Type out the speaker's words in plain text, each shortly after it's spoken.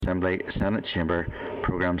Assembly, Senate Chamber,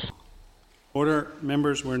 Programmes. Order.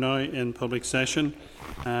 Members, we're now in public session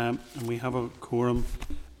and we have a quorum,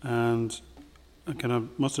 and I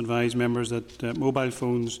must advise members that mobile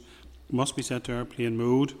phones must be set to airplane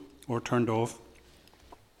mode or turned off.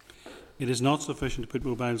 It is not sufficient to put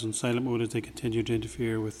mobiles on silent mode as they continue to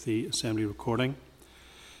interfere with the Assembly recording.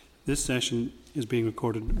 This session is being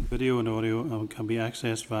recorded in video and audio and can be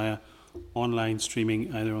accessed via online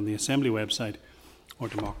streaming either on the Assembly website or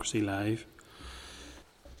Democracy Live.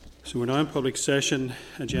 So we're now in public session.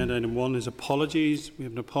 Agenda item 1 is apologies. We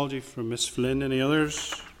have an apology from Ms Flynn. Any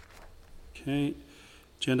others? Okay.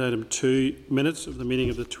 Agenda item 2, minutes of the meeting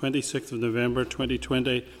of the 26th of November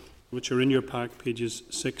 2020, which are in your pack, pages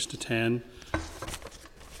 6 to 10. Are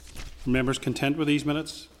members content with these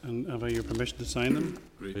minutes, and have I your permission to sign them?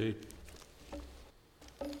 Agreed.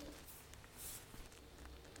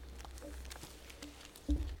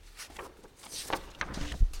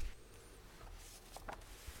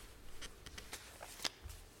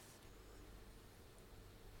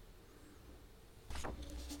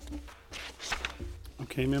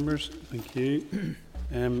 Okay, members, thank you.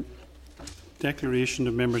 Declaration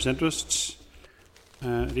of members' interests.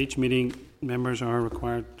 At each meeting, members are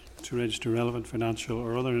required to register relevant financial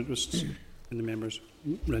or other interests in the members'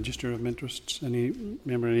 register of interests. Any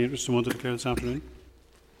member any interest to want to declare this afternoon?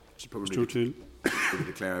 Mr. O'Toole. To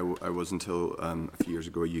declare, I was until a few years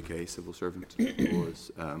ago a UK civil servant. I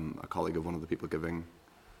was a colleague of one of the people giving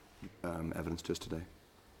evidence to us today.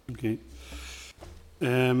 Okay.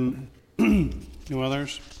 No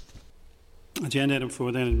others? Agenda item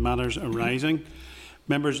 4 then, matters arising.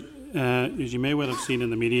 Members, as you may well have seen in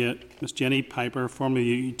the media, Ms Jenny Piper, formerly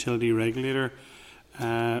utility regulator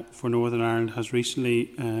for Northern Ireland, has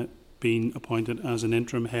recently been appointed as an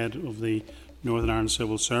interim head of the Northern Ireland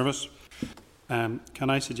Civil Service. Can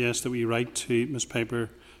I suggest that we write to Ms Piper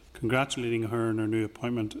congratulating her on her new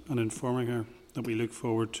appointment and informing her that we look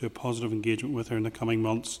forward to a positive engagement with her in the coming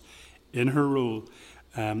months in her role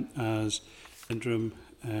as interim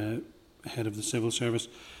head of the Civil Service,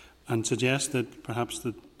 and suggest that perhaps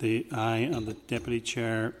that I and the Deputy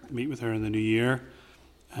Chair meet with her in the new year.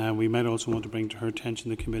 We might also want to bring to her attention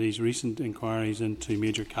the Committee's recent inquiries into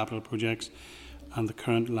major capital projects and the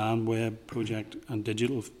current land web project and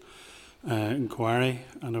digital inquiry,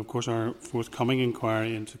 and of course our forthcoming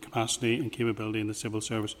inquiry into capacity and capability in the Civil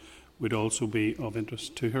Service would also be of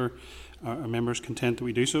interest to her. Are members content that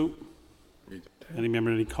we do so? Any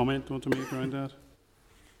member any comment want to make around that?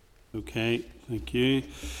 Okay, thank you.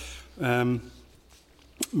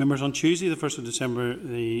 Members, on Tuesday the 1st of December,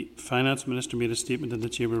 the Finance Minister made a statement in the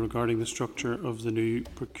Chamber regarding the structure of the new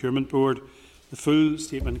Procurement Board. The full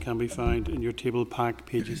statement can be found in your table pack,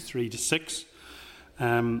 pages 3 to 6.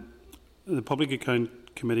 The Public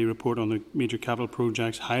Account Committee report on the major capital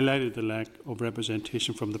projects highlighted the lack of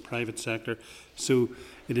representation from the private sector, so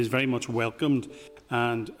it is very much welcomed.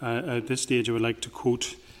 And at this stage I would like to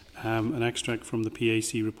quote an extract from the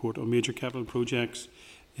PAC report on major capital projects.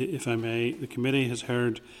 If I may, the committee has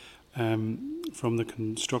heard from the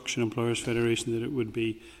Construction Employers Federation that it would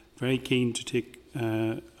be very keen to take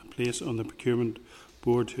a place on the procurement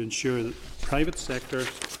board to ensure that the private sector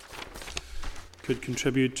could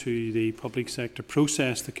contribute to the public sector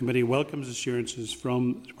process. The committee welcomes assurances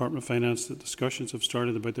from the Department of Finance that discussions have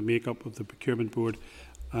started about the make-up of the procurement board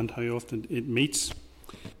and how often it meets.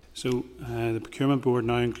 So the Procurement Board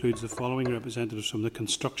now includes the following representatives from the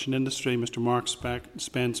construction industry: Mr Mark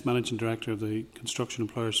Spence, Managing Director of the Construction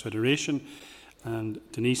Employers Federation, and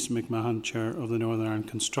Denise McMahon, Chair of the Northern Ireland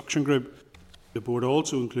Construction Group. The Board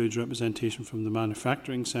also includes representation from the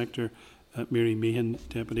manufacturing sector, Mary Meehan,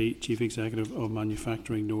 Deputy Chief Executive of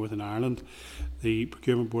Manufacturing Northern Ireland. The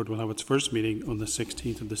Procurement Board will have its first meeting on the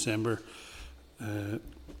 16th of December.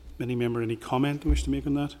 Any member, any comment they wish to make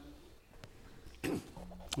on that?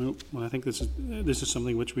 Well, I think this is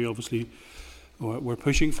something which we obviously were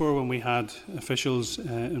pushing for when we had officials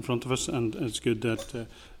in front of us, and it's good that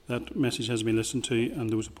that message has been listened to and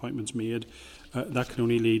those appointments made. That can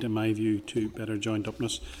only lead, in my view, to better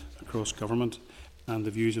joined-upness across government and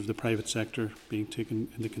the views of the private sector being taken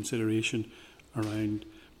into consideration around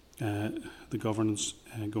the governance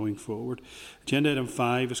going forward. Agenda item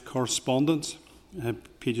 5 is correspondence,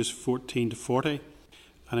 pages 14 to 40,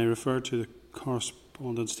 and I refer to the correspondence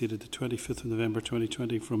dated the 25th of November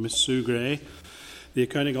 2020 from Ms Sue Gray, the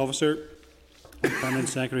Accounting Officer and Permanent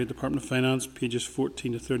Secretary at the Department of Finance, pages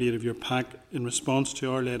 14 to 38 of your pack, in response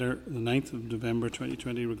to our letter the 9th of November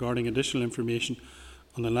 2020 regarding additional information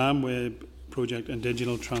on the land web project and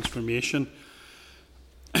digital transformation.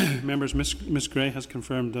 Members, Ms Gray has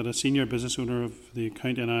confirmed that a senior business owner of the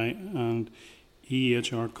Account NI and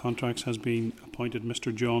EHR contracts has been appointed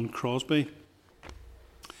Mr John Crosby.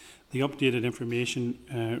 The updated information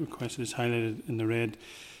requested is highlighted in the red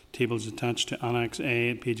tables attached to Annex A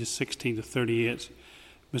at pages 16 to 38.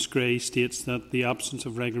 Ms Gray states that the absence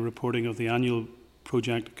of regular reporting of the annual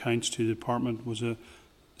project accounts to the department was a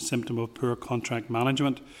symptom of poor contract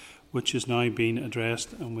management, which is now being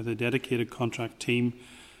addressed, and with a dedicated contract team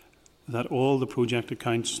that all the project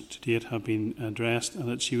accounts to date have been addressed, and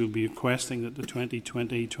that she will be requesting that the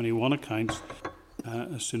 2020-21 accounts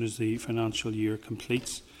as soon as the financial year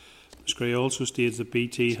completes. Ms Gray also states that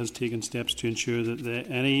BT has taken steps to ensure that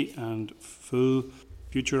any and full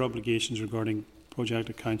future obligations regarding project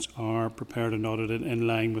accounts are prepared and audited in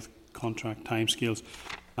line with contract timescales,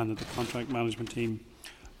 and that the contract management team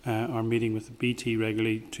are meeting with the BT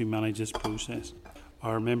regularly to manage this process.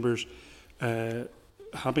 Our members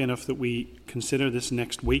happy enough that we consider this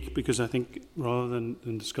next week, because I think rather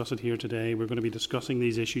than discuss it here today, we're going to be discussing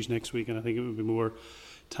these issues next week, and I think it would be more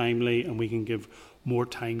timely and we can give more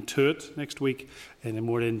time to it next week in a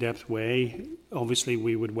more in-depth way. Obviously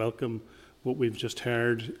we would welcome what we've just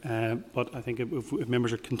heard, but I think if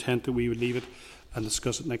members are content that we would leave it and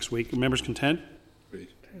discuss it next week. Are members content?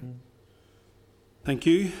 Great. Thank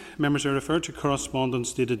you. Members, are referred to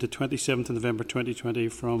correspondence dated the 27th of November 2020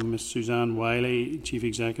 from Ms Suzanne Wiley, Chief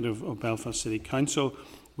Executive of Belfast City Council,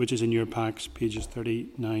 which is in your packs, pages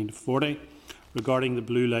 39 to 40, regarding the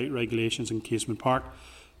blue light regulations in Casement Park.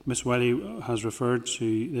 Ms Wiley has referred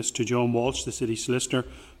to John Walsh, the City Solicitor,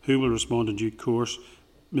 who will respond in due course.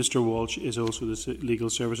 Mr Walsh is also the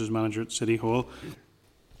Legal Services Manager at City Hall.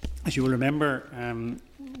 As you will remember,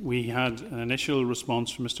 we had an initial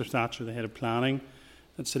response from Mr Thatcher, the Head of Planning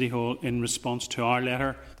at City Hall, in response to our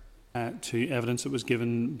letter to evidence that was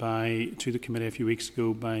given to the committee a few weeks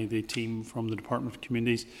ago by the team from the Department of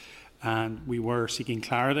Communities, and we were seeking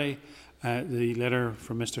clarity. The letter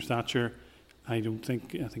from Mr Thatcher, I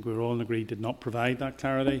think we were all agreed, did not provide that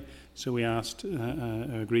clarity, so we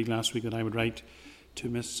agreed last week that I would write to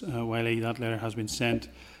Ms Wiley. That letter has been sent,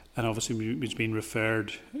 and obviously it's been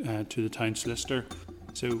referred to the Town Solicitor.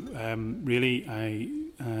 So really, I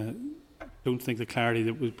don't think the clarity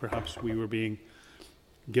that perhaps we were being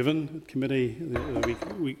given at committee the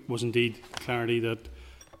week was indeed clarity that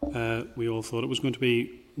we all thought it was going to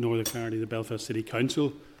be, nor the clarity the Belfast City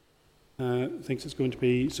Council thinks it's going to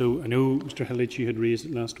be. So I know, Mr Hillage, you had raised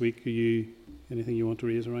it last week. Anything you want to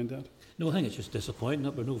raise around that? No, I think it's just disappointing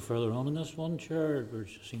that we're no further on in this one, Chair. We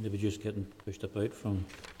seem to be just getting pushed about from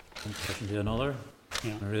one position to another.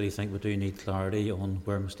 Yeah. I really think we do need clarity on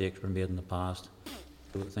where mistakes were made in the past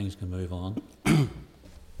so that things can move on.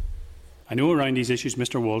 I know around these issues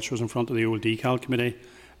Mr Walsh was in front of the old Decal Committee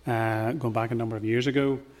going back a number of years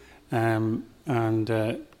ago, and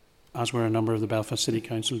as were a number of the Belfast City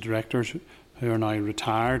Council directors who are now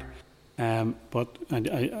retired. But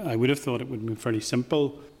I would have thought it would be fairly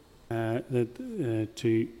simple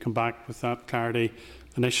to come back with that clarity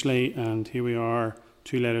initially, and here we are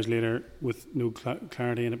 2 letters later with no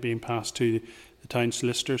clarity and it being passed to the Town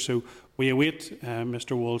Solicitor. So we await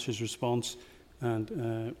Mr Walsh's response,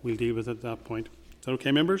 and we'll deal with it at that point. Is that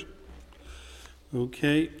okay, members?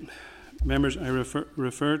 Okay. Members, I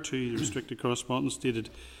refer to the restricted correspondence dated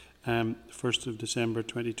 1st of December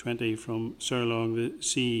 2020 from Sir Long, the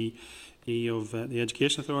CE of the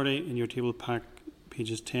Education Authority, in your table pack,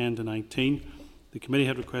 pages 10 to 19. The committee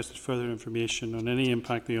had requested further information on any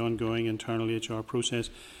impact the ongoing internal HR process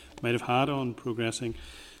might have had on progressing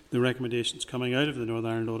the recommendations coming out of the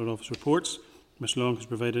Northern Ireland Audit Office reports. Ms Long has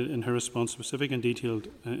provided in her response specific and detailed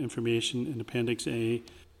information in Appendix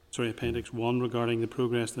 1 regarding the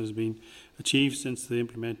progress that has been achieved since the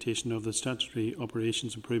implementation of the Statutory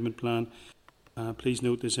Operations Improvement Plan. Please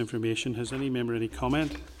note this information. Has any member any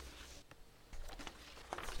comment?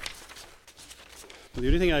 Well, the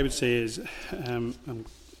only thing I would say is I'm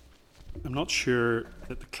not sure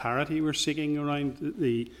that the clarity we're seeking around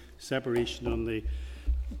the separation on the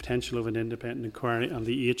potential of an independent inquiry and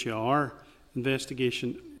the HR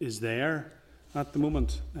investigation is there at the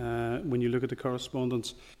moment when you look at the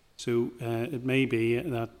correspondence. So it may be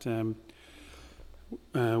that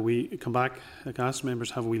we come back, like ask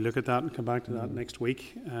members, have we look at that and come back to that next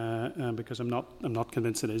week, because I'm not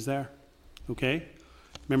convinced it is there. Okay,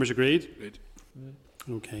 members agreed? Great.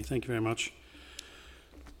 Okay, thank you very much.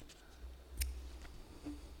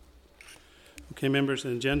 Okay, members,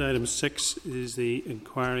 agenda item 6 is the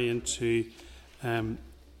inquiry into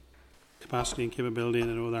capacity and capability in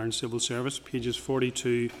the Northern Ireland Civil Service, pages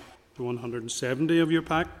 42 to 170 of your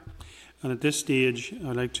pack. And at this stage,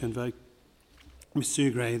 I'd like to invite Ms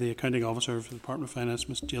Sue Gray, the Accounting Officer for the Department of Finance,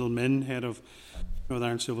 Ms Jill Min, Head of Northern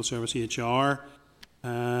Ireland Civil Service HR,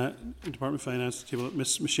 Department of Finance table,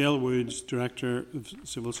 Ms Michelle Woods, Director of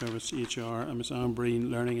Civil Service HR, and Ms Anne Breen,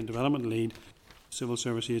 Learning and Development Lead, Civil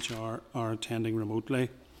Service HR, are attending remotely.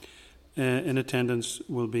 In attendance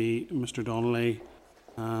will be Mr Donnelly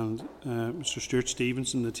and Mr Stuart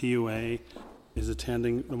Stevenson. The TOA is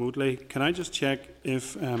attending remotely. Can I just check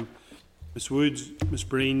if Ms Woods, Ms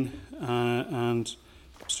Breen and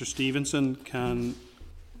Mr Stevenson can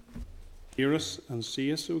hear us and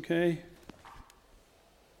see us okay?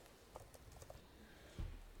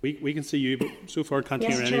 We can see you, but so far can't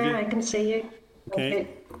hear any of you. Yes, Chair, I can see you. Okay.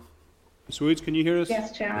 Ms Woods, can you hear us?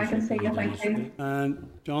 Yes, Chair, I can see you. Thank you. And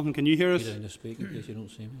Jonathan, can you hear us? Get down to speak in case you don't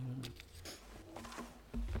see me.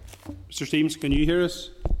 Mr Stevens, can you hear us?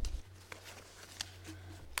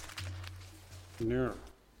 No.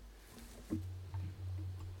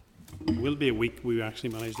 It will be a week we actually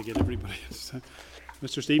manage to get everybody.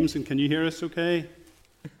 Mr Stevenson, can you hear us okay?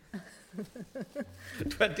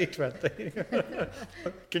 2020.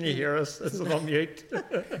 Can you hear us? It's on mute.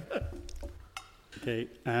 Okay.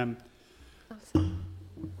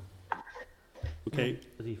 Okay.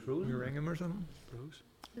 Is he frozen? You ring him or something?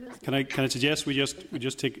 Can I suggest we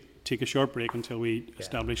just take a short break until we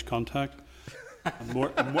establish contact? And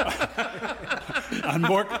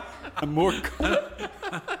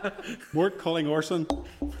more calling Orson.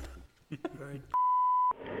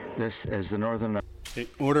 This is the Northern. Okay,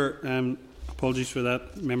 order. Apologies for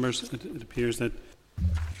that, members. It appears that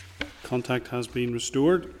contact has been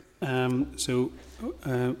restored. Welcome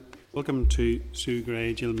to Sue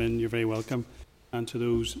Gray, Jill Min. You're very welcome, and to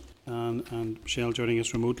those and Michelle joining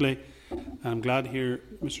us remotely. I'm glad to hear,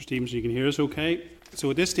 Mr. Stevenson, you can hear us okay.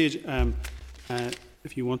 So at this stage,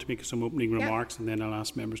 if you want to make some opening remarks, and then I'll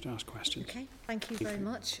ask members to ask questions. Okay, thank you very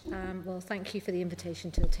much. Well, thank you for the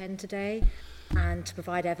invitation to attend today and to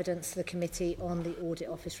provide evidence to the committee on the Audit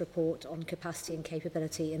Office report on capacity and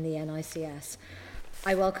capability in the NICS.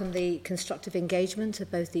 I welcome the constructive engagement of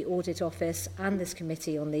both the Audit Office and this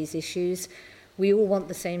committee on these issues. We all want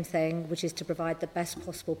the same thing, which is to provide the best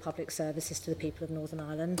possible public services to the people of Northern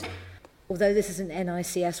Ireland. Although this is an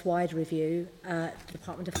NICS-wide review, the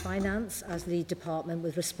Department of Finance, as the department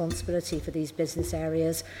with responsibility for these business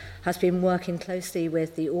areas, has been working closely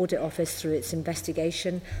with the Audit Office through its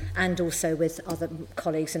investigation and also with other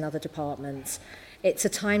colleagues in other departments. It's a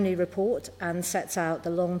timely report and sets out the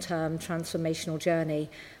long-term transformational journey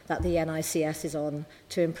that the NICS is on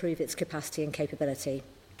to improve its capacity and capability.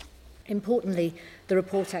 Importantly, the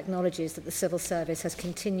report acknowledges that the civil service has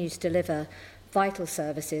continued to deliver vital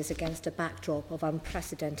services against a backdrop of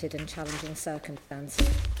unprecedented and challenging circumstances.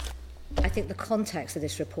 I think the context of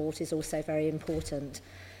this report is also very important.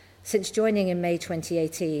 Since joining in May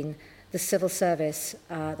 2018, the civil service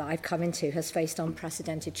that I've come into has faced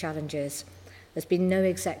unprecedented challenges. There's been no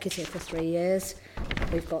executive for 3 years.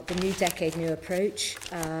 We've got the new decade, new approach.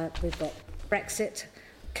 We've got Brexit,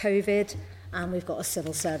 COVID, and we've got a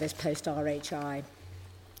civil service post-RHI.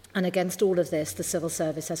 And against all of this, the civil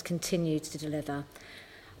service has continued to deliver.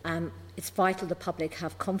 It's vital the public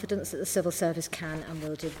have confidence that the civil service can and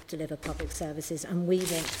will deliver public services, and we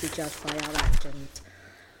want to be judged by our actions.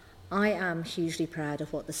 I am hugely proud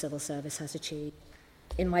of what the civil service has achieved.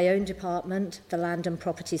 In my own department, the Land and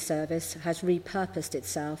Property Service has repurposed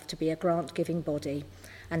itself to be a grant-giving body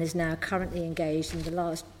and is now currently engaged in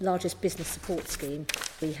the largest business support scheme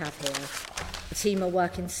we have here. The team are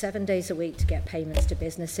working 7 days a week to get payments to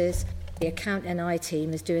businesses. The Account NI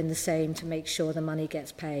team is doing the same to make sure the money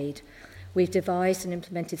gets paid. We've devised and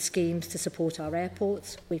implemented schemes to support our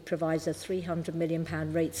airports. We've provided a £300 million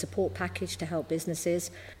rate support package to help businesses,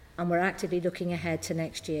 and we're actively looking ahead to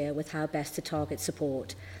next year with how best to target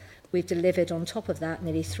support. We've delivered on top of that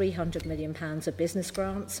nearly £300 million of business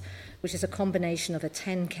grants, which is a combination of a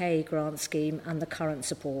 10k grant scheme and the current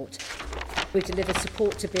support. We've delivered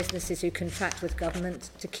support to businesses who contract with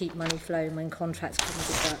government to keep money flowing when contracts couldn't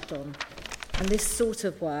be worked on. And this sort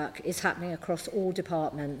of work is happening across all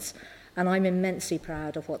departments, and I'm immensely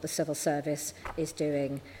proud of what the civil service is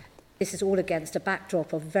doing. This is all against a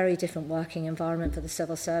backdrop of very different working environment for the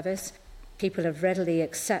civil service. People have readily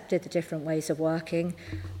accepted the different ways of working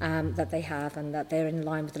that they have, and that they're in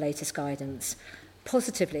line with the latest guidance.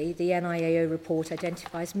 Positively, the NIAO report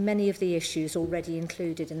identifies many of the issues already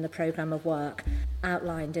included in the programme of work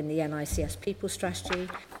outlined in the NICS People Strategy,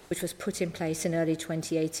 which was put in place in early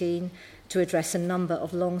 2018 to address a number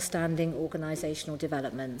of long-standing organisational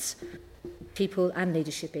developments, people and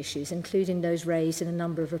leadership issues, including those raised in a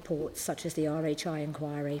number of reports, such as the RHI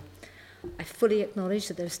inquiry. I fully acknowledge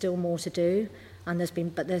that there's still more to do, and there's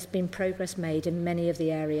been progress made in many of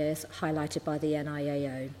the areas highlighted by the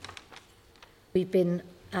NIAO. We've been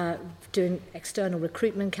doing external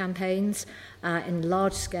recruitment campaigns in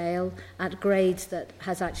large scale at grades that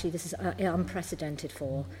this is unprecedented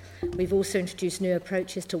for. We've also introduced new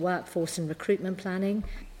approaches to workforce and recruitment planning,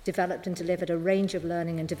 developed and delivered a range of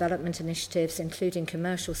learning and development initiatives, including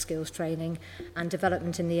commercial skills training and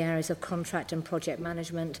development in the areas of contract and project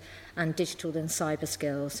management and digital and cyber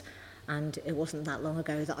skills. And it wasn't that long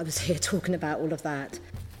ago that I was here talking about all of that.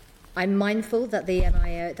 I'm mindful that the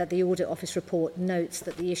Audit Office report notes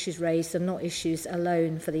that the issues raised are not issues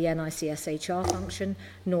alone for the NICS HR function,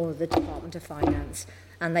 nor the Department of Finance,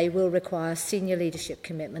 and they will require senior leadership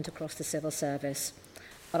commitment across the civil service.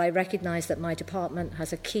 But I recognise that my department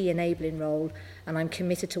has a key enabling role, and I'm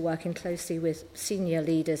committed to working closely with senior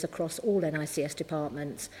leaders across all NICS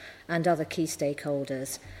departments and other key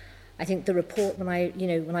stakeholders. I think the report, when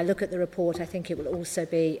I look at the report, I think it will also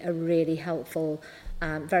be a really helpful,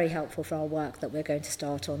 very helpful for our work that we're going to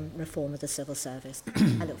start on reform of the civil service.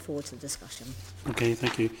 I look forward to the discussion. Okay,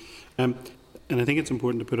 thank you. And I think it's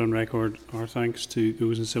important to put on record our thanks to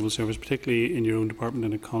those in civil service, particularly in your own department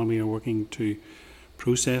and economy, are working to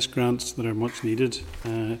process grants that are much needed.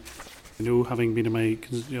 I know, having been in my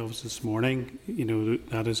constituency office this morning,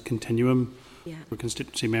 that is continuum for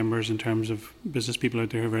constituency members in terms of business people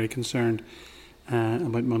out there who are very concerned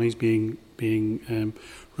about monies being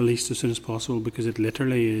released as soon as possible, because it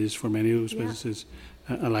literally is, for many of those businesses,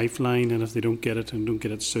 a lifeline, and if they don't get it and don't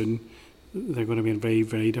get it soon, they're going to be in very,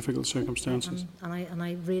 very difficult circumstances. And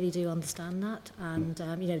I really do understand that,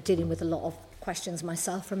 and dealing with a lot of questions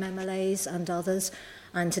myself from MLAs and others.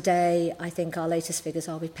 And today, I think our latest figures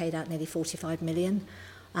are we've paid out nearly 45 million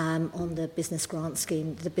on the business grant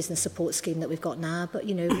scheme, the business support scheme that we've got now. But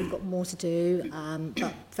we've got more to do.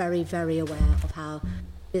 But very, very aware of how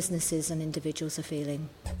businesses and individuals are feeling.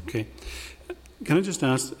 Okay, can I just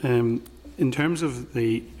ask? In terms of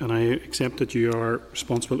and I accept that you are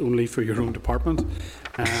responsible only for your own department,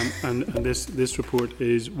 and this report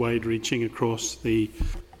is wide-reaching across the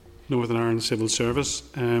Northern Ireland Civil Service,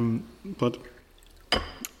 but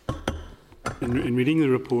in reading the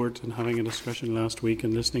report and having a discussion last week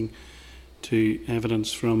and listening to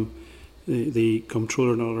evidence from the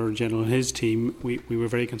Comptroller and Auditor General and his team, we were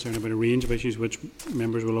very concerned about a range of issues which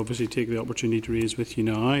members will obviously take the opportunity to raise with you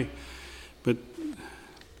now. But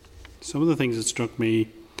some of the things that struck me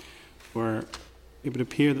were it would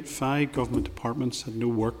appear that 5 government departments had no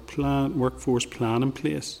workforce plan in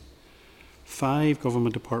place. 5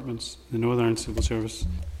 government departments, the Northern Ireland Civil Service,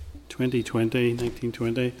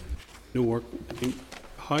 1920, no work. I think,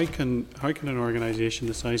 how can an organisation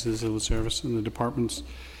the size of the civil service and the departments,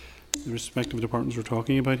 the respective departments we're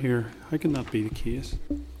talking about here, how can that be the case?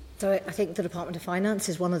 So I think the Department of Finance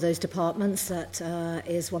is one of those departments that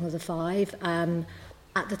is one of the 5.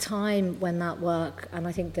 At the time when that work, and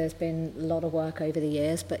I think there's been a lot of work over the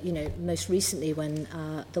years, but most recently when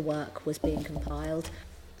the work was being compiled,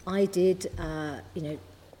 I did,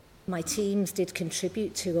 my teams did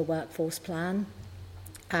contribute to a workforce plan.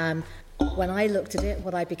 When I looked at it,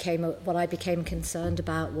 what I became concerned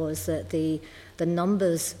about was that the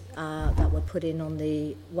numbers that were put in on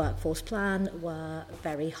the workforce plan were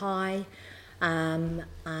very high, and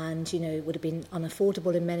it would have been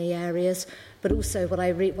unaffordable in many areas. But also, what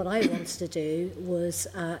I wanted to do was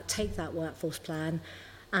take that workforce plan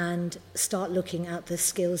and start looking at the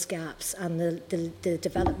skills gaps and the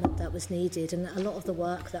development that was needed. And a lot of the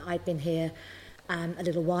work that I'd been here a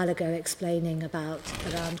little while ago explaining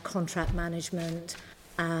around contract management,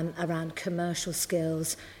 around commercial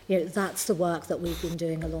skills, that's the work that we've been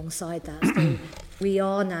doing alongside that. So we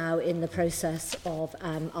are now in the process of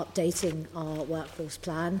updating our workforce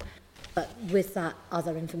plan, but with that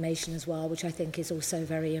other information as well, which I think is also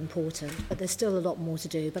very important. But there's still a lot more to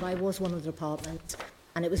do. But I was one of the departments,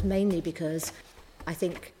 and it was mainly because I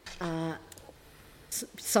think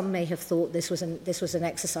some may have thought this was an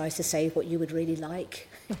exercise to say what you would really like,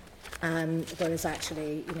 whereas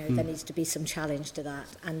actually, there needs to be some challenge to that,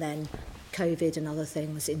 and then COVID and other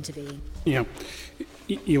things intervene. Yeah,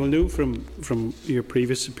 you will know from your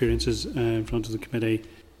previous appearances in front of the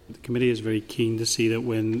committee is very keen to see that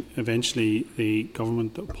when eventually the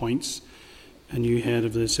government appoints a new head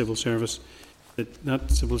of the civil service,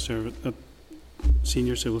 that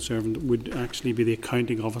senior civil servant would actually be the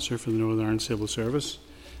accounting officer for the Northern Ireland Civil Service,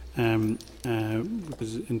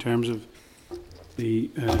 because in terms of the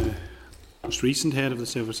most recent head of the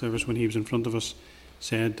civil service, when he was in front of us,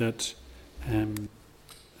 said that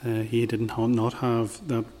he did not have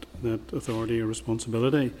that authority or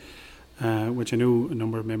responsibility, which I know a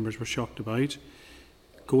number of members were shocked about.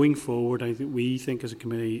 Going forward, we think as a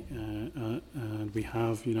committee, and we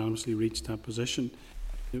have unanimously reached that position,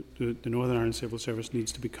 the Northern Ireland Civil Service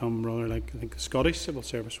needs to become rather like, I think, the Scottish Civil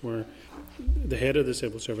Service, where the head of the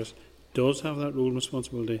Civil Service does have that role and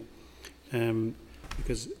responsibility.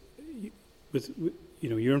 Because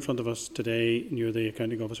you're in front of us today and you're the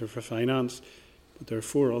accounting officer for finance, but there are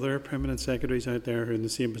 4 other permanent secretaries out there who are in the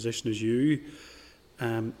same position as you,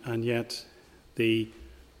 and yet the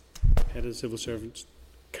head of the civil service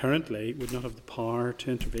currently would not have the power to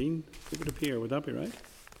intervene, it would appear. Would that be right?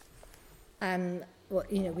 Well,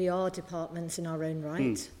 we are departments in our own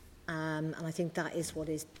right. And I think that is what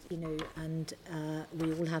is, and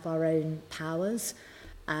we all have our own powers.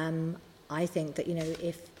 I think that,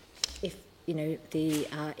 if the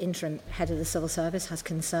interim head of the civil service has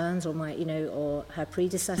concerns, or or her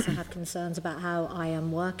predecessor had concerns about how I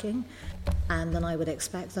am working, and then I would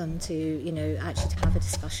expect them to, actually to have a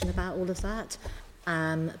discussion about all of that.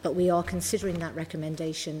 But we are considering that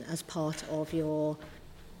recommendation as part of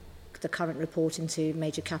the current report into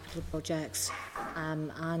major capital projects, and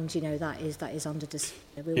that is under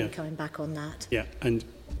we'll be coming back on that. Yeah, and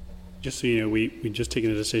just so you know, we just taken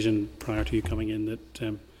a decision prior to you coming in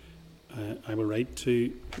that I will write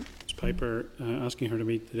to Ms Piper asking her to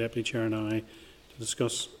meet the Deputy Chair and I to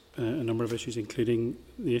discuss a number of issues, including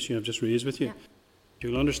the issue I've just raised with you. Yeah.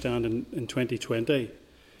 You'll understand in 2020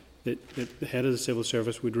 that the head of the Civil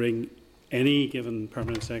Service would ring any given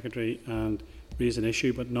permanent secretary and raise an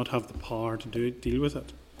issue but not have the power to deal with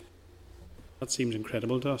it. That seems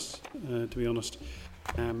incredible to us, to be honest.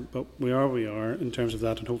 But we are where we are in terms of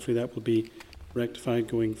that, and hopefully that will be rectified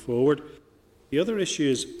going forward. The other issue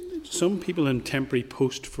is some people in temporary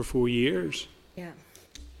post for 4 years. Yeah.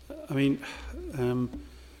 I mean,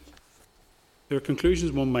 there are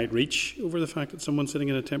conclusions one might reach over the fact that someone's sitting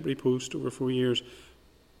in a temporary post over 4 years,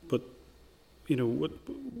 but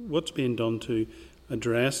what's being done to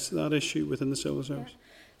address that issue within the civil service? Yeah.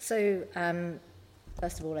 So,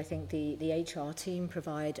 first of all, I think the HR team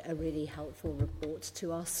provide a really helpful report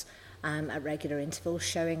to us at regular intervals,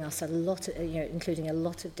 showing us a lot, including a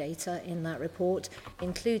lot of data in that report,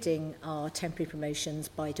 including our temporary promotions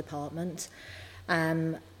by department.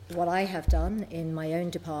 What I have done in my own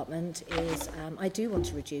department is I do want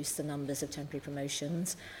to reduce the numbers of temporary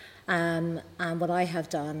promotions. And what I have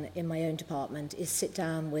done in my own department is sit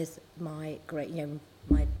down with my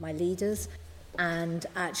my leaders and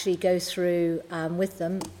actually go through with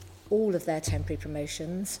them all of their temporary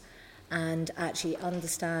promotions and actually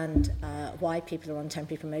understand why people are on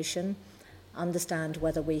temporary promotion, understand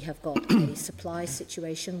whether we have got a supply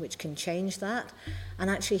situation which can change that, and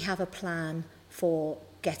actually have a plan for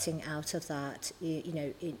getting out of that,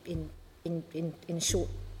 in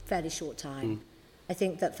fairly short time. I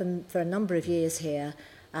think that for a number of years here,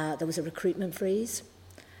 there was a recruitment freeze,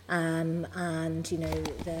 and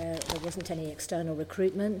there wasn't any external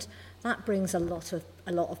recruitment. That brings a lot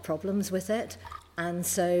of problems with it, and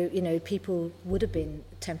so people would have been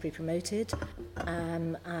temporarily promoted.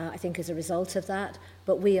 I think as a result of that,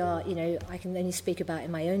 but we are, I can only speak about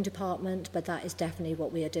in my own department, but that is definitely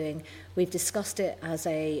what we are doing. We've discussed it as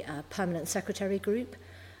a permanent secretary group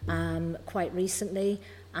quite recently,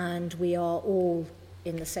 and we are all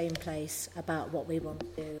in the same place about what we want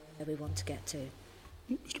to do, where we want to get to.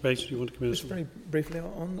 Mr. Bates, do you want to come in? Just very briefly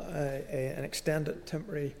on an extended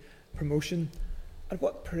temporary promotion. At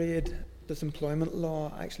what period does employment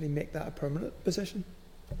law actually make that a permanent position,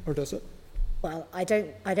 or does it? Well, I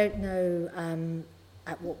don't know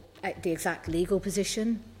at the exact legal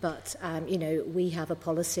position, but we have a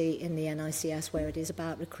policy in the NICS where it is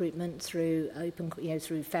about recruitment through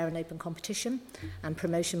through fair and open competition, and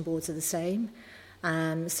promotion boards are the same.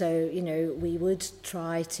 So we would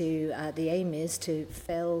try to. The aim is to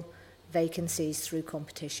fill vacancies through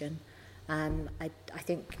competition. I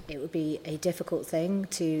think it would be a difficult thing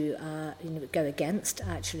to go against,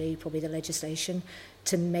 actually, probably the legislation,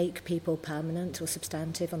 to make people permanent or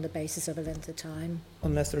substantive on the basis of a length of time.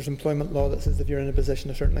 Unless there's employment law that says if you're in a position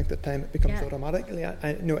a certain length of time, it becomes automatically.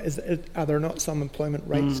 Are there not some employment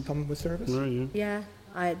rights come with service? Yeah,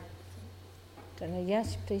 I don't know.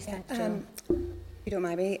 Yes, please, thank you. If you don't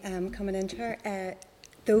mind me coming in, Chair.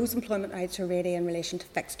 Those employment rights are really in relation to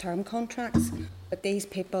fixed term contracts, but these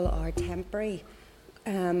people are temporary.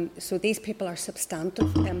 So these people are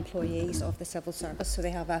substantive employees of the civil service, so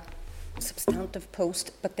they have a substantive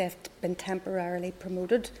post, but they've been temporarily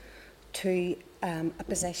promoted to a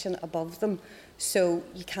position above them. So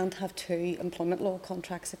you can't have two employment law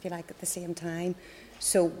contracts, if you like, at the same time.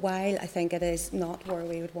 So while I think it is not where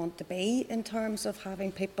we would want to be in terms of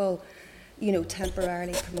having people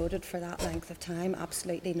temporarily promoted for that length of time,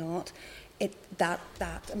 absolutely not. that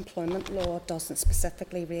employment law doesn't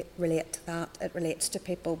specifically relate to that. It relates to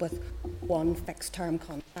people with one fixed term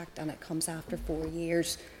contract, and it comes after 4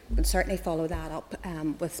 years. We can certainly follow that up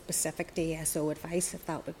with specific DSO advice, if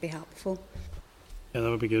that would be helpful. Yeah, that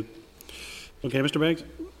would be good. Okay, Mr. Beggs.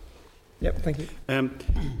 Yep, thank you.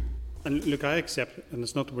 And look, I accept, and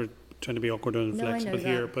it's not that we're trying to be awkward and No, I know inflexible that.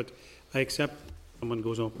 here, but I accept someone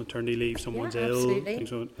goes on maternity leave, someone's ill, absolutely.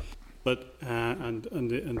 things like that. But and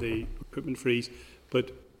the recruitment freeze,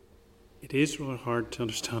 but it is rather hard to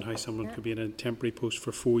understand how someone could be in a temporary post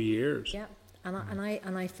for 4 years. Yeah, and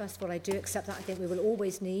I first of all, I do accept that. I think we will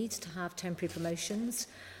always need to have temporary promotions.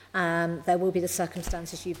 There will be the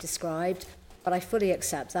circumstances you've described, but I fully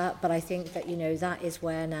accept that. But I think that, that is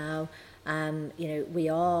where now, we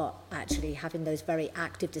are actually having those very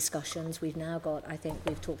active discussions. We've now got, I think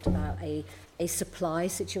we've talked about a supply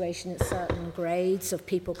situation at certain grades of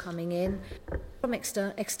people coming in from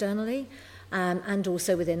externally and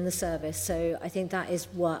also within the service. So I think that is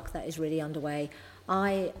work that is really underway.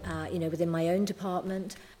 I, within my own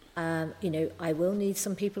department, I will need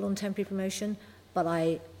some people on temporary promotion, but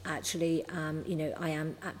I actually, I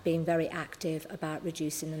am being very active about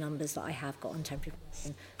reducing the numbers that I have got on temporary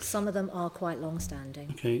promotion. Some of them are quite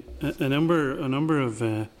long-standing. Okay, a number of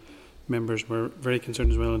members were very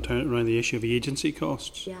concerned as well around the issue of agency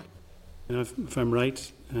costs. Yeah. And if I'm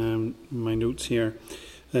right, my notes here,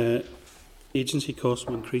 agency costs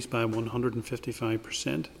will increase by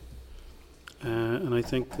 155%, and I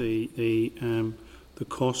think the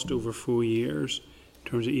cost over 4 years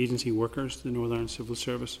in terms of agency workers, the Northern Ireland Civil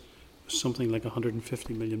Service, was something like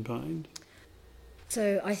 £150 million.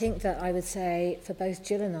 So I think that I would say for both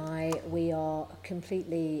Jill and I, we are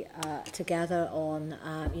completely together on,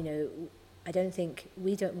 I don't think,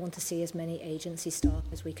 we don't want to see as many agency staff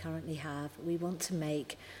as we currently have. We want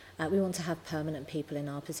to have permanent people in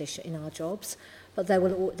our position, in our jobs, but there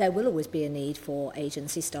will always be a need for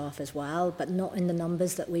agency staff as well, but not in the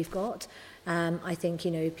numbers that we've got. I think,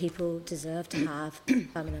 people deserve to have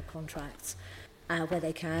permanent contracts where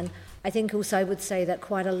they can. I think also I would say that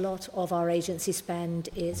quite a lot of our agency spend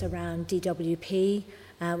is around DWP.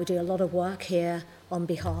 We do a lot of work here on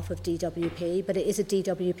behalf of DWP, but it is a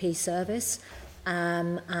DWP service.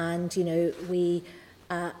 And, we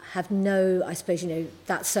have no, I suppose,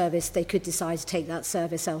 that service, they could decide to take that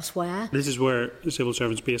service elsewhere. This is where the civil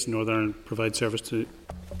servants based in Northern Ireland provide service to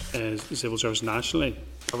the civil service nationally,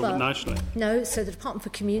 nationally. No, so the Department for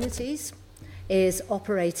Communities is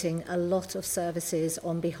operating a lot of services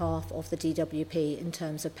on behalf of the DWP in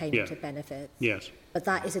terms of payment of benefits. Yes. But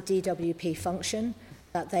that is a DWP function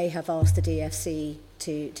that they have asked the DFC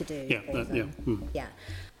to do. Yeah, Yeah.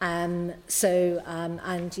 And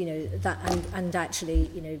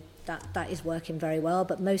actually, that is working very well,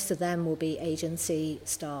 but most of them will be agency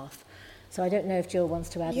staff. So I don't know if Jill wants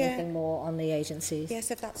to add anything more on the agencies.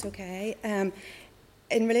 Yes, if that's okay.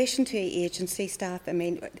 In relation to agency staff, I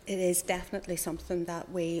mean, it is definitely something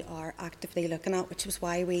that we are actively looking at, which is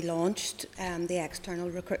why we launched the external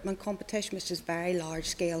recruitment competition, which is a very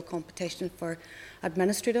large-scale competition for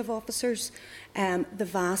administrative officers. The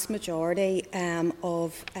vast majority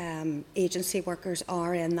of agency workers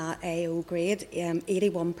are in that AO grade.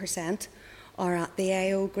 81% are at the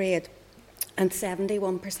AO grade, and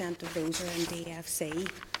 71% of those are in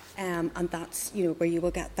DFC. And that's where you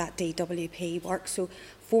will get that DWP work. So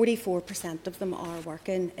 44% of them are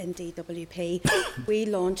working in DWP. We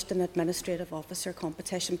launched an administrative officer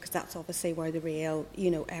competition because that's obviously where the real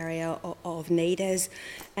area of need is.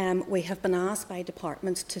 We have been asked by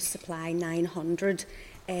departments to supply 900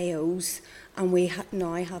 AOs, and we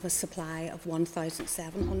now have a supply of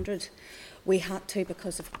 1,700. We had to,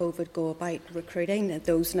 because of COVID, go about recruiting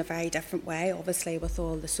those in a very different way, obviously with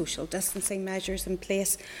all the social distancing measures in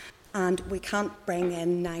place. And we can't bring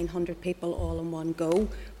in 900 people all in one go,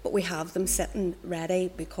 but we have them sitting ready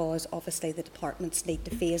because obviously the departments need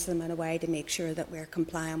to phase them in a way to make sure that we're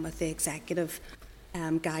complying with the executive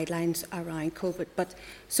guidelines around COVID. But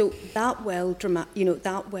so that will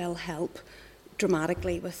help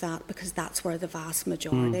dramatically with that, because that's where the vast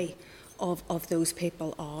majority of those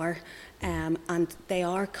people are, and they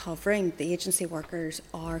are covering, the agency workers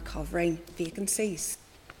are covering vacancies.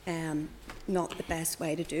 Not the best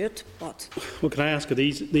way to do it, but... Well, can I ask, are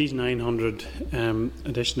these 900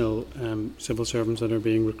 additional civil servants that are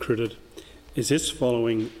being recruited, is this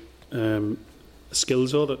following a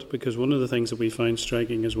skills audit? Because one of the things that we find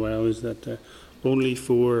striking as well is that only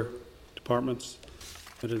 4 departments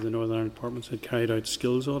out of the Northern Ireland departments had carried out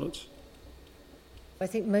skills audits. I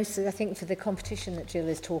think for the competition that Jill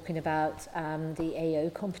is talking about, the AO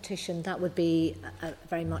competition, that would be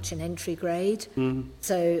very much an entry grade. Mm-hmm.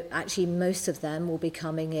 So actually, most of them will be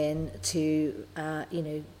coming in to,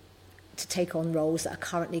 to take on roles that are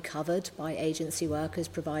currently covered by agency workers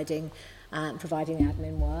providing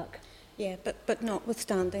admin work. Yeah, but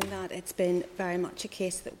notwithstanding that, it's been very much a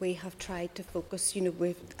case that we have tried to focus.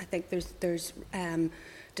 I think there's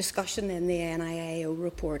discussion in the NIAO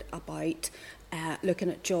report about looking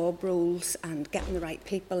at job roles and getting the right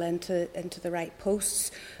people into the right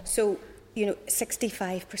posts. So,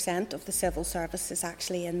 65% of the civil service is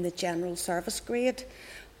actually in the general service grade.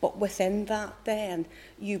 But within that, then,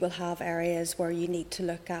 you will have areas where you need to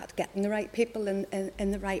look at getting the right people in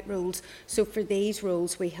the right roles. So for these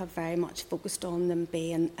roles, we have very much focused on them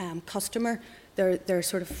being customer. They're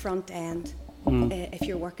sort of front end. If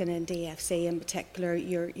you're working in DFC in particular,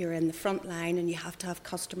 you're in the front line and you have to have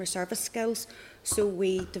customer service skills. So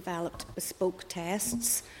we developed bespoke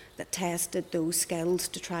tests that tested those skills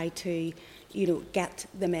to try to, get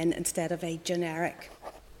them in instead of a generic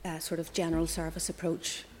sort of general service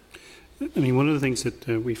approach. I mean, one of the things that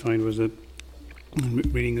we found was that,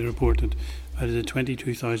 reading the report, that out of the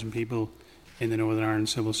 22,000 people in the Northern Ireland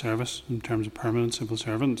civil service, in terms of permanent civil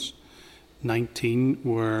servants, 19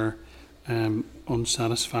 were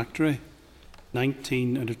unsatisfactory.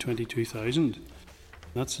 19 out of 22,000.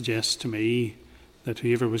 That suggests to me that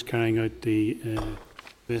whoever was carrying out the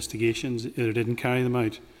investigations either didn't carry them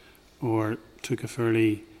out or took a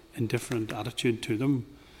fairly indifferent attitude to them.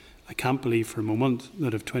 I can't believe for a moment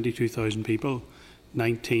that of 22,000 people,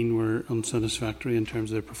 19 were unsatisfactory in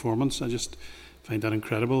terms of their performance. I just find that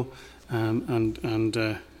incredible. I'm not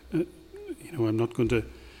going to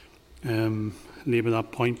labour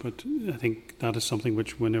that point, but I think that is something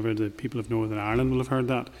which, whenever the people of Northern Ireland will have heard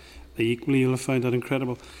that, they equally will have found that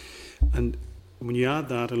incredible. And when you add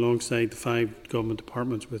that alongside the 5 government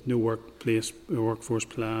departments with no workplace or workforce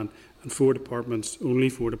plan, and only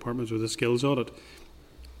four departments with a skills audit,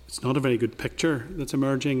 it's not a very good picture that's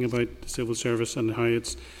emerging about the civil service and how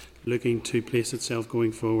it's looking to place itself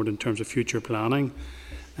going forward in terms of future planning.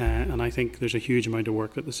 And I think there's a huge amount of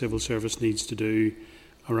work that the civil service needs to do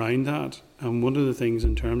around that. And one of the things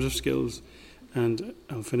in terms of skills, and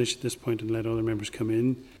I'll finish at this point and let other members come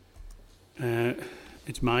in,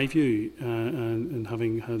 it's my view, and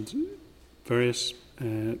having had various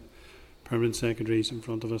permanent secretaries in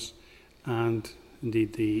front of us, and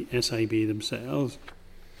indeed the SIB themselves,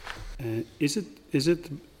 is it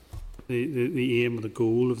the aim or the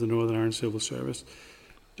goal of the Northern Ireland Civil Service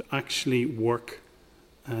to actually work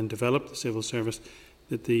and develop the civil service,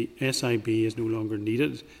 that the SIB is no longer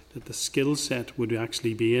needed, that the skill set would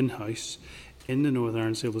actually be in-house in the Northern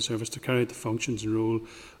Ireland Civil Service to carry out the functions and role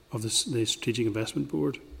of the Strategic Investment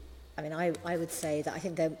Board? I mean, I would say that I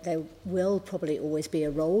think there will probably always be a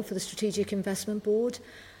role for the Strategic Investment Board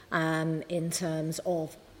in terms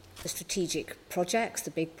of the strategic projects,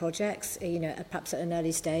 the big projects, perhaps at an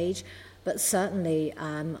early stage. But certainly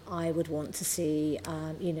I would want to see,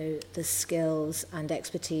 the skills and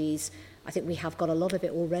expertise. I think we have got a lot of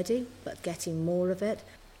it already, but getting more of it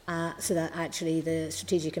so that actually the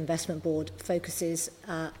Strategic Investment Board focuses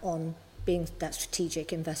on being that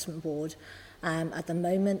strategic investment board. At the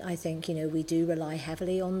moment, I think we do rely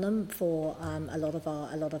heavily on them for a lot of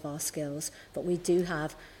our skills, but we do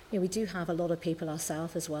have a lot of people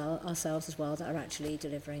ourselves as well that are actually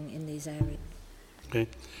delivering in these areas. Okay,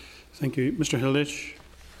 thank you, Mr. Hilditch.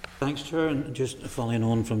 Thanks, Chair. And just following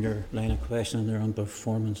on from your line of questioning there on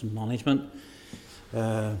performance and management,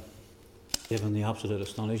 given the absolute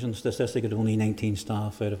astonishing statistic that only 19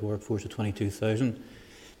 staff out of a workforce of 22,000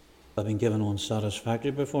 have been given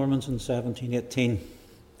unsatisfactory performance in 17-18.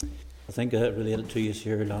 I think I related to you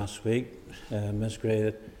here last week, Ms Gray,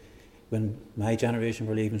 that when my generation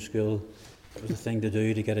were leaving school, it was the thing to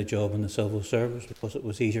do to get a job in the civil service, because it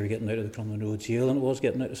was easier getting out of the Crumlin Road jail than it was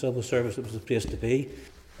getting out of the civil service. It was the place to be.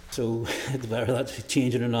 So whether that's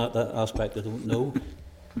changing or not, that aspect I don't know.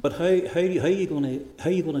 But how are you going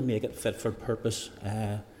to make it fit for purpose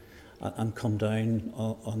and come down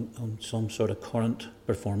on some sort of current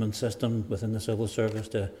performance system within the civil service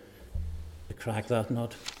to crack that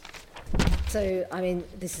nut? So, I mean,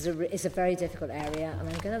 this is a very difficult area, and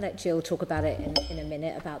I'm going to let Jill talk about it in a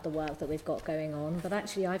minute about the work that we've got going on. But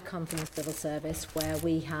actually, I've come from the civil service where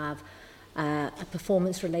we have a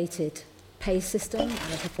performance-related pay system and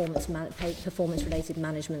a performance-related performance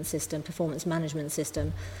management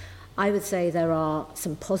system. I would say there are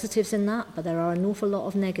some positives in that, but there are an awful lot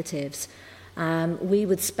of negatives. We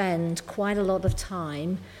would spend quite a lot of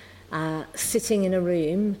time sitting in a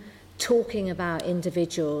room talking about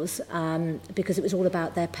individuals because it was all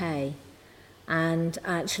about their pay. And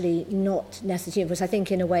actually not necessarily, because I think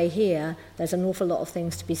in a way here, there's an awful lot of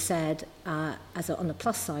things to be said on the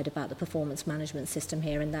plus side about the performance management system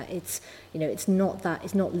here, and that it's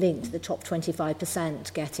not linked to the top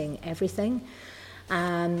 25% getting everything.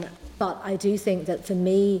 But I do think that for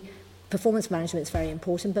me, performance management is very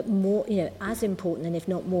important, but more, as important, and if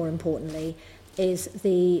not more importantly, is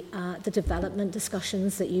the development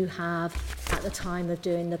discussions that you have at the time of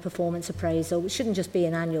doing the performance appraisal, which shouldn't just be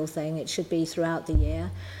an annual thing, it should be throughout the year.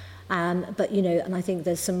 But, and I think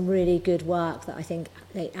there's some really good work that I think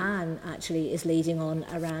Anne actually is leading on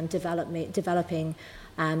around developing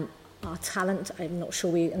our talent. I'm not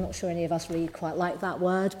sure any of us really quite like that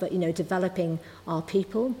word, but, developing our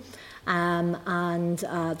people. And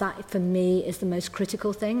that, for me, is the most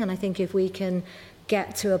critical thing. And I think if we can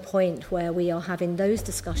get to a point where we are having those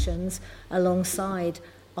discussions alongside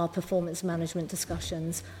our performance management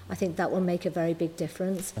discussions, I think that will make a very big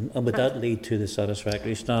difference. And would that lead to the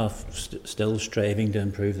satisfactory staff still striving to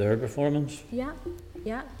improve their performance? Yeah.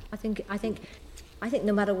 I think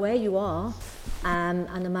no matter where you are, and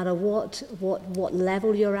no matter what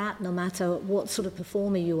level you're at, no matter what sort of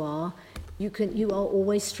performer you are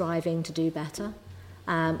always striving to do better.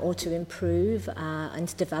 Or to improve and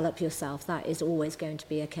to develop yourself. That is always going to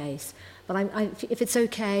be a case. But if it's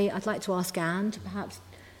okay, I'd like to ask Anne to perhaps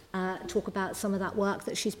talk about some of that work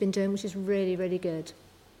that she's been doing, which is really, really good.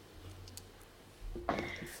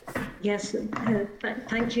 Yes,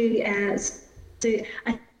 thank you. So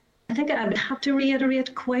I think I would have to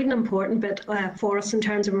reiterate quite an important bit for us in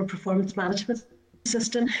terms of our performance management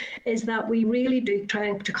system is that we really do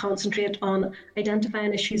try to concentrate on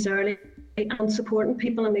identifying issues early and supporting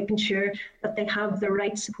people and making sure that they have the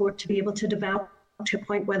right support to be able to develop to a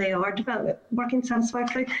point where they are working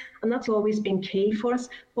satisfactorily, and that's always been key for us.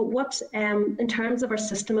 But what's in terms of our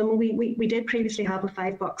system, and we did previously have a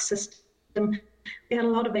 5-box system. We had a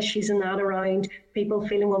lot of issues in that around people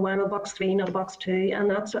feeling, well, why am I box 3, not a box 2,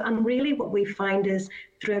 and really what we find is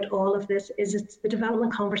throughout all of this is it's the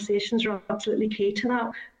development conversations are absolutely key to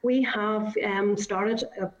that. We have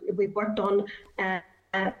we've worked on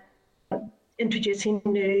introducing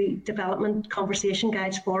new development conversation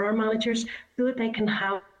guides for our managers so that they can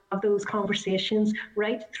have those conversations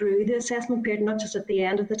right through the assessment period, not just at the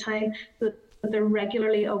end of the time, but they're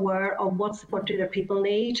regularly aware of what support do their people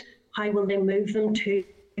need, how will they move them to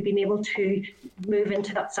being able to move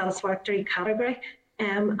into that satisfactory category.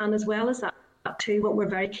 And as well as that too, what we're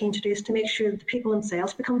very keen to do is to make sure that the people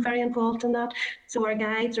themselves become very involved in that. So our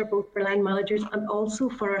guides are both for line managers and also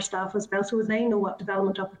for our staff as well, so they know what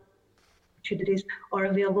development opportunities are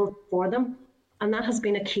available for them. And that has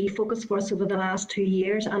been a key focus for us over the last 2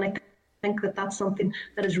 years, and I think that that's something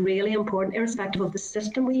that is really important, irrespective of the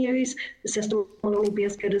system we use. The system will only be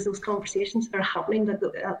as good as those conversations that are happening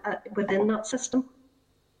within that system.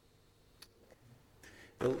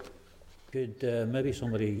 Well, could maybe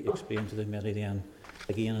somebody explain to the committee then,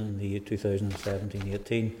 again in the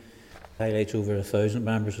 2017-18, highlights over 1,000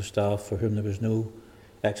 members of staff for whom there was no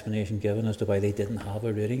explanation given as to why they didn't have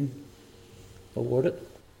a rating awarded?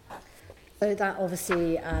 So that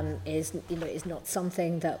obviously is not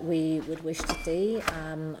something that we would wish to see.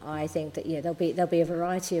 I think that there'll be a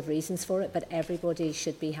variety of reasons for it, but everybody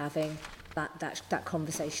should be having that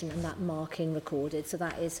conversation and that marking recorded. So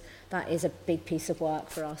that is a big piece of work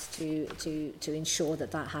for us to ensure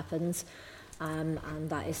that happens. And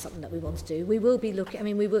that is something that we want to do. We will be looking. I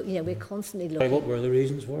mean, we're constantly looking. What were the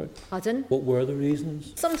reasons for it? Pardon? What were the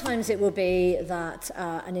reasons? Sometimes it will be that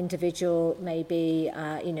an individual maybe,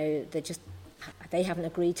 they haven't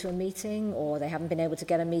agreed to a meeting, or they haven't been able to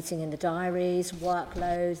get a meeting in the diaries.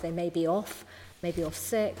 Workloads. They may be off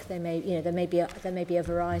sick. There may be a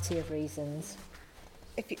variety of reasons.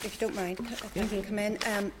 If you don't mind, if I can come in.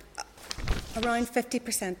 Around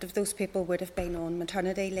 50% of those people would have been on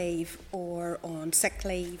maternity leave or on sick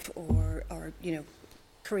leave or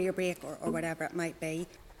career break or whatever it might be.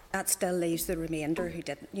 That still leaves the remainder who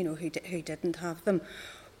didn't have them.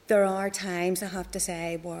 There are times, I have to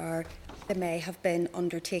say, where they may have been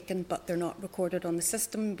undertaken but they're not recorded on the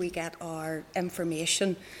system. We get our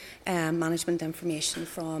information, management information,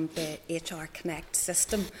 from the HR Connect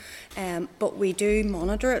system, but we do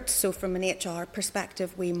monitor it. So from an HR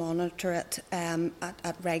perspective, we monitor it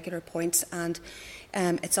at regular points, and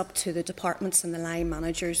it's up to the departments and the line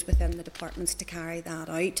managers within the departments to carry that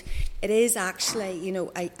out. It is actually,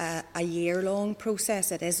 a year-long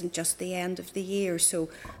process. It isn't just the end of the year. So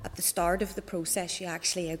at the start of the process, you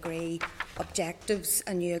actually agree objectives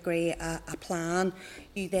and you agree a plan,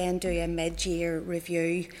 you then do a mid-year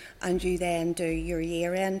review and you then do your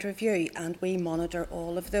year-end review, and we monitor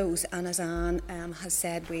all of those. And as Anne has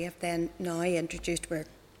said, we have then now introduced,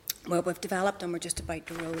 we've developed and we're just about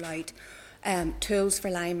to roll out tools for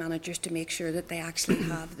line managers to make sure that they actually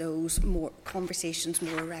have those more conversations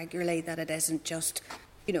more regularly, that it isn't just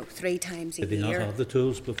 3 times a year. Did they not have the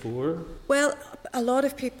tools before? Well, a lot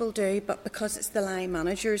of people do, but because it's the line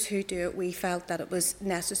managers who do it, we felt that it was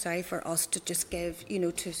necessary for us to just give,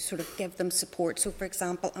 to sort of give them support. So, for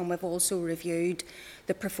example, and we've also reviewed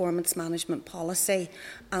the performance management policy,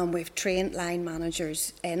 and we've trained line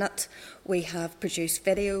managers in it. We have produced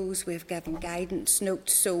videos, we've given guidance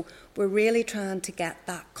notes. So we're really trying to get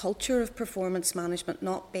that culture of performance management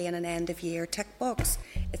not being an end-of-year tick box.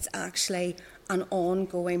 It's actually an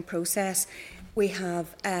ongoing process. We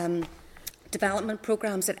have development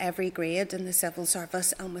programmes at every grade in the civil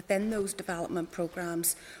service, and within those development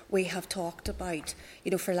programmes we have talked about,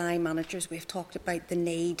 for line managers, we've talked about the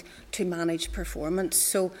need to manage performance.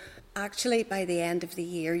 So actually by the end of the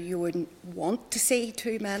year you wouldn't want to see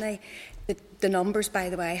too many. The numbers, by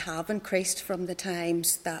the way, have increased from the time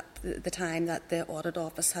that the Audit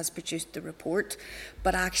Office has produced the report,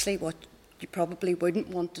 but actually what you probably wouldn't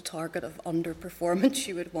want a target of underperformance.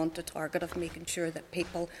 You would want a target of making sure that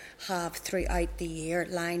people have, throughout the year,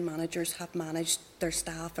 line managers have managed their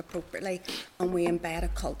staff appropriately, and we embed a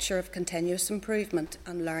culture of continuous improvement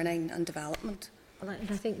and learning and development. And I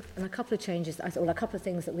think, and a couple of changes, or a couple of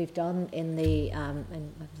things that we've done in the,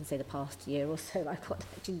 the past year or so, I've got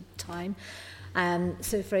actually time.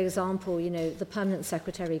 So, for example, the Permanent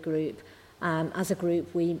Secretary group, as a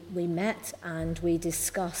group, we met and we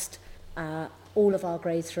discussed all of our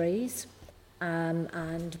grade 3s,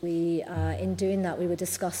 and we, in doing that, we were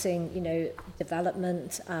discussing,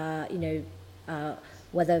 development,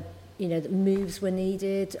 whether moves were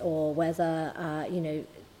needed, or whether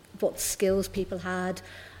what skills people had,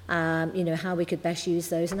 how we could best use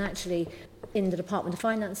those. And actually, in the Department of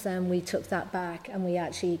Finance, then we took that back and we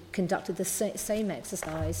actually conducted the same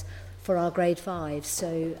exercise for our grade 5s.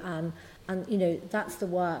 So. And, that's the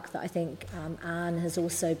work that I think Anne has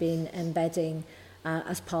also been embedding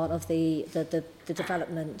as part of the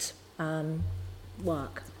development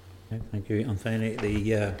work. Okay, thank you. And finally,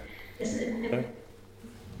 sorry?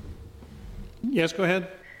 Yes, go ahead.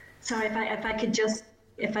 Sorry,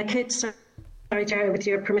 if I could, sorry, Jerry, with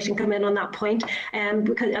your permission, come in on that point,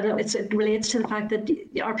 because I know it relates to the fact that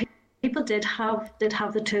our people did have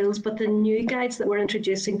the tools, but the new guides that we're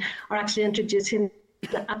introducing are actually introducing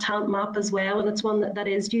a talent map as well, and it's one that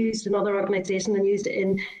is used in other organisations and used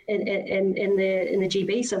in the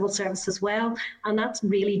GB civil service as well, and that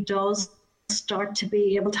really does start to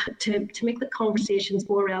be able to make the conversations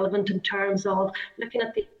more relevant in terms of looking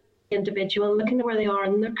at the individual, looking at where they are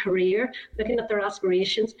in their career, looking at their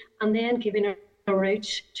aspirations, and then giving a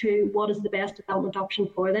route to what is the best development option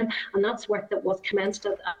for them. And that's work that was commenced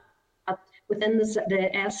within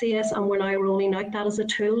the SAS, and we're now rolling out that as a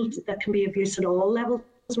tool that can be of use at all levels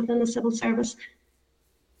within the civil service.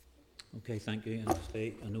 Okay, thank you. And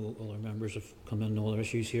I know all our members have come in on all our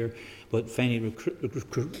issues here, but finally,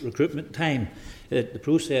 recruitment time. The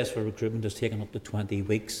process for recruitment has taken up to 20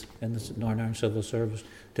 weeks in the Northern Ireland Civil Service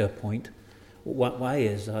to appoint. Why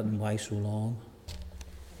is that, and why so long?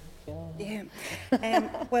 Yeah,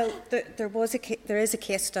 well, there is a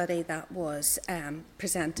case study that was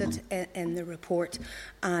presented in the report,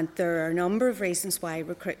 and there are a number of reasons why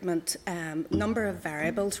recruitment, number of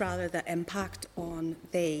variables rather, that impact on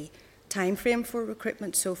the time frame for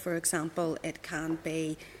recruitment. So, for example, it can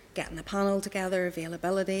be getting a panel together,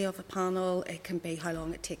 availability of a panel. It can be how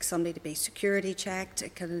long it takes somebody to be security checked.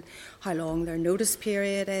 It can how long their notice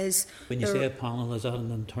period is. When you say a panel, is that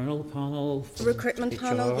an internal panel? Recruitment HR,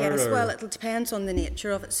 panel, yes. or? Well, it depends on the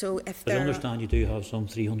nature of it. So if I understand you do have some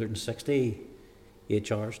 360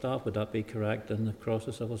 HR staff. Would that be correct across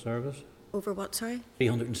the civil service? Over what, sorry?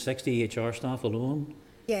 360 HR staff alone?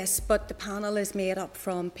 Yes, but the panel is made up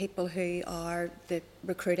from people who are the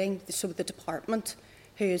recruiting, so the department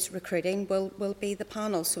who is recruiting will be the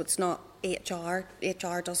panel. So it's not HR.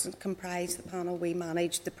 HR doesn't comprise the panel. We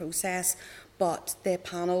manage the process, but the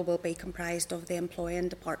panel will be comprised of the employing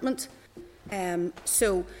department.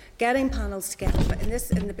 So getting panels together, but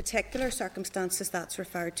in the particular circumstances that's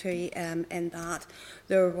referred to in that,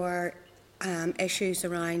 there were issues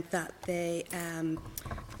around that the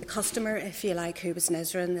customer, if you like, who was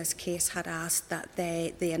NISRA in this case, had asked that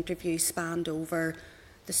the interview spanned over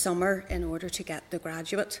the summer in order to get the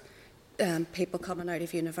graduate people coming out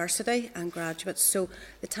of university and graduates. So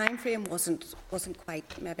the time frame wasn't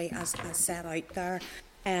quite maybe as set out there.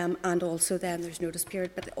 and also then there's notice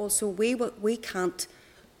period. But also we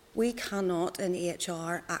cannot in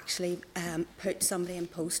HR actually put somebody in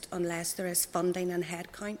post unless there is funding and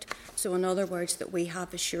headcount. So in other words, that we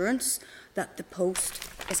have assurance that the post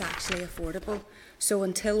is actually affordable. So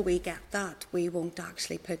until we get that, we won't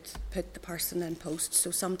actually put the person in post.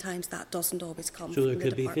 So sometimes that doesn't always come. So there from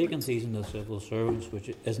could the be department. vacancies in the civil servants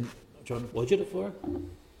which isn't budgeted for?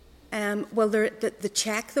 Well, the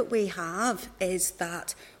check that we have is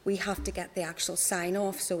that we have to get the actual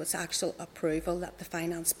sign-off, so it's actual approval that the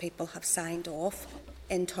finance people have signed off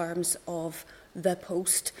in terms of the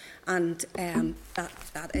post, and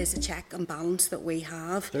that is a check and balance that we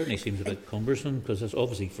have. Certainly seems a bit cumbersome, because it's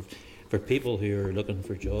obviously for people who are looking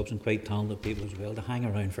for jobs, and quite talented people as well, to hang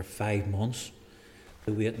around for 5 months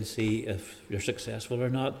to wait and see if you're successful or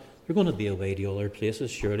not. They're going to be away to other places,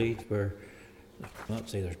 surely, where, I'm not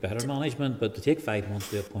say there's better management, but to take 5 months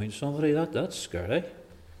to appoint somebody, that's scary.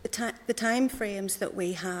 The time frames that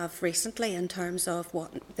we have recently in terms of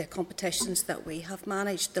what the competitions that we have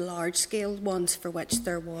managed, the large-scale ones for which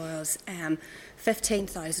there was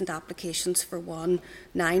 15,000 applications for one,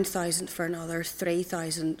 9,000 for another,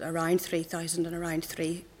 3,000, around 3,000 and around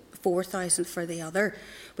 4,000 for the other,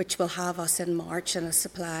 which will have us in March in a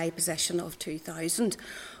supply position of 2,000.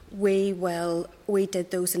 We did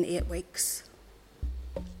those in 8 weeks.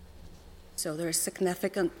 So there are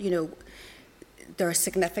significant, there are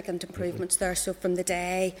significant improvements there. So from the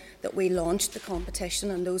day that we launched the competition,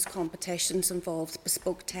 and those competitions involved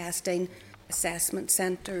bespoke testing, assessment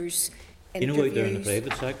centres, interviews. Out there in the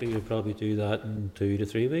private sector, you'd probably do that in 2 to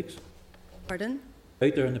 3 weeks. Pardon?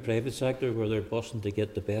 Out there in the private sector, where they're busting to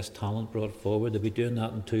get the best talent brought forward, they'll be doing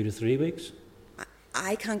that in 2 to 3 weeks.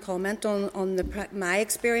 I can't comment on my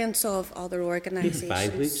experience of other organisations. Even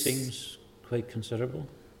 5 weeks seems quite considerable.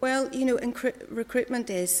 Well, recruitment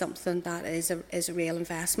is something that is a real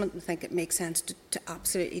investment, and I think it makes sense to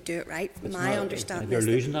absolutely do it right. My understanding is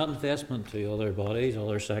you're losing that investment to other bodies,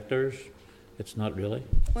 other sectors. It's not really.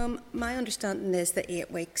 Well, my understanding is that 8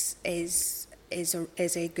 weeks is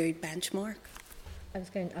a good benchmark. I was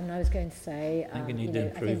going to say, I think you need to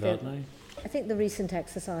improve that now. I think the recent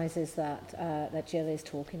exercises that Jill is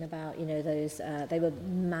talking about, those they were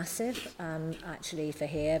massive, actually, for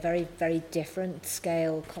here. Very, very different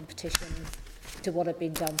scale competitions to what had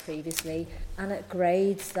been done previously, and at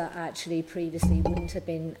grades that actually previously wouldn't have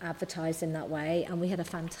been advertised in that way. And we had a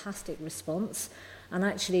fantastic response. And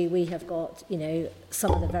actually, we have got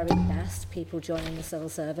some of the very best people joining the civil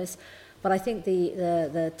service. But I think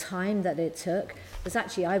the time that it took was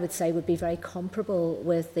actually, I would say, would be very comparable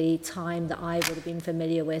with the time that I would have been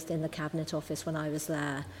familiar with in the Cabinet Office when I was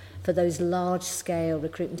there. For those large-scale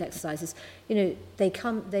recruitment exercises,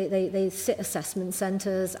 they sit assessment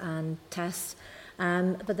centres and tests,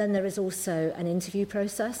 but then there is also an interview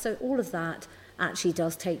process. So all of that actually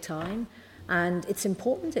does take time. And it's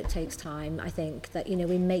important it takes time, I think, that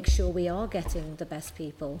we make sure we are getting the best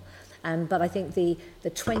people. But I think the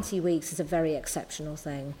 20 weeks is a very exceptional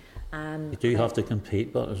thing. You do have to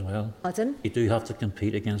compete, but as well. Pardon? You do have to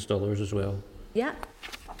compete against others as well. Yeah.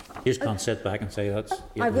 You just can't sit back and say that's.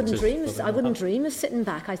 I wouldn't dream of sitting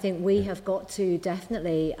back. I think we have got to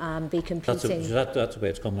definitely be competing. That's the way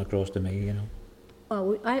it's coming across to me, Well,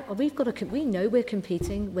 we know we're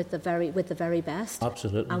competing with the very best.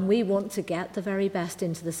 Absolutely. And we want to get the very best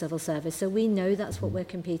into the civil service. So we know that's what we're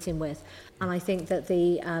competing with. And I think that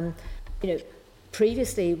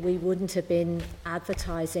previously we wouldn't have been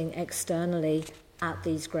advertising externally at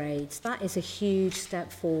these grades. That is a huge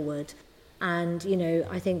step forward. And,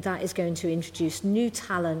 I think that is going to introduce new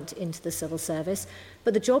talent into the civil service.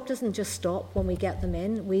 But the job doesn't just stop when we get them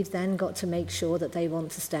in. We've then got to make sure that they want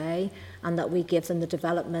to stay and that we give them the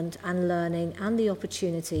development and learning and the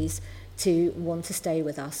opportunities to want to stay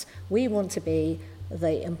with us. We want to be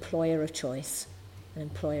the employer of choice. An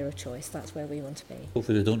employer of choice. That's where we want to be.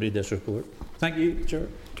 Hopefully they don't read this report. Thank you, Chair.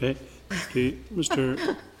 Okay.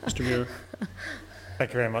 Mr. Muir.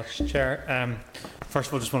 Thank you very much, Chair. First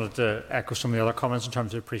of all, just wanted to echo some of the other comments in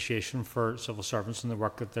terms of appreciation for civil servants and the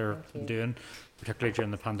work that they're doing, particularly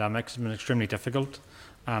during the pandemic. It's been extremely difficult,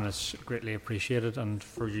 and it's greatly appreciated. And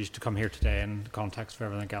for you to come here today in the context of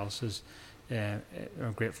everything else is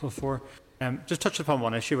I'm grateful for. Just touch upon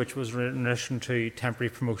one issue, which was in relation to temporary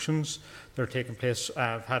promotions that are taking place.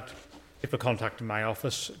 I've had people contacting my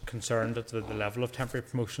office concerned at the level of temporary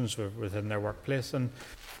promotions within their workplace, and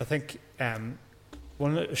I think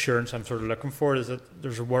one assurance I'm sort of looking for is that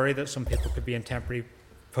there's a worry that some people could be in temporary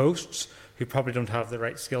posts who probably don't have the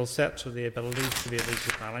right skill sets or the abilities to be able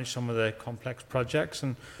to manage some of the complex projects,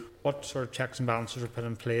 and what sort of checks and balances are put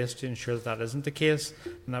in place to ensure that that isn't the case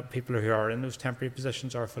and that people who are in those temporary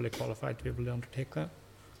positions are fully qualified to be able to undertake that?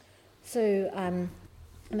 So, I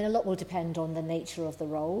mean, a lot will depend on the nature of the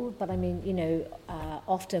role, but I mean, you know,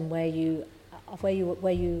 often where you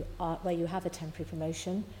have a temporary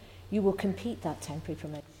promotion, you will compete that temporary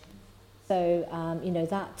promotion. So, you know,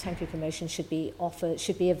 that temporary promotion should be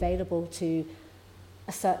available to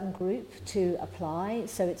a certain group to apply.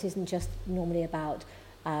 So it isn't just normally about,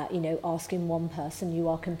 you know, asking one person, you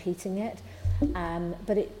are competing it.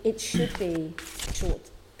 But it should be short,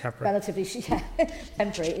 temporary. Relatively,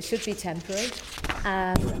 temporary. It should be temporary.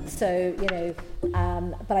 So, you know,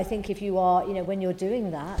 but I think if you are, you know, when you're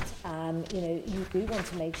doing that, you know, you do want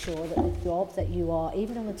to make sure that the job that you are,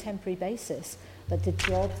 even on a temporary basis, but the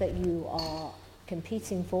job that you are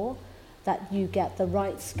competing for, that you get the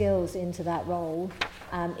right skills into that role,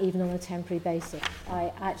 even on a temporary basis.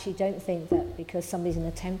 I actually don't think that because somebody's in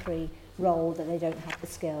a temporary role that they don't have the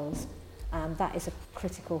skills. That is a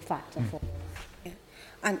critical factor for them.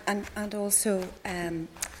 Yeah. And also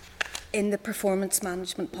in the performance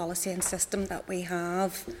management policy and system that we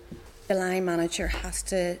have, the line manager has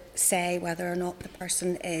to say whether or not the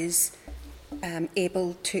person is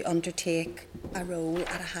able to undertake a role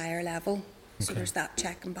at a higher level. So there's that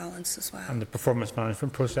check and balance as well. And the performance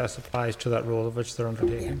management process applies to that role of which they're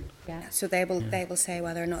undertaking? Yeah. So they will say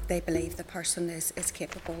whether or not they believe the person is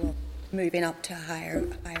capable of moving up to a higher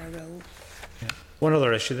role. Yeah. One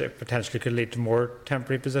other issue that potentially could lead to more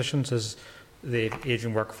temporary positions is the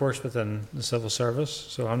ageing workforce within the civil service.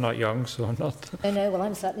 So I'm not young, so I'm not... No, well,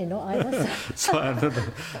 I'm certainly not either. So I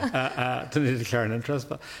don't need to declare an interest.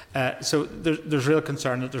 But, so there's real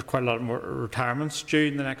concern that there's quite a lot more retirements due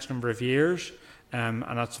in the next number of years, and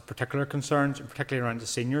that's a particular concern, particularly around the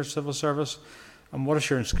senior civil service. And what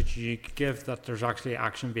assurance could you give that there's actually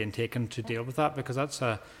action being taken to deal with that? Because that's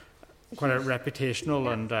quite a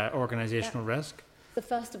reputational and organisational risk. So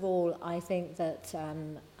first of all, I think that,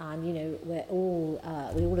 and you know, we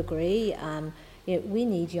all agree. You know, we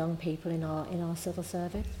need young people in our civil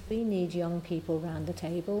service. We need young people around the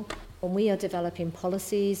table when we are developing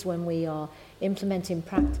policies, when we are implementing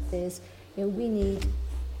practices. You know, we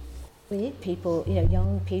need people, you know,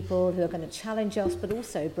 young people who are going to challenge us, but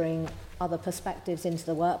also bring other perspectives into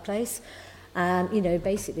the workplace. You know,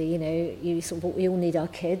 basically, you know, we all need our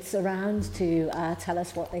kids around to tell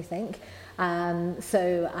us what they think. You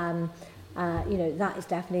know, that is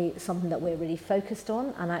definitely something that we're really focused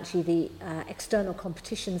on, and actually the external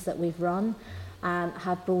competitions that we've run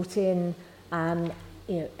have brought in, you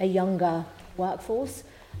know, a younger workforce.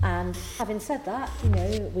 Having said that, you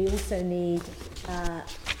know, we also need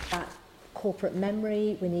that corporate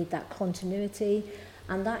memory, we need that continuity,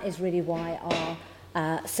 and that is really why our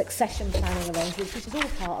succession planning arrangements, which is all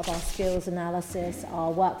part of our skills analysis, our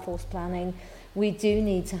workforce planning. We do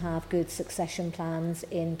need to have good succession plans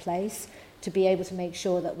in place to be able to make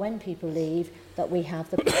sure that when people leave, that we have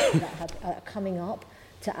the people that are coming up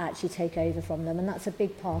to actually take over from them. And that's a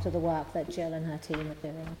big part of the work that Jill and her team are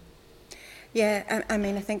doing. Yeah, I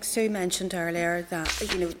mean, I think Sue mentioned earlier that,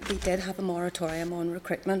 you know, we did have a moratorium on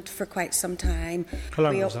recruitment for quite some time. How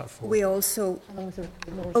long was that for? We also... How long was the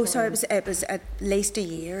moratorium? Oh, sorry, it was at least a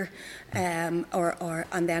year. And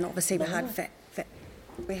then obviously we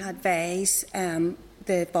had VAES,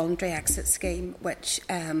 the voluntary exit scheme, which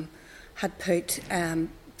had put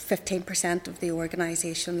 15% of the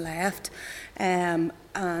organisation left. And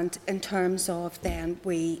in terms of then,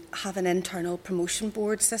 we have an internal promotion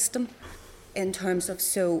board system in terms of,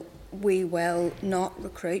 so we will not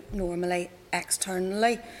recruit normally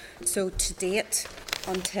externally. So to date,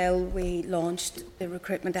 until we launched the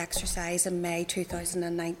recruitment exercise in May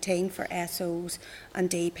 2019 for SOs and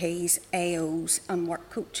DPs, AOs and work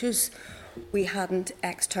coaches, we hadn't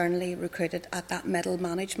externally recruited at that middle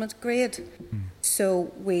management grade.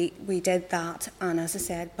 So we did that, and as I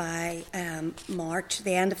said, by March,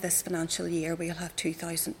 the end of this financial year, we'll have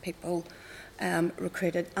 2,000 people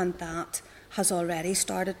recruited, and that has already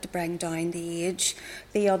started to bring down the age.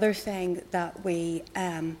 The other thing that we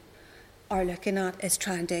are looking at is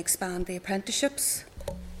trying to expand the apprenticeships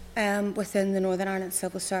within the Northern Ireland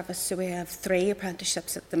Civil Service. So we have 3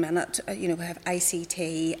 apprenticeships at the minute. You know, we have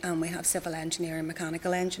ICT and we have civil engineering,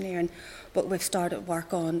 mechanical engineering, but we've started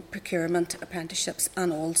work on procurement apprenticeships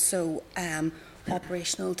and also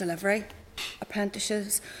operational delivery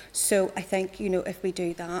apprentices. So I think, you know, if we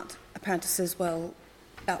do that, apprentices will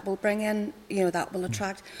bring in, you know, that will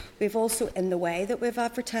attract. We've also, in the way that we've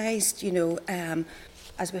advertised, you know,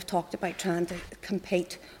 as we've talked about, trying to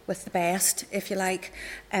compete with the best, if you like.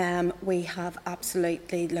 We have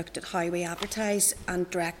absolutely looked at how we advertise and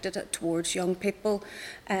directed it towards young people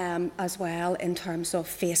as well, in terms of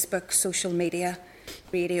Facebook, social media,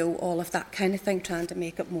 radio, all of that kind of thing, trying to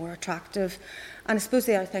make it more attractive. And I suppose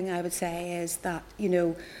the other thing I would say is that,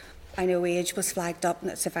 I know age was flagged up and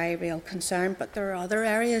it's a very real concern, but there are other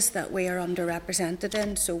areas that we are underrepresented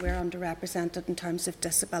in. So we're underrepresented in terms of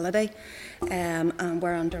disability, and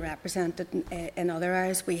we're underrepresented in other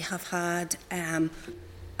areas. We have had a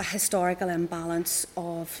historical imbalance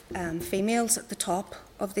of females at the top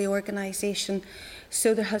of the organisation.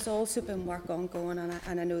 So there has also been work ongoing, and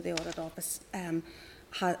I know the Audit Office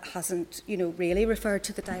hasn't, really referred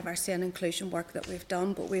to the diversity and inclusion work that we've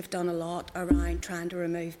done, but we've done a lot around trying to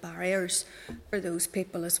remove barriers for those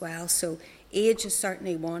people as well. So age is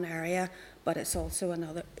certainly one area, but it's also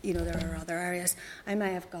another, there are other areas. I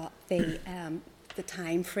may have got the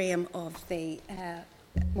time frame of the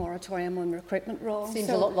moratorium on recruitment wrong. Seems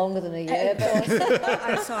a lot longer than a year.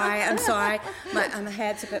 I'm sorry. My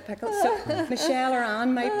head's a bit pickled. So Michelle or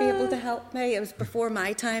Anne might be able to help me. It was before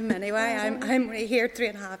my time anyway. I'm only here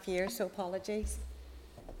 3.5 years, so apologies.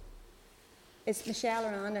 Is Michelle or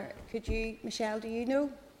Anne, or Michelle, do you know?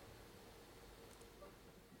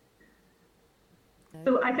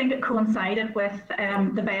 So I think it coincided with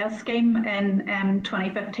the BES scheme in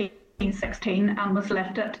 2015-16 and was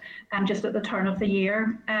lifted just at the turn of the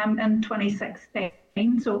year in 2016.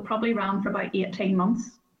 So probably ran for about 18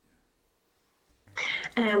 months.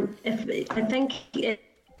 I think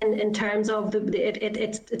in terms of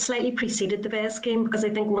it slightly preceded the VES scheme, because I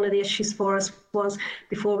think one of the issues for us was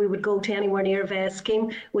before we would go to anywhere near a VES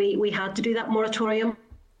scheme, we had to do that moratorium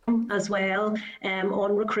as well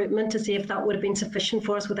on recruitment to see if that would have been sufficient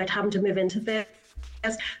for us without having to move into VES.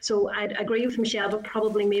 So I'd agree with Michelle, but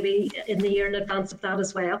probably maybe in the year in advance of that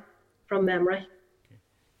as well, from memory. Okay.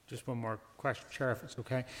 Just one more question, Chair, if it's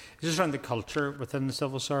okay. It's just around the culture within the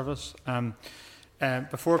civil service.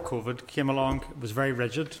 Before COVID came along, it was very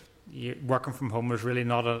rigid. Working from home was really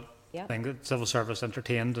not a thing that civil service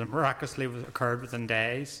entertained, and miraculously occurred within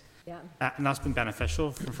days. And that's been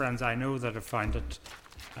beneficial from friends I know that have found it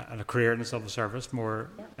and a career in the civil service more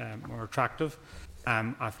attractive.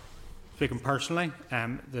 Speaking personally,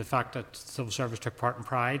 the fact that civil service took part in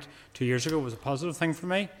Pride 2 years ago was a positive thing for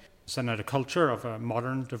me. Sending out a culture of a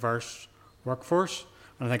modern, diverse workforce,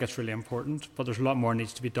 and I think it's really important. But there's a lot more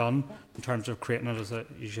needs to be done in terms of creating it, as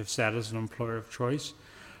you've said, as an employer of choice.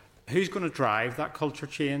 Who's going to drive that culture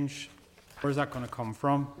change? Where's that going to come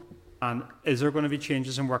from? And is there going to be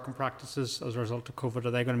changes in working practices as a result of COVID?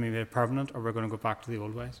 Are they going to be made permanent, or are we going to go back to the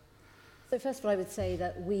old ways? So first of all, I would say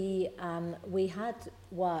that we had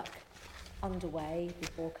work underway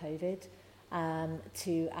before COVID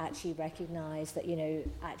to actually recognise that,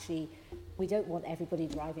 actually we don't want everybody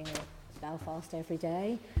driving to Belfast every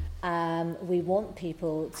day. We want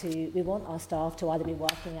our staff to either be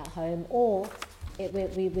working at home, or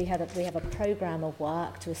we have a programme of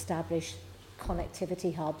work to establish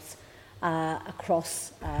connectivity hubs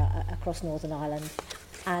across Northern Ireland.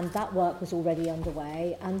 And that work was already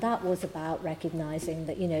underway, and that was about recognising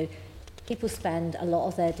that, people spend a lot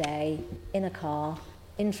of their day in a car,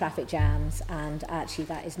 in traffic jams, and actually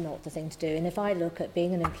that is not the thing to do. And if I look at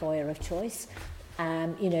being an employer of choice,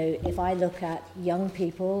 if I look at young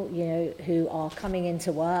people, who are coming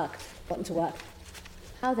into work, wanting to work,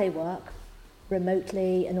 how they work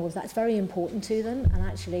remotely and all of that's very important to them. And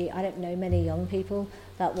actually, I don't know many young people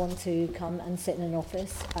that want to come and sit in an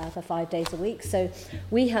office for 5 days a week. So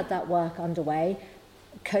we had that work underway.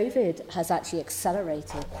 COVID has actually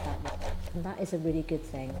accelerated that work, and that is a really good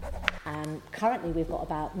thing. Currently, we've got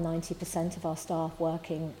about 90% of our staff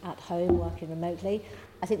working at home, working remotely.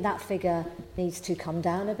 I think that figure needs to come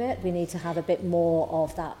down a bit. We need to have a bit more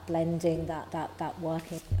of that blending, that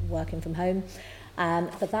working from home.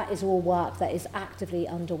 But that is all work that is actively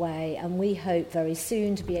underway, and we hope very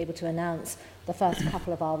soon to be able to announce the first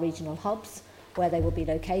couple of our regional hubs where they will be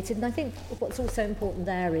located. And I think what's also important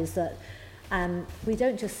there is that we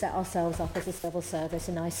don't just set ourselves up as a civil service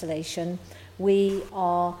in isolation. We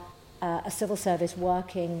are a civil service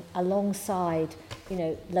working alongside,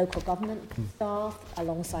 local government staff,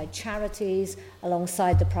 alongside charities,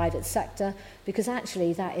 alongside the private sector, because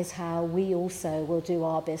actually that is how we also will do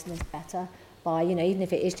our business better. By, even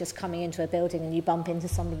if it is just coming into a building and you bump into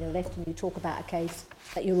somebody in the lift and you talk about a case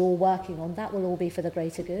that you're all working on, that will all be for the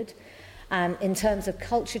greater good. In terms of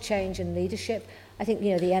culture change and leadership, I think,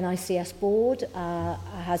 the NICS board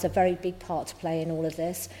has a very big part to play in all of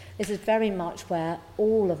this. This is very much where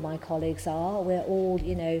all of my colleagues are. We're all,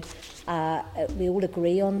 we all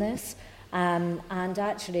agree on this. And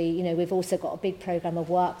actually, you know, we've also got a big programme of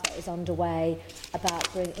work that is underway about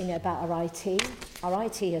about our IT. Our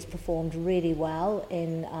IT has performed really well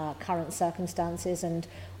in current circumstances, and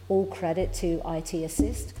all credit to IT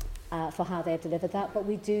Assist for how they've delivered that. But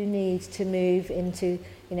we do need to move into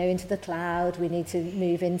the cloud. We need to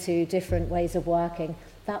move into different ways of working.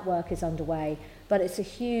 That work is underway, but it's a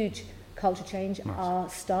huge culture change. Nice. Our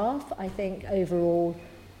staff, I think, overall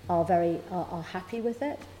are happy with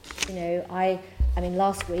it. You know, I mean,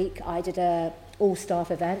 last week I did a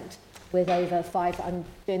all-staff event with over I'm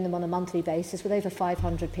doing them on a monthly basis with over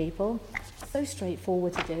 500 people. So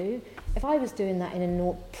straightforward to do. If I was doing that in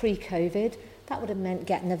a pre-COVID, that would have meant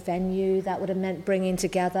getting a venue. That would have meant bringing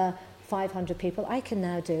together 500 people. I can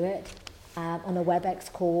now do it on a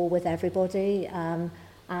WebEx call with everybody, and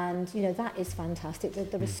you know, that is fantastic.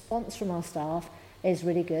 The response from our staff is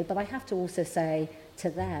really good. But I have to also say to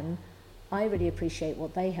them, I really appreciate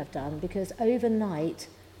what they have done, because overnight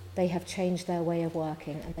they have changed their way of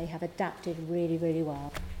working and they have adapted really, really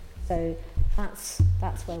well. So that's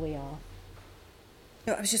where we are.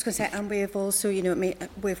 No, I was just going to say, and we've also, you know,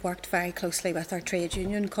 we've worked very closely with our trade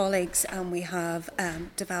union colleagues, and we have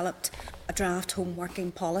developed a draft home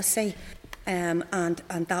working policy. And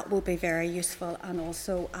that will be very useful. And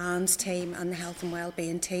also Anne's team and the health and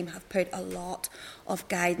wellbeing team have put a lot of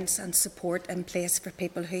guidance and support in place for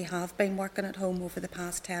people who have been working at home over the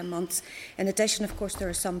past 10 months. In addition, of course, there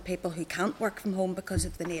are some people who can't work from home because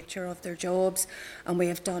of the nature of their jobs, and we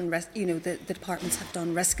have done, you know, the departments have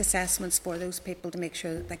done risk assessments for those people to make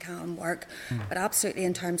sure that they can work. But absolutely,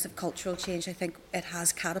 in terms of cultural change, I think it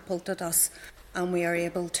has catapulted us. And we are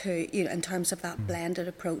able to, you know, in terms of that blended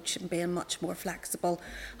approach and being much more flexible,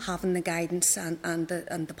 having the guidance and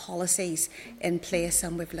the policies in place,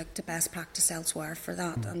 and we've looked to best practice elsewhere for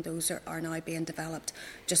that, and those are now being developed,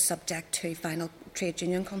 just subject to final trade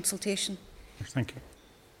union consultation. Thank you.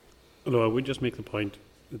 Although I would just make the point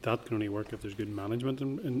that can only work if there's good management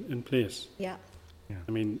in place. Yeah.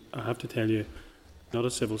 I mean, I have to tell you, not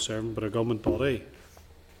a civil servant, but a government body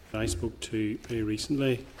I spoke to very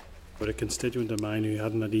recently, but a constituent of mine who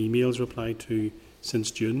hadn't had emails replied to since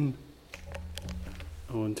June,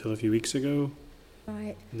 until a few weeks ago.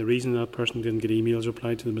 Right. And the reason that person didn't get emails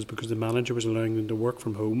replied to them is because the manager was allowing them to work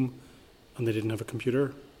from home and they didn't have a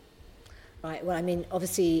computer. Right. Well, I mean,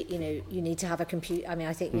 obviously, you know, you need to have a computer. I mean,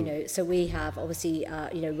 I think, you know, so we have obviously,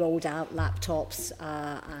 you know, rolled out laptops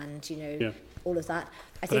and, you know, all of that.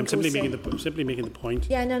 But I'm simply making the point.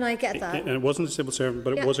 Yeah, no, I get that. And it wasn't a civil servant,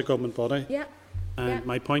 but it was a government body. Yeah. And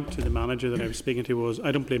my point to the manager that I was speaking to was,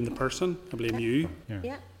 I don't blame the person, I blame you.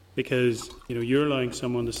 Yeah. Because, you know, you're allowing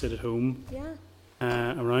someone to sit at home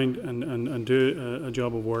around and do a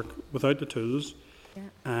job of work without the tools.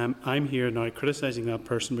 Yeah. I'm here now criticising that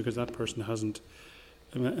person because that person hasn't,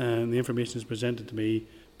 the information is presented to me,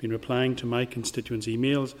 been replying to my constituents'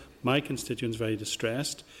 emails. My constituents very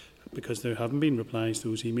distressed because there haven't been replies to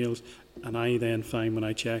those emails, and I then find when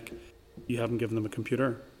I check, you haven't given them a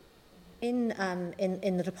computer. In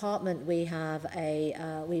the department, we have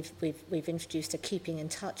we've introduced a keeping in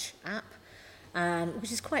touch app,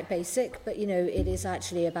 which is quite basic, but you know, it is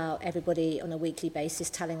actually about everybody on a weekly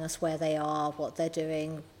basis telling us where they are, what they're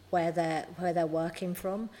doing, where they're working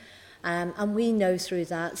from, and we know through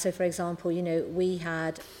that. So, for example, you know, we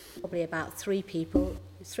had probably about 3 people,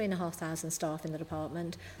 3,500 staff in the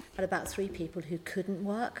department, had about 3 people who couldn't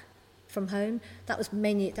work from home. That was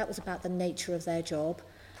about the nature of their job.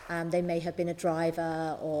 They may have been a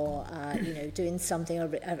driver or, you know, doing something,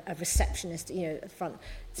 a receptionist, you know, front.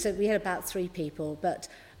 So we had about 3 people. But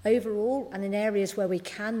overall, and in areas where we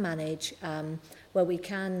can manage, where we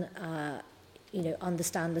can, you know,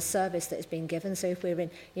 understand the service that is being given. So if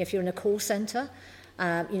if you're in a call centre,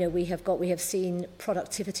 you know, we have seen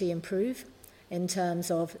productivity improve in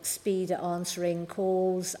terms of speed at answering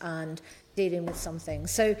calls and dealing with something.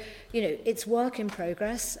 So, you know, it's work in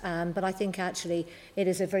progress, but I think actually it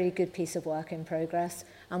is a very good piece of work in progress,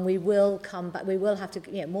 and we will come back. We will have to,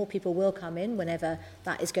 you know, more people will come in whenever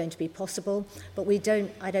that is going to be possible, but I don't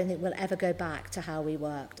think we'll ever go back to how we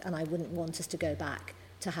worked, and I wouldn't want us to go back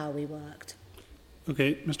to how we worked.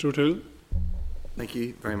 Okay, Mr. O'Toole. Thank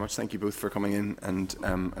you very much. Thank you both for coming in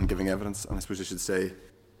and giving evidence. And I suppose I should say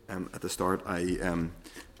at the start, I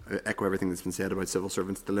echo everything that's been said about civil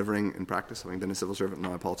servants delivering in practice. Having been a civil servant and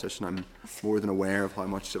now a politician, I'm more than aware of how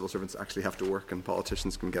much civil servants actually have to work, and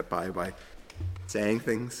politicians can get by saying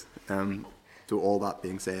things. So all that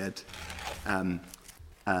being said, I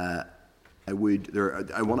want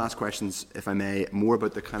to ask questions, if I may, more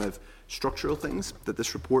about the kind of structural things that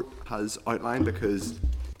this report has outlined, because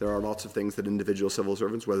there are lots of things that individual civil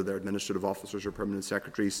servants, whether they're administrative officers or permanent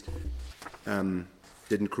secretaries,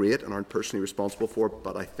 didn't create and aren't personally responsible for,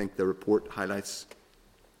 but I think the report highlights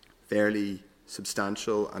fairly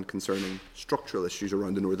substantial and concerning structural issues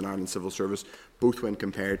around the Northern Ireland civil service, both when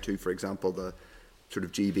compared to, for example, the sort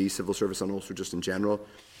of GB civil service and also just in general.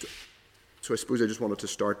 So I suppose I just wanted to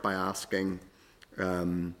start by asking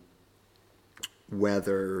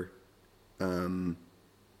whether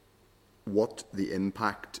what the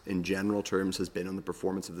impact in general terms has been on the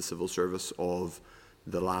performance of the civil service of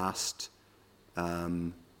the last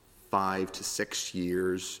 5 to 6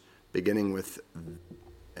 years, beginning with,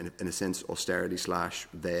 in a sense, austerity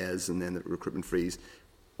 / VES and then the recruitment freeze,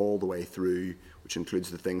 all the way through, which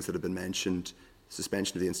includes the things that have been mentioned,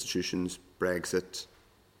 suspension of the institutions, Brexit,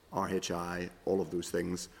 RHI, all of those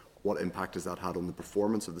things. What impact has that had on the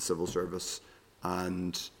performance of the civil service?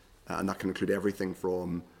 And that can include everything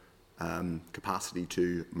from capacity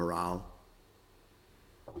to morale.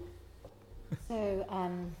 So, I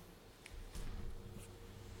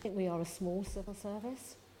think we are a small civil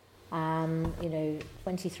service.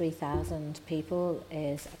 23,000 people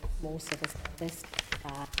is a small civil service.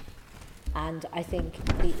 And I think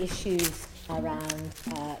the issues around,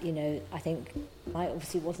 I think I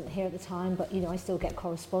obviously wasn't here at the time, but, I still get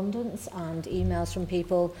correspondence and emails from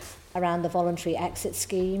people around the voluntary exit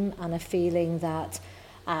scheme and a feeling that,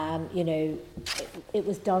 it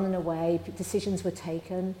was done in a way, decisions were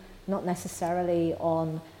taken, not necessarily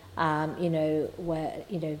on,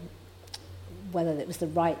 whether it was the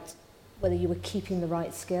right, whether you were keeping the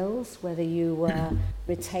right skills, whether you were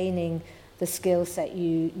retaining the skills that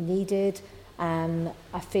you needed,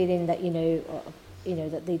 a feeling that,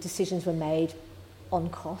 that the decisions were made on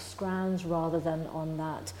cost grounds rather than on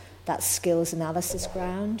that skills analysis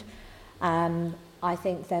ground. I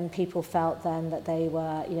think then people felt then that they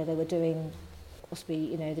were doing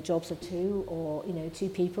possibly, the jobs of two or, two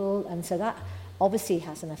people. And so that obviously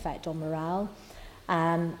has an effect on morale.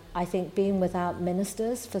 I think being without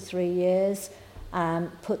ministers for 3 years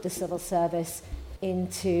put the civil service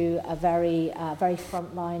into a very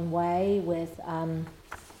frontline way with,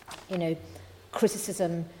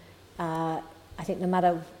 criticism. I think no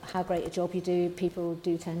matter how great a job you do, people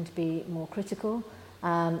do tend to be more critical,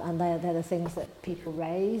 and they're the things that people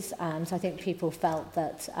raise. So I think people felt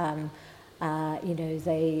that,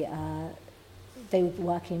 they would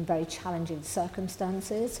work in very challenging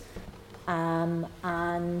circumstances. And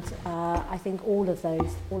I think all of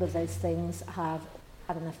those things have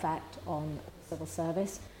had an effect on civil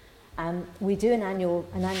service. We do an annual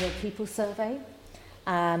people survey,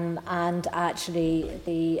 and actually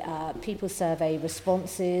the people survey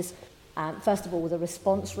responses. First of all, the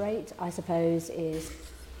response rate, I suppose, is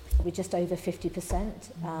probably just over 50%.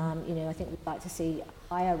 I think we'd like to see a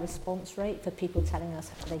higher response rate for people telling us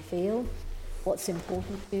how they feel, what's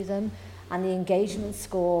important to them. And the engagement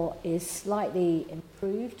score is slightly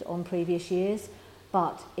improved on previous years,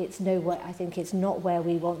 but it's nowhere. I think it's not where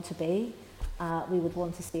we want to be. We would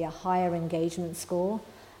want to see a higher engagement score,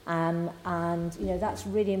 and that's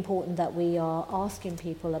really important that we are asking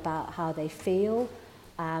people about how they feel,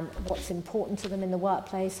 what's important to them in the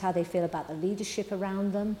workplace, how they feel about the leadership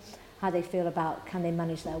around them, how they feel about can they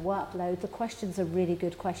manage their workload. The questions are really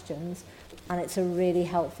good questions, and it's a really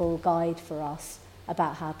helpful guide for us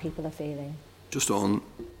about how people are feeling. Just on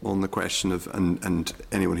the question of, and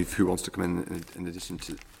anyone who wants to come in addition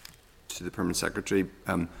to the Permanent Secretary,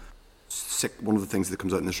 one of the things that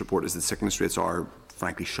comes out in this report is that sickness rates are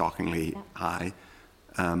frankly shockingly high.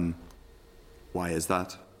 Why is that,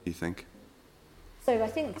 do you think? So I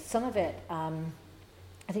think some of it, I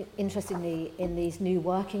think interestingly in these new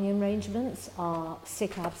working arrangements, our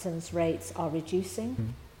sick absence rates are reducing.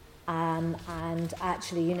 Mm-hmm. And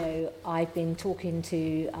actually, I've been talking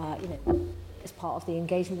to, as part of the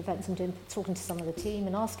engagement events I'm doing, talking to some of the team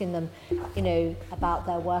and asking them, about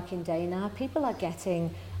their working day now. People are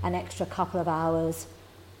getting an extra couple of hours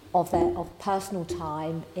of personal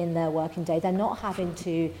time in their working day. They're not having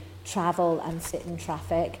to travel and sit in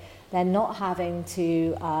traffic. They're not having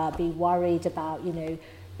to be worried about,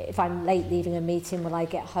 if I'm late leaving a meeting, will I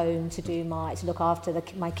get home to look after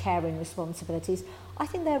my caring responsibilities? I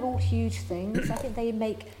think they're all huge things. I think they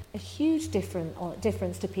make a huge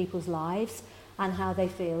difference to people's lives and how they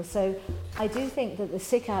feel. So I do think that the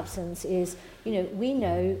sick absence is, we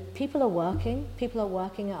know people are working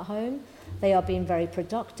at home. They are being very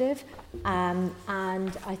productive. And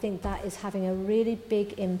I think that is having a really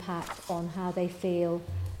big impact on how they feel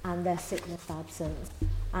and their sickness absence.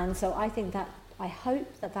 And so I think that, I hope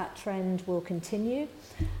that trend will continue,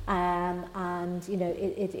 and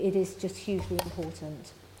it is just hugely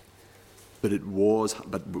important. But it was.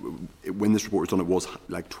 But when this report was done, it was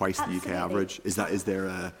like twice Absolutely. the UK average. Is there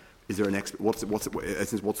an what's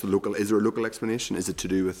the local? Is there a local explanation? Is it to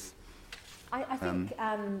do with? I think,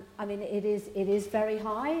 I mean, it is very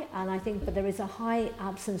high, and I think, but there is a high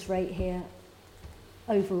absence rate here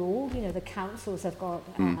overall. You know, the councils have got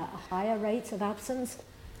a higher rate of absence.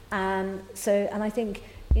 And I think,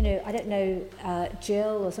 you know, I don't know,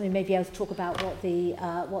 Jill or something may be able to talk about what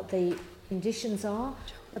the conditions are,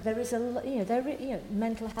 but there is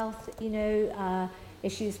mental health,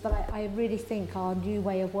 issues. But I really think our new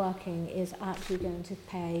way of working is actually going to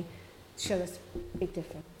show us a big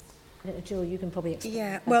difference. I don't know, Jill, you can probably explain.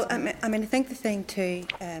 Yeah, well, I mean, I think the thing too,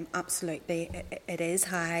 absolutely, it is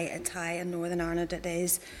high. It's high in Northern Ireland. It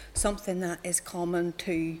is something that is common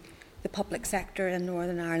to the public sector in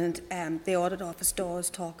Northern Ireland. The Audit Office does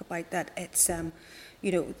talk about that. It's,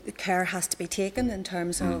 care has to be taken in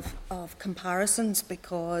terms of comparisons,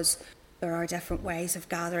 because there are different ways of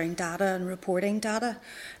gathering data and reporting data.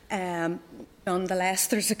 Nonetheless,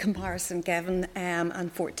 there's a comparison given,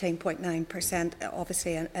 and 14.9%,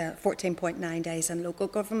 obviously 14.9 days in local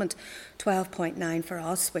government, 12.9 for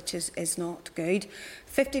us, which is not good.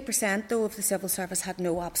 50% though of the civil service had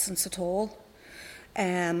no absence at all.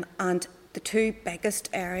 And the two biggest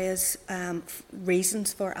areas,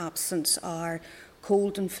 reasons for absence, are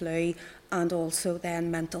cold and flu, and also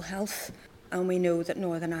then mental health. And we know that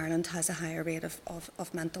Northern Ireland has a higher rate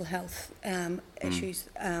of mental health issues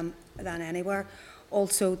than anywhere.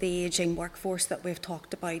 Also, the ageing workforce that we've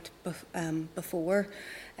talked about before.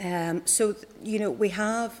 So, we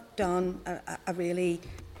have done a really...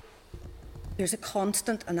 There's a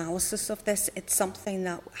constant analysis of this. It's something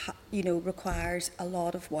that requires a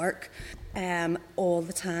lot of work all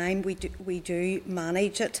the time. We do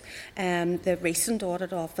manage it. The recent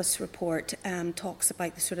Audit Office report talks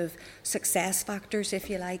about the sort of success factors, if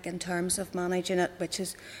you like, in terms of managing it, which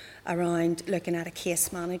is around looking at a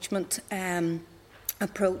case management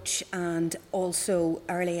approach, and also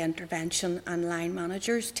early intervention and line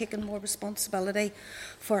managers taking more responsibility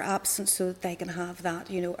for absence so that they can have that,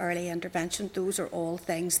 early intervention. Those are all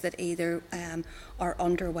things that either are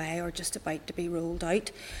underway or just about to be rolled out.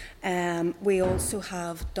 We also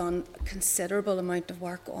have done a considerable amount of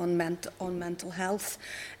work on mental health.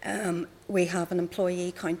 We have an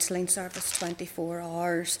employee counselling service 24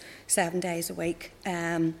 hours, 7 days a week.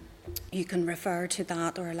 You can refer to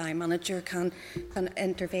that, or a line manager can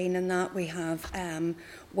intervene in that. We have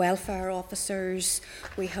welfare officers.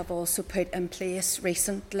 We have also put in place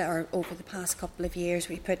recently, or over the past couple of years,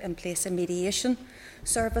 we put in place a mediation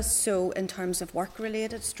service. So in terms of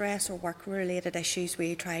work-related stress or work-related issues,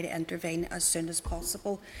 we try to intervene as soon as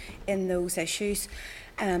possible in those issues.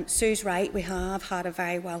 Sue's right, we have had a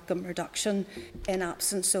very welcome reduction in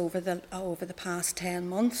absence over the past 10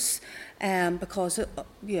 months, because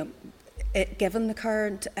given the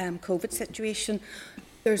current COVID situation,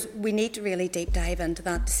 we need to really deep dive into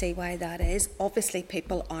that to see why that is. Obviously,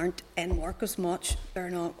 people aren't in work as much,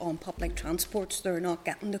 they're not on public transports, they're not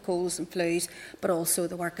getting the colds and flus, but also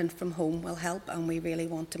the working from home will help, and we really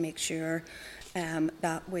want to make sure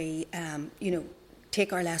that we,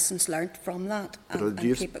 take our lessons learnt from that and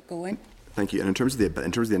keep it going. Thank you. And in terms of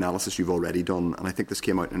the analysis you've already done, and I think this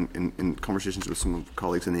came out in conversations with some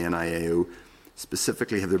colleagues in the NIAO,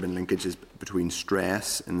 specifically, have there been linkages between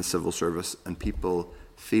stress in the civil service and people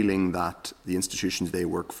feeling that the institutions they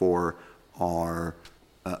work for are,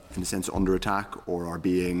 in a sense, under attack, or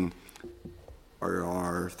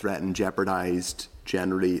are threatened, jeopardised?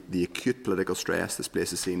 Generally, the acute political stress this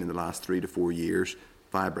place has seen in the last 3 to 4 years,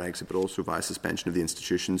 via Brexit, but also via suspension of the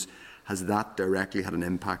institutions, has that directly had an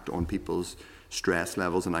impact on people's stress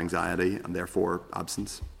levels and anxiety, and therefore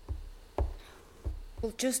absence?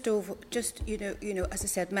 Well, as I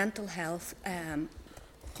said, mental health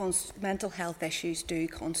issues do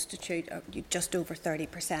constitute just over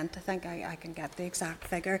 30%. I think I can get the exact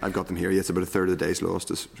figure. I've got them here. Yes, about a third of the days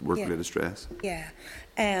lost is work-related stress. Yeah,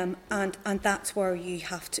 and that's where we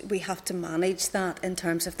have to manage that in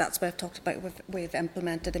terms of, that's what I've talked about. We've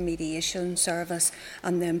implemented a mediation service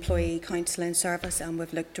and the employee counselling service, and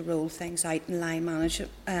we've looked to roll things out, and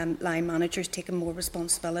line managers taking more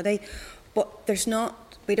responsibility. But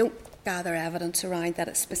we don't gather evidence around that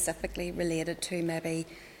it's specifically related to maybe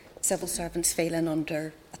civil servants feeling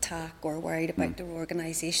under attack or worried about their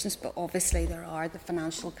organisations. But obviously there are the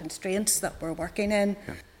financial constraints that we're working in.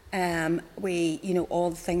 Yeah. All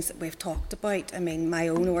the things that we've talked about. I mean, my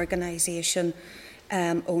own organisation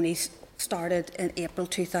only started in April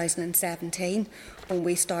 2017. When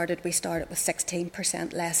we started with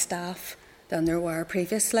 16% less staff than there were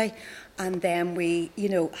previously. And then we,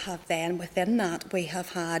 have then within that, we have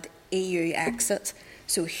had EU exit,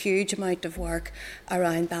 so huge amount of work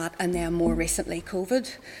around that, and then more recently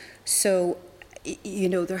COVID. So, you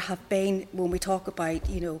know, there have been, when we talk about,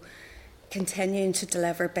 you know, continuing to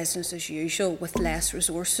deliver business as usual with less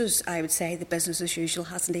resources, I would say the business as usual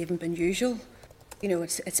hasn't even been usual. You know,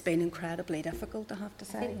 it's been incredibly difficult, I have to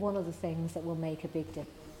say. I think one of the things that will make a big difference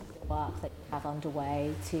is the work that you have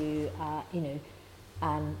underway to,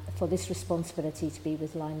 for this responsibility to be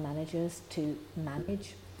with line managers to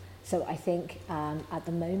manage. So I think at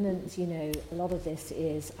the moment, you know, a lot of this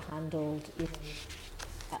is handled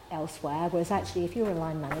elsewhere, whereas actually if you're a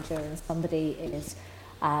line manager and somebody is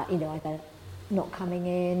either not coming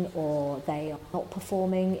in or they are not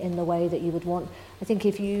performing in the way that you would want, I think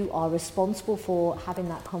if you are responsible for having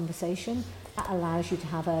that conversation, that allows you to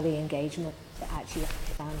have early engagement to actually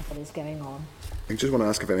understand what is going on. I just want to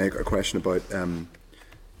ask, if I may, a question about,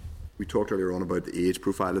 we talked earlier on about the age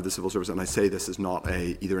profile of the civil service, and I say this is not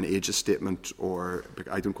either an ageist statement, or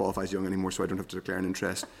I don't qualify as young anymore, so I don't have to declare an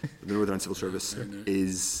interest. The Northern Ireland Civil Service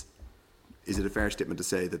is it a fair statement to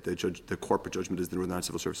say that the corporate judgment is the Northern Ireland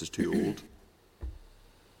Civil Service is too old?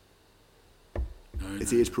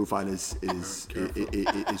 Its age profile is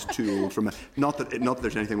too old. Not that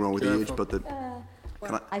there's anything wrong with the age, but that.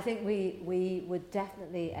 I think we would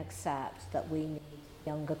definitely accept that we need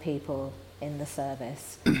younger people in the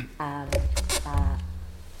service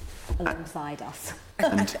alongside us.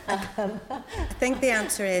 I think the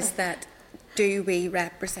answer is that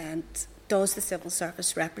does the civil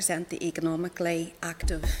service represent the economically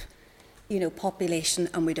active, you know, population?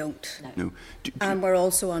 And we don't. No. And we're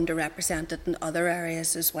also underrepresented in other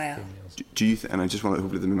areas as well. Do you? And I just want to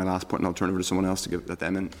hopefully my last point, and I'll turn over to someone else to let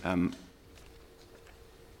them in.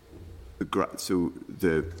 So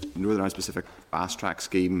the Northern Ireland specific fast track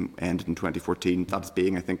scheme ended in 2014. That's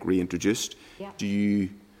being, I think, reintroduced. Yeah.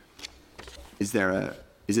 Is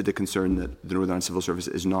it a concern that the Northern Ireland Civil Service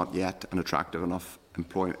is not yet an attractive enough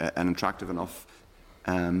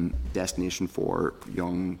destination for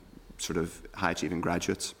young, sort of high achieving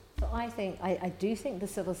graduates? I do think the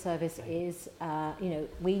civil service is,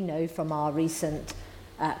 we know from our recent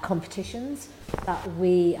competitions that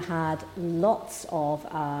we had lots of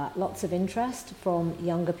interest from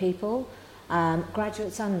younger people,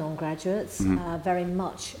 graduates and non-graduates, very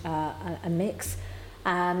much a mix.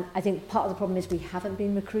 I think part of the problem is we haven't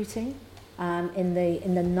been recruiting in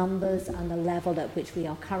the numbers and the level at which we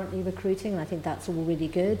are currently recruiting, and I think that's all really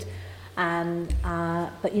good.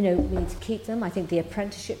 But we need to keep them. I think the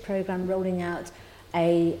apprenticeship programme, rolling out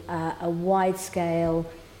a wide-scale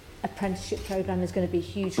apprenticeship programme is going to be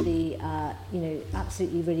hugely,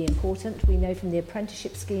 absolutely really important. We know from the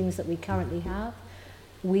apprenticeship schemes that we currently have,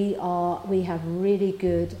 we have really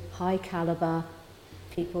good, high-calibre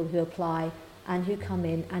people who apply and who come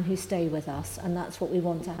in and who stay with us, and that's what we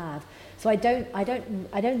want to have. So I don't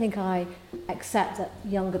think I accept that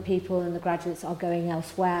younger people and the graduates are going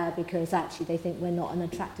elsewhere because actually they think we're not an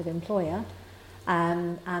attractive employer.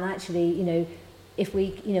 And actually, if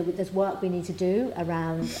there's work we need to do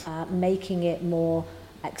around making it more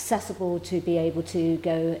accessible to be able to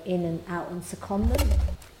go in and out and secondment,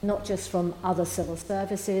 not just from other civil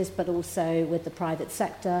services, but also with the private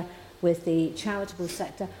sector, with the charitable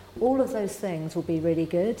sector. All of those things will be really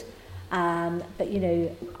good. But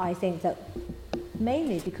I think that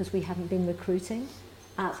mainly because we haven't been recruiting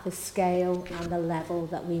at the scale and the level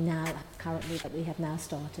that we have now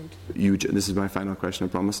started. This is my final question, I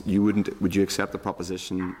promise. Would you accept the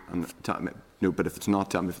proposition? And no, but if it's not,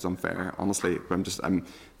 tell me if it's unfair. Honestly, I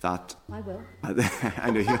will. I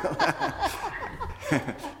know you will.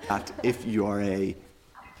 That if you are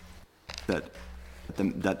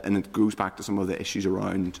and it goes back to some of the issues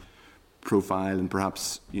around profile and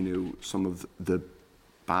perhaps some of the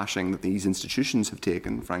bashing that these institutions have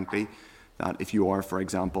taken, frankly, that if you are, for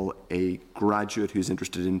example, a graduate who's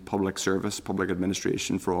interested in public service, public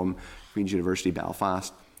administration from Queen's University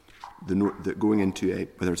Belfast, going into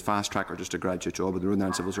whether it's fast track or just a graduate job in the Northern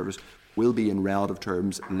Ireland Civil Service will be in relative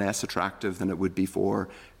terms less attractive than it would be for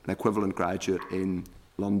an equivalent graduate in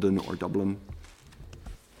London or Dublin.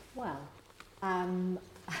 Well, and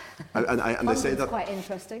I say that quite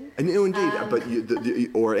interesting. No, indeed, but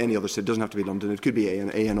or any other city. It doesn't have to be London. It could be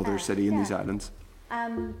another city in these islands.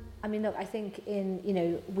 Look, I think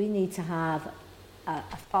we need to have a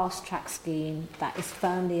fast track scheme that is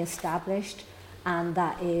firmly established and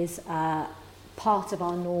that is part of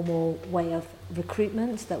our normal way of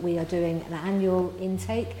recruitment, that we are doing an annual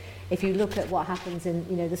intake. If you look at what happens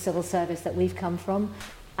in the civil service that we've come from,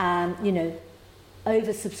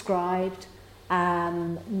 oversubscribed,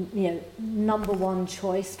 number one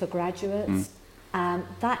choice for graduates.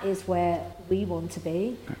 That is where we want to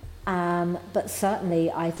be. But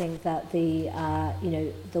certainly, I think that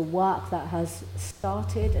the work that has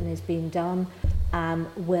started and is being done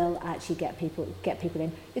will actually get people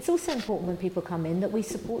in. It's also important when people come in that we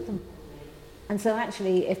support them. And so,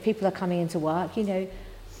 actually, if people are coming into work,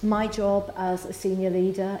 my job as a senior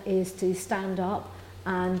leader is to stand up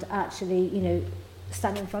and actually,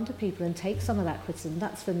 stand in front of people and take some of that criticism.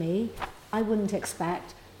 That's for me. I wouldn't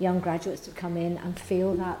expect young graduates to come in and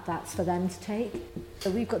feel that that's for them to take. So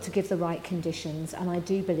we've got to give the right conditions, and I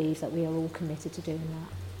do believe that we are all committed to doing that.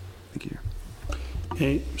 Thank you.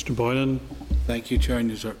 Okay, Mr. Boylan. Thank you, Chair, and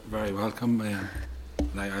you're very welcome.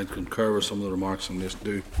 And I concur with some of the remarks on this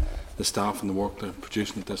to the staff and the work they're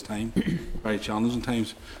producing at this time. Very challenging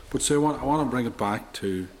times. But so I want to bring it back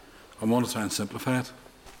to, I want to try and simplify it,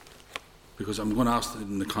 because I'm going to ask it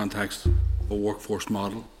in the context of a workforce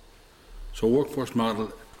model. So a workforce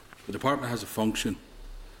model, the department has a function.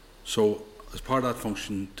 So as part of that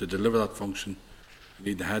function, to deliver that function, you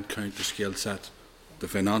need the headcount, the skill set, the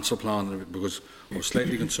financial plan, because I was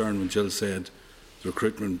slightly concerned when Jill said the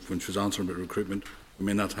recruitment, when she was answering about recruitment, we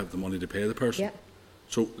may not have the money to pay the person. Yep.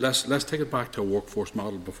 So let's take it back to a workforce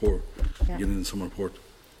model before getting into some report.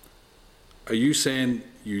 Are you saying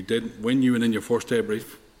you did, when you went in your first day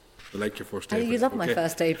brief, I like your first day brief. You love my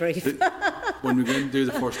first day brief. When we went to do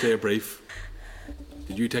the first day brief,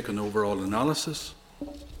 did you take an overall analysis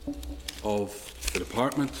of the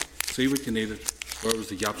department, see what you needed, where was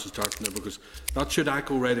the gaps and start from there? Because that should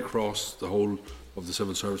echo right across the whole of the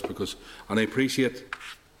civil service. Because, and I appreciate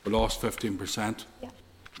we lost 15%.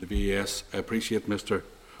 The VES. I appreciate Mr.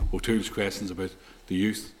 O'Toole's questions about the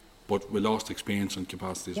youth, but we lost experience and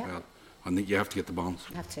capacity as well. I think you have to get the balance.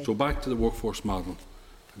 So back to the workforce model.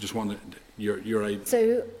 I just wanted your idea.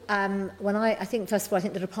 So I think first of all, I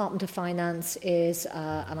think the Department of Finance is,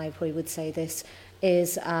 and I probably would say this,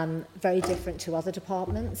 is very different to other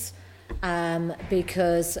departments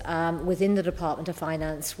because within the Department of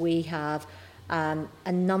Finance we have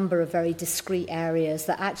a number of very discrete areas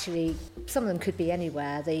that actually, some of them could be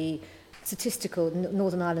anywhere. The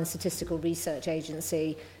Northern Ireland Statistical Research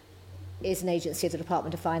Agency is an agency of the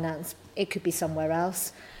Department of Finance. It could be somewhere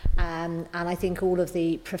else. And I think all of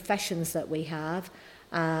the professions that we have,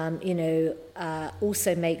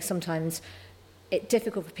 also make sometimes it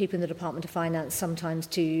difficult for people in the Department of Finance sometimes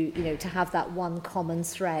to have that one common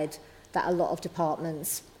thread that a lot of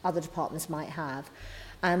other departments might have.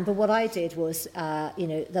 But what I did was,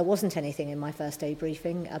 there wasn't anything in my first day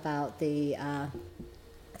briefing about the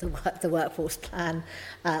workforce plan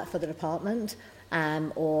for the department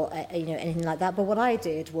or anything like that. But what I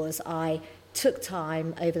did was I took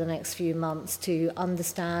time over the next few months to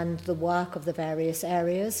understand the work of the various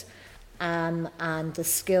areas and the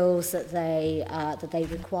skills that they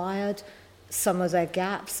required, some of their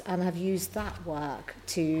gaps, and have used that work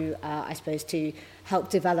to, to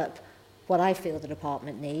help develop what I feel the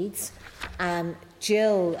department needs.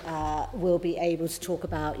 Jill will be able to talk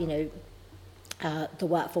about, the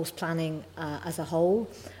workforce planning as a whole,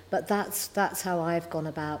 but that's how I've gone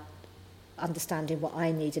about understanding what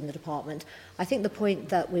I need in the department. I think the point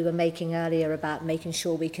that we were making earlier about making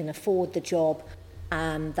sure we can afford the job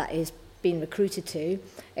that is being recruited to,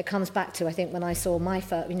 it comes back to, I think, when I saw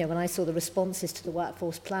when I saw the responses to the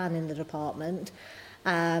workforce plan in the department,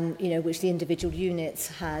 which the individual units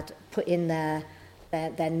had put in their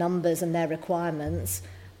numbers and their requirements,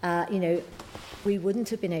 we wouldn't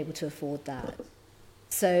have been able to afford that.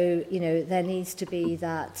 So, there needs to be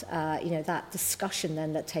that, that discussion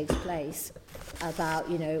then that takes place about,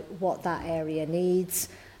 what that area needs,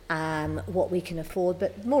 what we can afford,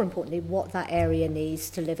 but more importantly, what that area needs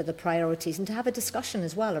to deliver the priorities, and to have a discussion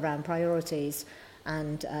as well around priorities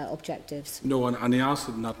and objectives. No, and I asked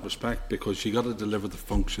it in that respect because you got to deliver the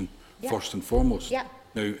function first and foremost. Yeah.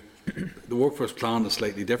 Now, the workforce plan is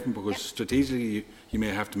slightly different because strategically you may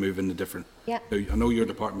have to move into different. Yeah. Now, I know your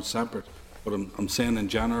department's separate, but I'm saying in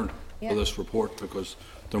general for this report because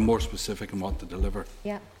they're more specific in what to deliver.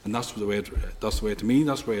 Yeah. And that's the way to me.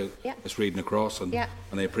 That's the way it's reading across, and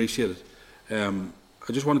I appreciate it.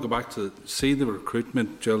 I just want to go back to see the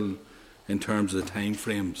recruitment, Jill, in terms of the time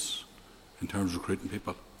frames, in terms of recruiting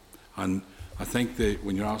people. And I think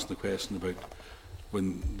when you're asking the question about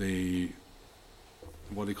when the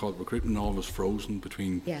recruitment all was frozen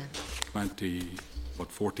between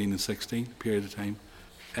 14 and 16 period of time.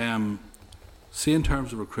 See, in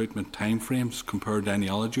terms of recruitment timeframes compared to any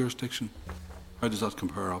other jurisdiction, how does that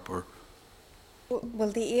compare up? Or well,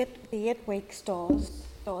 the eight weeks does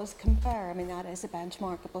compare. I mean, that is a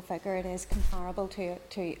benchmarkable figure. It is comparable to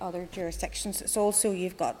other jurisdictions. It's also,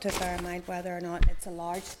 you've got to bear in mind whether or not it's a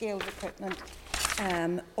large scale recruitment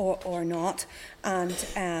or not. And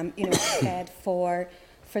you know, said for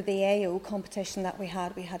the AO competition that we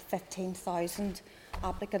had 15,000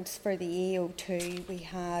 applicants. For the EO2, we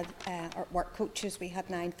had our work coaches, we had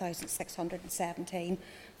 9,617.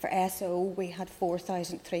 For SO, we had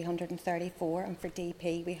 4,334, and for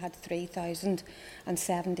DP, we had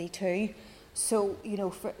 3,072. So, you know,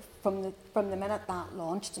 from the minute that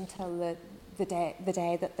launched until the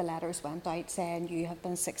day that the letters went out saying you have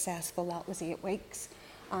been successful, that was 8 weeks.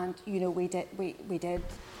 And you know, we did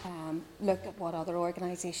look at what other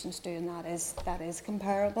organisations do, and that is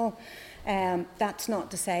comparable. That's not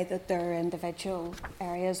to say that there are individual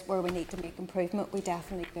areas where we need to make improvement. We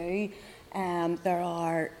definitely do. There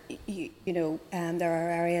are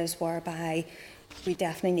areas whereby we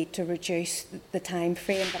definitely need to reduce the time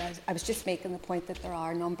frame. But I was just making the point that there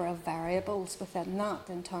are a number of variables within that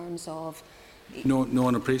in terms of. No,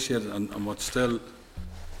 and appreciate it. And what's still.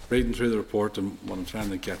 Reading through the report, and what I'm trying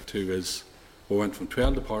to get to is we went from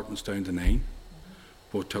 12 departments down to 9.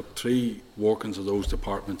 We took 3 workings of those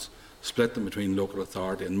departments, split them between local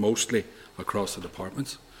authority and mostly across the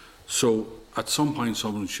departments. So at some point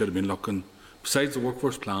someone should have been looking, besides the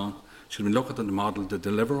workforce plan, should have been looking at the model to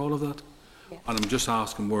deliver all of that. Yeah. And I'm just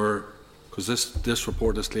asking where, because this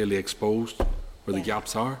report is clearly exposed where the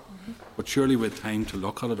gaps are, but surely we had time to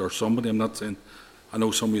look at it, or somebody, I'm not saying, I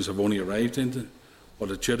know some of you have only arrived into it, but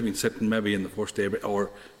it should have been sitting maybe in the first day, or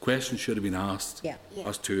questions should have been asked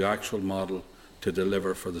as to actual model to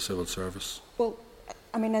deliver for the civil service. Well,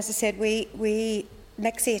 I mean, as I said,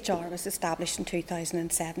 Mix HR was established in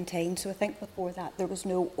 2017, so I think before that there was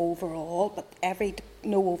no overall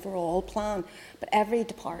plan, but every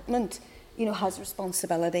department, you know, has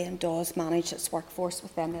responsibility and does manage its workforce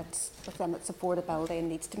within its affordability and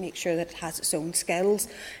needs to make sure that it has its own skills.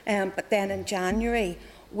 But then in January,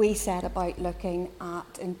 we set about looking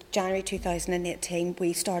at, in January 2018,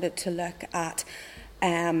 we started to look at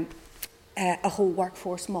a whole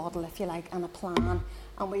workforce model, if you like, and a plan.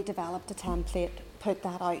 And we developed a template, put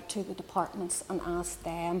that out to the departments and asked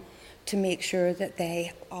them to make sure that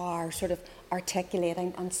they are sort of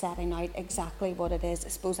articulating and setting out exactly what it is. I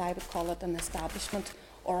suppose I would call it an establishment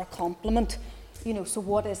or a complement. You know, so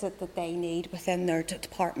what is it that they need within their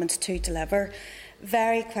departments to deliver?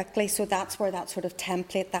 Very quickly, so that's where that sort of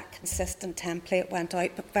template, that consistent template went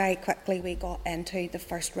out, but very quickly we got into the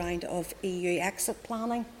first round of EU exit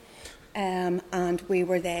planning, and we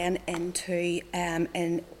were then into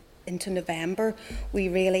November. We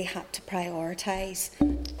really had to prioritise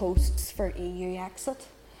posts for EU exit,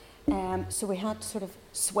 so we had to sort of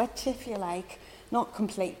switch, if you like, not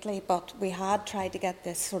completely, but we had tried to get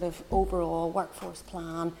this sort of overall workforce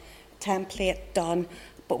plan template done,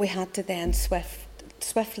 but we had to then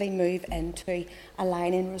swiftly move into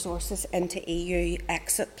aligning resources into EU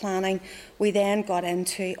exit planning. We then got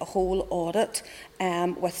into a whole audit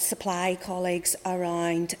with supply colleagues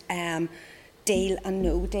around deal and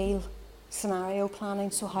no deal scenario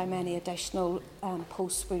planning. So how many additional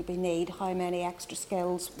posts would we need? How many extra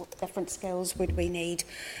skills, different skills would we need?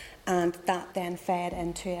 And that then fed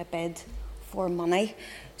into a bid for money.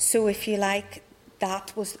 So if you like,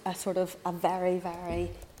 that was a sort of a very,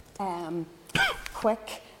 very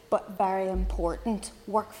quick but very important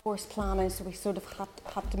workforce planning, so we sort of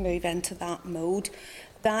had to move into that mode.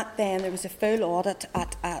 That then, there was a full audit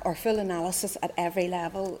or full analysis at every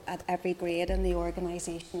level, at every grade in the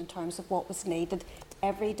organisation in terms of what was needed.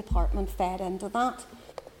 Every department fed into that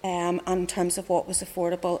and in terms of what was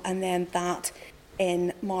affordable, and then that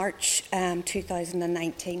in March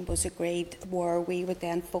 2019 was agreed where we would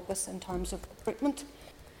then focus in terms of recruitment.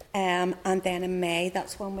 And then in May,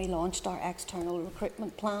 that's when we launched our external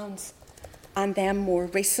recruitment plans. And then more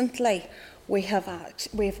recently, we have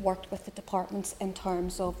worked with the departments in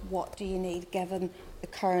terms of what do you need given the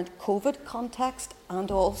current COVID context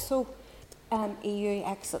and also EU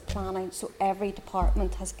exit planning. So every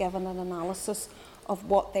department has given an analysis of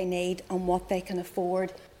what they need and what they can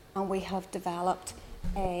afford. And we have developed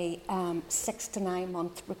a 6 to 9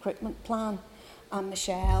 month recruitment plan. And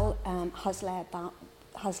Michelle has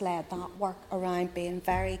led that work around being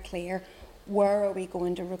very clear, where are we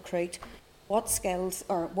going to recruit, what skills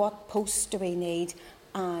or what posts do we need,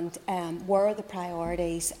 and where are the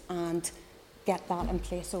priorities, and get that in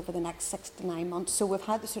place over the next 6 to 9 months. So we've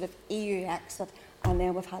had the sort of EU exit, and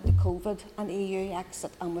then we've had the COVID and EU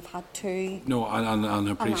exit, and we've had two. No, and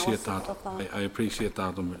I appreciate that. I appreciate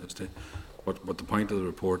that. But the point of the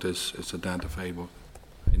report is identify what,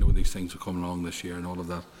 I know these things will come along this year and all of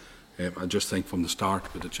that. I just think from the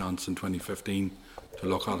start, with a chance in 2015 to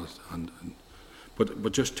look at it,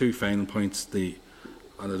 but just two final points. And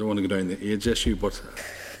I don't want to go down the age issue, but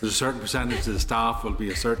there's a certain percentage of the staff will be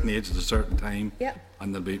a certain age at a certain time, Yep.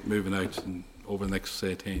 and they'll be moving out over the next,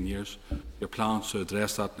 say, 10 years. Your plans to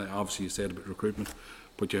address that, now, obviously you said about recruitment,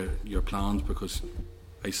 but your plans, because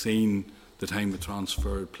I seen the time we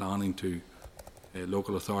transferred planning to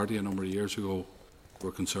local authority a number of years ago,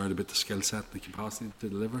 we're concerned about the skill set and the capacity to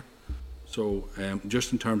deliver. So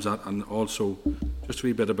just in terms of that, and also just a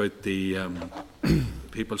wee bit about the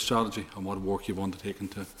people strategy and what work you've undertaken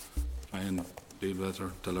to try and deal with it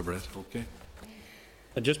or deliver it. Okay.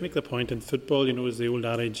 I just make the point in football, you know, is the old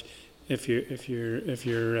adage: if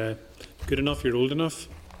you're good enough, you're old enough.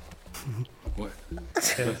 What?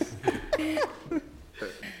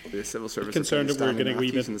 The civil service concerned that we're getting a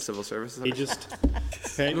wee bit in the civil services. Ageist.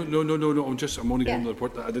 Okay. No. I'm only going to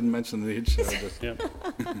report that I didn't mention the age. Yeah.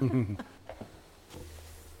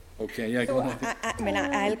 Okay. Yeah. So Go on. I mean,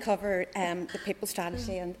 I'll cover the people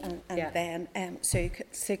strategy and then Sue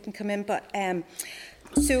can come in. But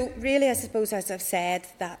so really, I suppose, as I've said,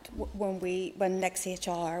 that when Next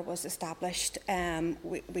HR was established,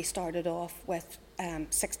 we started off with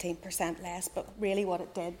 16% less. But really, what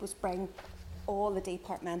it did was bring all the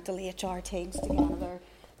departmental HR teams together,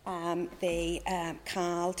 the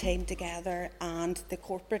CAL team together, and the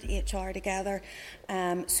corporate HR together.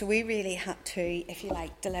 So we really had to, if you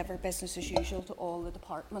like, deliver business as usual to all the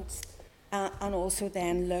departments, and also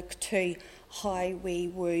then look to how we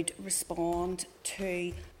would respond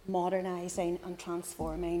to modernising and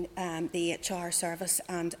transforming the HR service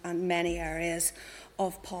and many areas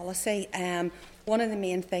of policy. One of the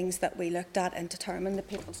main things that we looked at and determined the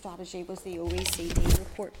people strategy was the OECD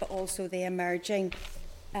report, but also the emerging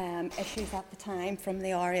issues at the time from the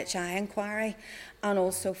RHI inquiry and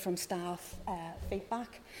also from staff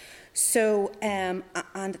feedback. So, and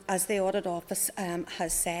as the Audit Office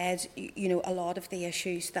has said, you know, a lot of the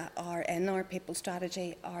issues that are in our people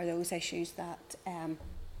strategy are those issues that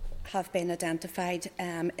have been identified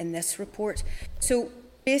in this report. So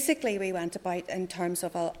basically we went about in terms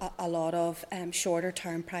of a lot of shorter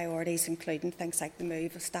term priorities, including things like the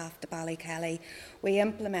move of staff to Ballykelly. We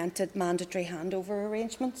implemented mandatory handover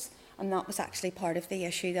arrangements, and that was actually part of the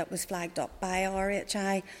issue that was flagged up by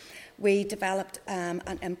RHI. We developed and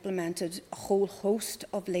implemented a whole host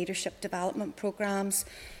of leadership development programmes.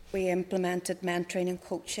 We implemented mentoring and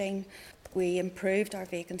coaching. We improved our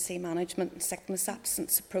vacancy management and sickness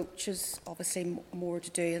absence approaches, obviously more to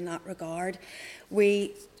do in that regard.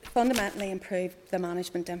 We fundamentally improved the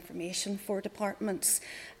management information for departments.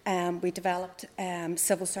 We developed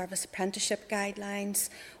civil service apprenticeship guidelines.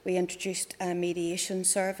 We introduced a mediation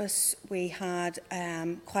service. We had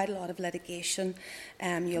quite a lot of litigation.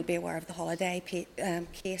 You'll be aware of the holiday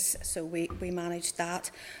case, so we managed that,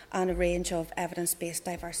 and a range of evidence-based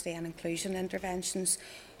diversity and inclusion interventions.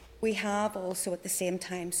 We have also at the same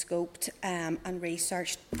time scoped and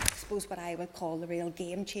researched, I suppose, what I would call the real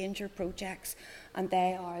game changer projects, and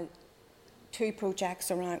they are two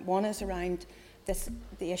projects around. One is around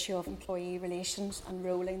the issue of employee relations and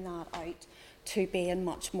rolling that out to being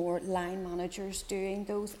much more line managers doing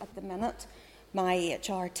those at the minute. My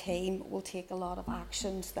HR team will take a lot of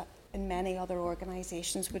actions that in many other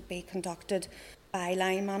organisations would be conducted by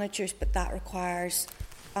line managers, but that requires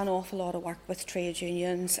an awful lot of work with trade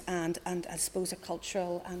unions and I suppose a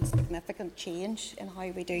cultural and significant change in how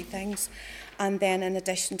we do things. And then in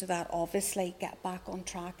addition to that, obviously get back on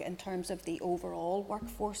track in terms of the overall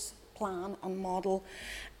workforce plan and model,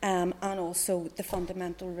 and also the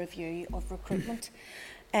fundamental review of recruitment.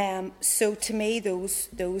 So to me, those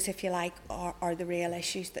if you like, are the real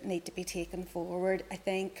issues that need to be taken forward. I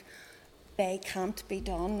think they can't be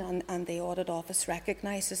done, and the Audit Office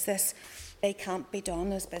recognises this. They can't be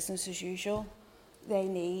done as business as usual. They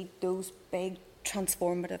need those big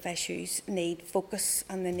transformative issues, need focus,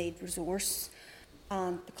 and they need resource.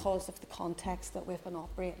 And because of the context that we've been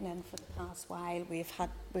operating in for the past while,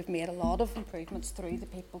 we've made a lot of improvements through the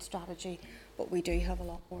people strategy, but we do have a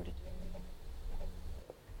lot more to do.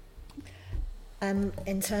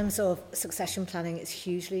 In terms of succession planning, it's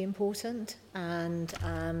hugely important, and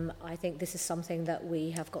I think this is something that we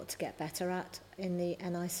have got to get better at in the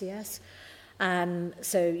NICS.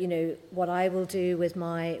 So, you know, what I will do with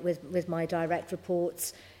my direct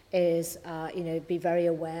reports is, you know, be very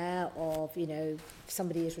aware of, you know, if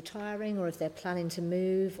somebody is retiring or if they're planning to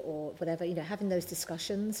move or whatever, you know, having those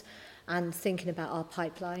discussions and thinking about our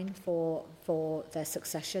pipeline for their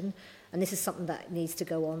succession. And this is something that needs to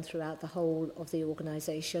go on throughout the whole of the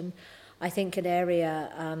organisation. I think an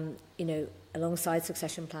area, you know, alongside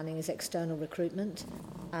succession planning is external recruitment.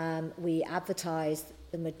 We advertise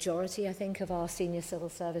the majority, I think, of our senior civil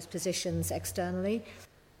service positions externally,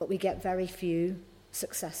 but we get very few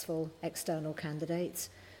successful external candidates.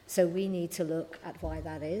 So we need to look at why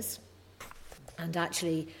that is. And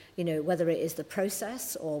actually, whether it is the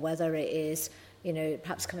process or whether it is,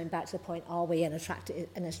 perhaps coming back to the point, are we seen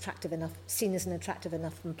as an attractive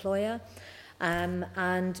enough employer?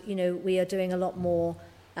 And we are doing a lot more,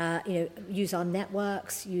 use our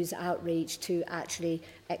networks, use outreach to actually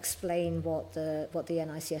explain what the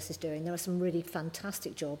NICS is doing. There are some really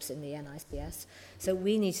fantastic jobs in the NICS. So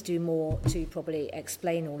we need to do more to probably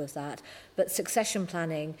explain all of that. But succession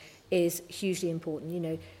planning is hugely important.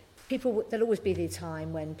 There'll always be the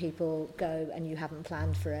time when people go and you haven't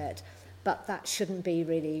planned for it, but that shouldn't be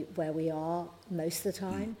really where we are most of the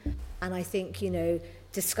time. And I think,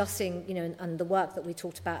 discussing, and the work that we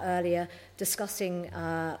talked about earlier, discussing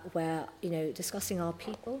discussing our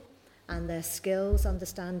people and their skills,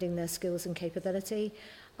 understanding their skills and capability,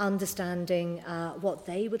 understanding what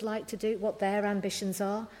they would like to do, what their ambitions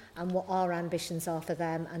are, and what our ambitions are for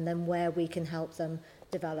them, and then where we can help them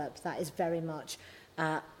develop. That is very much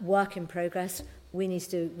work in progress. We need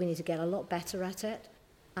to get a lot better at it,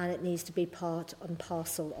 and it needs to be part and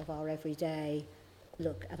parcel of our everyday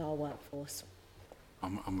look at our workforce.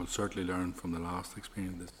 And we'll certainly learn from the last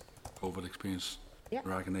experience, this COVID experience,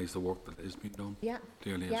 recognise the work that is being done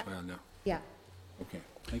clearly as well. Yeah. Okay.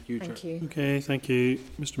 Thank you, Thank Chair. you. Okay, thank you.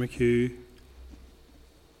 Mr McHugh.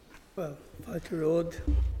 Well, Fáilte Road,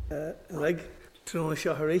 Lig, Trona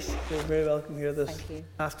Shaharish, you're very welcome here this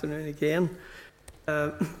afternoon again.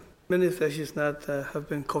 Many of the issues that have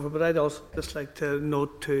been covered, but I'd also just like to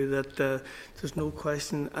note too that there's no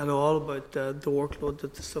question at all about the workload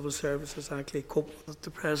that the civil service has actually coped with at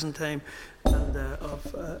the present time, and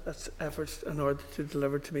of its efforts in order to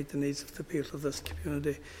deliver to meet the needs of the people of this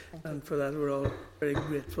community. And for that we're all very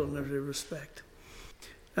grateful in every respect.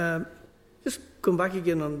 Just going back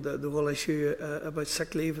again on the whole issue about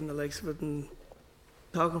sick leave and the likes of it, and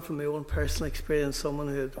talking from my own personal experience, someone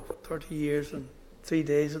who had 30 years and 3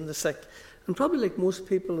 days in the sick, and probably like most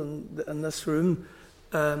people in this room,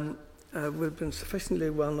 we've been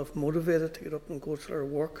sufficiently well enough motivated to get up and go to our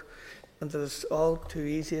work, and that it's all too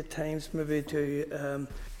easy at times maybe to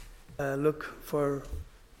look for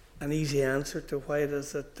an easy answer to why it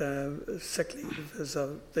is that sick leave is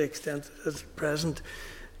of the extent it is at present.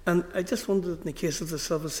 And I just wondered, in the case of the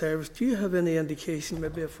civil service, do you have any indication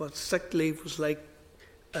maybe of what sick leave was like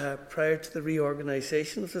prior to the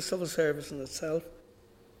reorganisation of the civil service in itself?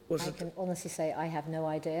 I can honestly say I have no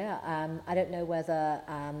idea. I don't know whether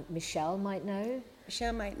Michelle might know.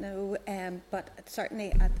 Michelle might know, but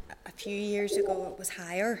certainly a few years ago it was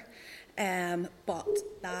higher. But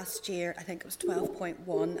last year I think it was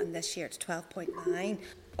 12.1 and this year it's 12.9.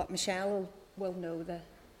 But Michelle will know the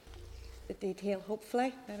detail,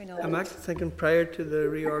 hopefully. Maybe not. I'm actually thinking prior to the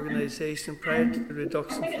reorganisation, prior to the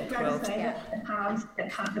reduction from 12. It has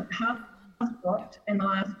dropped in the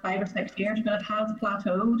last 5 or 6 years, but it has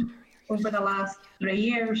plateaued over the last 3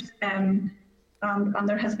 years, and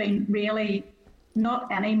there has been really not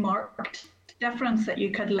any marked difference that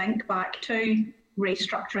you could link back to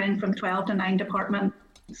restructuring from 12 to 9 departments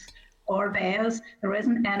or BES. There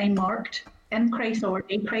isn't any marked increase or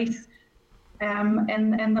decrease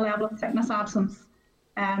in the level of sickness absence,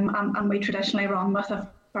 and we traditionally run with a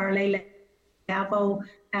fairly level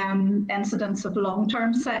incidence of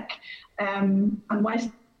long-term sick, and whilst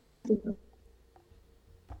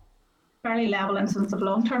fairly level incidence of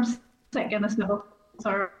long-term sick in the civil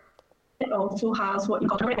service, it also has what you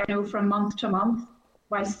call from month to month.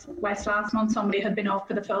 Whilst last month somebody had been off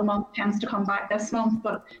for the full month, tends to come back this month,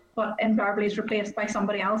 but invariably is replaced by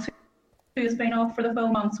somebody else who has been off for the full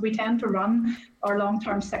month. So we tend to run our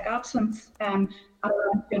long-term sick absence at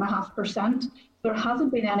around 2.5%. There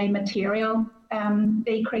hasn't been any material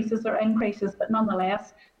decreases or increases, but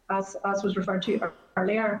nonetheless, as was referred to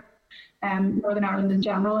earlier, Northern Ireland in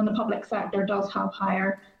general in the public sector does have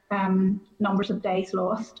higher numbers of days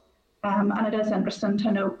lost. And it is interesting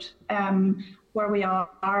to note where we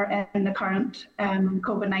are in the current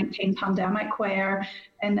COVID-19 pandemic, where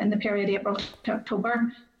in the period April to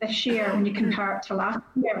October this year, when you compare it to last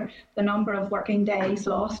year, the number of working days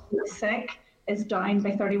lost to the sick is down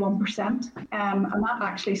by 31%, and that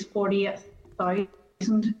actually is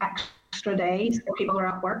 48,000 extra days that people are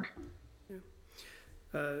at work.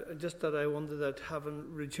 Just that I wonder that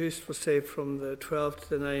having reduced, we'll say, from the 12 to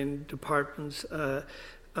the 9 departments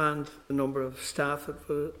and the number of staff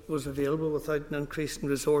that was available without an increase in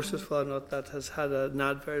resources, whether or not that has had an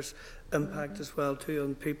adverse impact as well too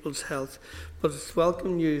on people's health. But it's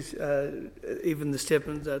welcome news, even the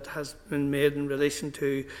statement that has been made in relation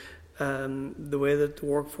to the way that the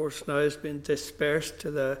workforce now has been dispersed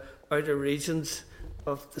to the outer regions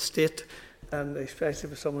of the state. and especially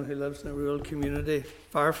for someone who lives in a rural community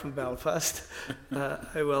far from Belfast,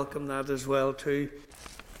 I welcome that as well too.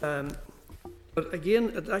 But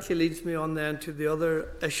again, it actually leads me on then to the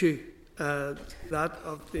other issue, that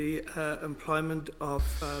of the employment of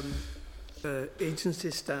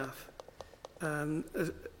agency staff. And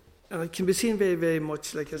it can be seen very, very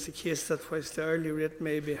much like as a case that whilst the hourly rate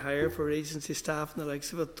may be higher for agency staff and the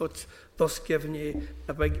likes of it, thus giving you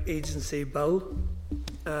a big agency bill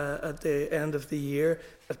at the end of the year,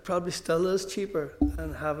 it probably still is cheaper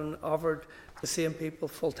than having offered the same people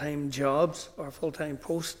full-time jobs or full-time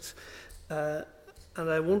posts. And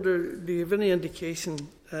I wonder, do you have any indication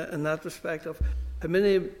in that respect of how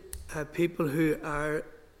many people who are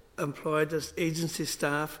employed as agency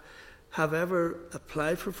staff have ever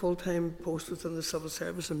applied for full-time posts within the civil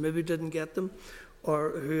service and maybe didn't get them,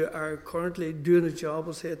 or who are currently doing a job,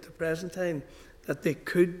 we'll say at the present time, that they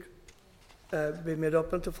could be made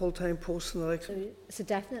up into full-time posts and the like? So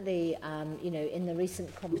definitely, in the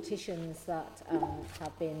recent competitions that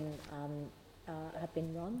have been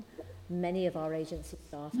run, many of our agency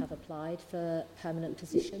staff have applied for permanent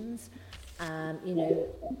positions. A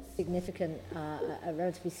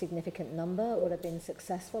relatively significant number would have been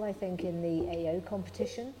successful, I think, in the AO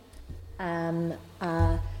competition.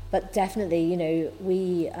 But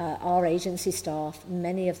definitely, our agency staff,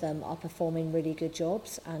 many of them are performing really good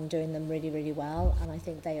jobs and doing them really, really well. And I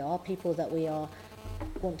think they are people that we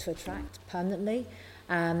want to attract permanently.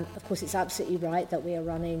 Of course, it's absolutely right that we are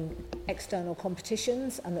running external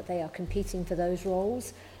competitions and that they are competing for those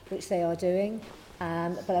roles, which they are doing.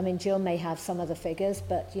 But I mean, Jill may have some of the figures,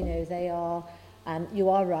 but they are. You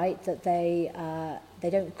are right that they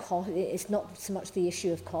don't cost. It's not so much the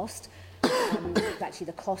issue of cost. Actually,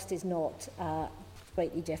 the cost is not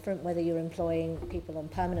greatly different whether you're employing people on a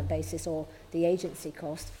permanent basis or the agency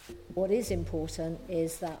cost. What is important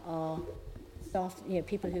is that our staff,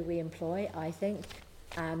 people who we employ, I think,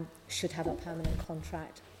 should have a permanent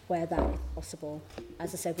contract where that is possible.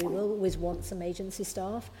 As I said, we will always want some agency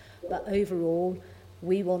staff, but overall,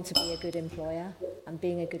 we want to be a good employer, and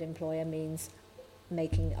being a good employer means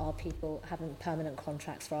making our people, having permanent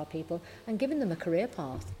contracts for our people, and giving them a career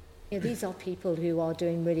path. These are people who are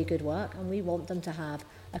doing really good work, and we want them to have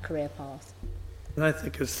a career path. And I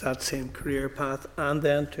think it's that same career path, and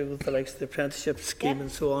then too the likes of the apprenticeship scheme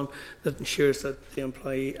and so on, that ensures that the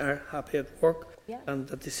employee are happy at work and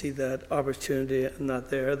that they see that opportunity and that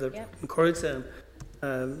there, that encourage them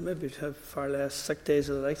maybe to have far less sick days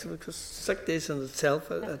or the likes of it, because sick days in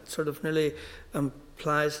itself, it sort of nearly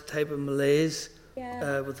implies a type of malaise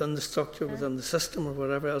within the structure, within the system, or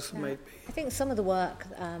whatever else it might be. I think some of the work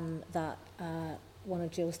that one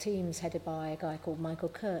of Jill's teams, headed by a guy called Michael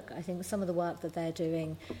Kirk, I think some of the work that they're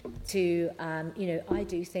doing to, I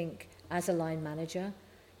do think as a line manager,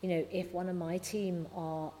 if one of my team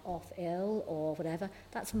are off ill or whatever,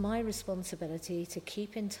 that's my responsibility to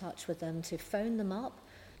keep in touch with them, to phone them up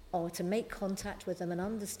or to make contact with them and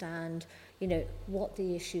understand, what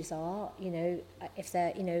the issues are, if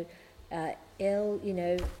they're, ill,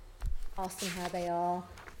 ask them how they are,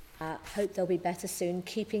 hope they'll be better soon,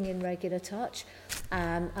 keeping in regular touch.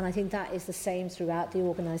 And I think that is the same throughout the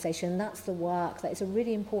organisation. That's the work, that is a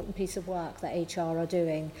really important piece of work that HR are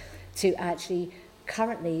doing to actually,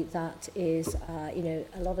 currently that is, a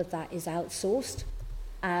lot of that is outsourced.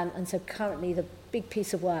 And so currently the big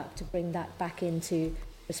piece of work to bring that back into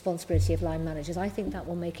responsibility of line managers, I think that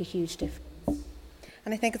will make a huge difference.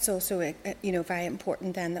 And I think it's also, very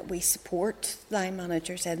important then that we support line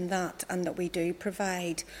managers in that, and that we do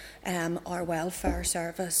provide our welfare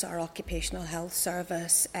service, our occupational health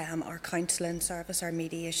service, our counselling service, our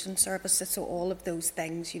mediation services. So all of those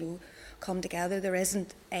things, come together. There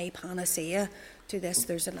isn't a panacea to this.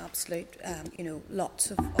 There's an absolute, lots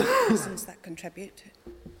of reasons that contribute.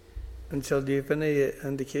 And so do you have any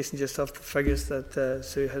indication just off the figures that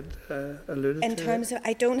Sue had alluded to? In terms of,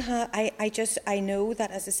 I don't have, I know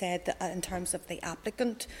that, as I said, that in terms of the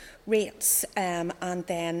applicant rates, and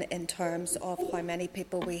then in terms of how many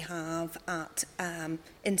people we have at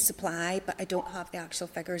in supply, but I don't have the actual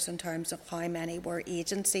figures in terms of how many were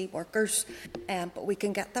agency workers, but we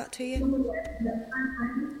can get that to you.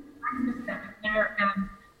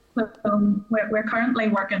 We're currently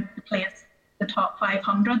working to place the top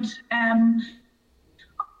 500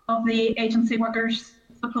 of the agency workers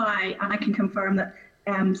supply, and I can confirm that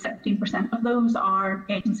 16% of those are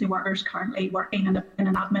agency workers currently working in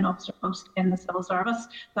an admin officer post in the civil service.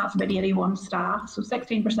 That's about 81 staff, so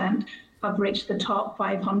 16% have reached the top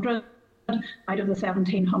 500 out of the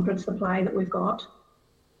 1,700 supply that we've got.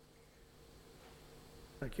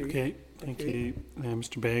 Thank you. Okay, thank you,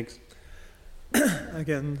 Mr. Beggs.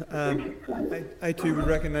 Again, I too would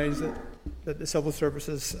recognise that the civil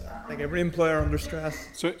services, like every employer, under stress.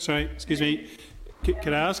 Sorry, excuse me.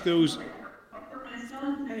 Could I ask those?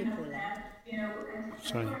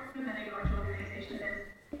 Sorry.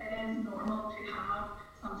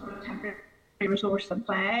 Resource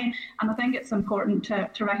supply, and I think it's important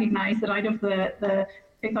to recognise that out of the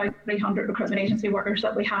 2,300 recruitment agency workers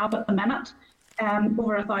that we have at the minute,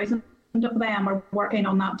 over 1,000 of them are working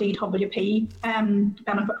on that DWP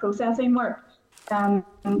benefit processing work.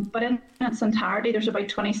 But in its entirety, there's about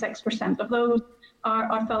 26% of those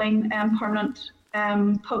are filling permanent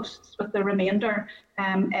posts, with the remainder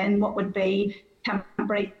in what would be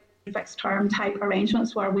temporary fixed term type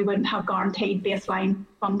arrangements where we wouldn't have guaranteed baseline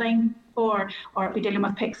funding for, or be dealing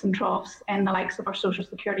with peaks and troughs in the likes of our social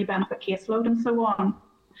security benefit caseload and so on.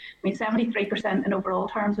 I mean, 73% in overall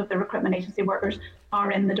terms of the recruitment agency workers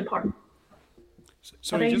are in the department.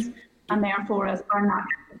 And therefore are not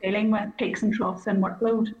dealing with peaks and troughs in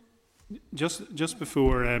workload. Just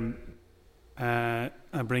before I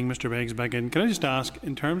bring Mr. Beggs back in, can I just ask,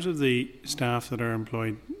 in terms of the staff that are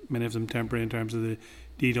employed, many of them temporary, in terms of the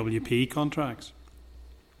DWP contracts,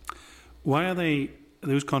 why are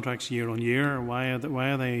those contracts year on year? Or why are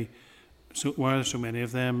there so many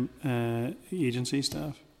of them agency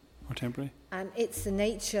staff or temporary? It's the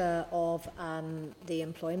nature of the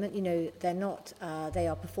employment. You know, they're not. They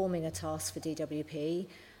are performing a task for DWP.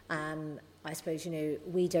 I suppose, you know,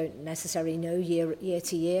 we don't necessarily know year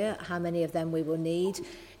to year how many of them we will need.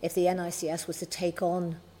 If the NICS was to take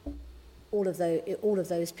on all of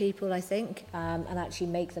those people, I think, and actually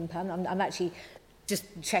make them permanent. I'm actually just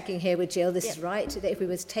checking here with Jill. This is right. That if we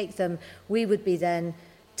were to take them, we would be then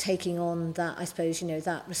taking on that, I suppose, you know,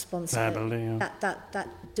 that responsibility, that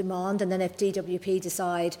demand. And then if DWP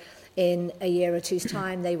decide in a year or two's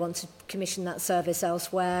time they want to commission that service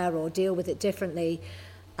elsewhere or deal with it differently,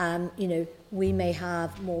 you know, we may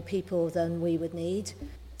have more people than we would need.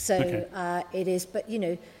 So it is, but, you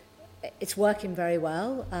know, it's working very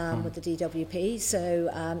well with the DWP. So,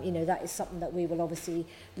 you know, that is something that we will obviously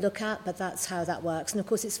look at, but that's how that works. And of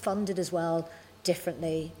course, it's funded as well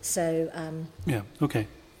differently. So,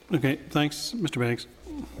 Okay, thanks, Mr. Beggs.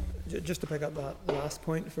 Just to pick up that last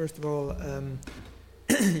point, first of all,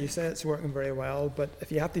 you say it's working very well, but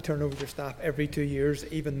if you have to turn over your staff every 2 years,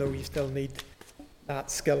 even though you still need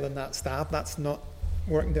that skill and that staff, that's not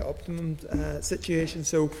working the optimum situation.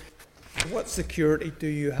 So what security do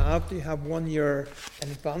you have? Do you have 1 year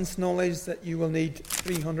in advance knowledge that you will need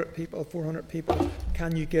 300 people, 400 people?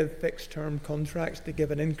 Can you give fixed term contracts to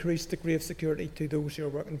give an increased degree of security to those who are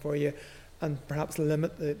working for you, and perhaps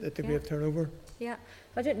limit the degree of turnover? Yeah,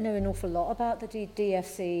 I don't know an awful lot about the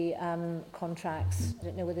DFC contracts. I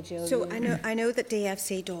don't know whether Jill. So I know that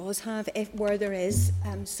DFC does have, where there is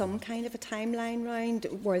some kind of a timeline round,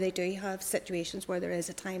 where they do have situations where there is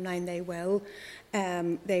a timeline, they will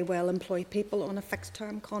employ people on a fixed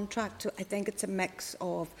term contract. So I think it's a mix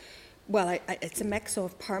of, it's a mix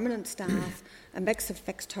of permanent staff, a mix of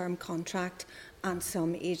fixed term contract, and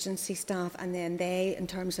some agency staff, and then they, in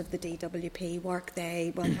terms of the DWP work,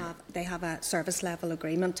 they have a service level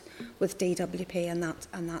agreement with DWP, and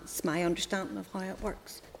that's my understanding of how it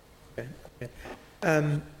works. Okay.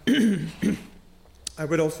 I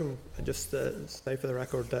would also just say for the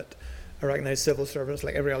record that I recognise civil servants,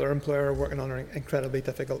 like every other employer, are working under incredibly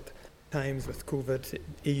difficult times with COVID,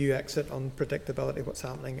 EU exit, unpredictability, what's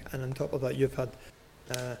happening, and on top of that, you've had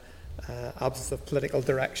absence of political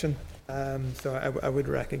direction. So I would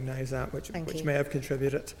recognise that, which may have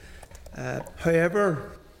contributed.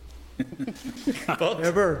 However,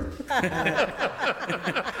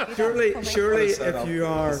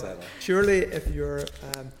 surely if you're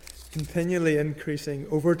continually increasing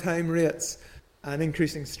overtime rates and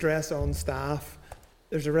increasing stress on staff,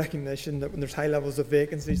 there's a recognition that when there's high levels of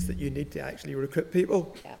vacancies that you need to actually recruit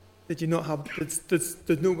people. Yeah. Did you not have?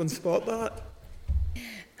 Did no one spot that?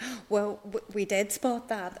 Well, we did spot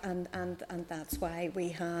that, and that's why we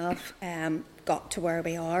have got to where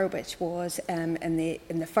we are, which was in the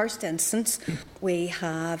first instance, we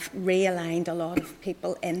have realigned a lot of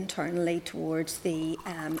people internally towards the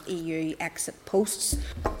EU exit posts.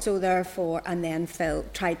 So therefore, and then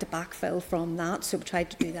tried to backfill from that. So we tried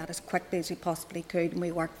to do that as quickly as we possibly could, and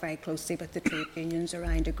we worked very closely with the trade unions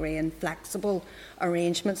around agreeing flexible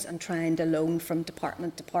arrangements and trying to loan from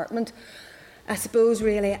department to department. I suppose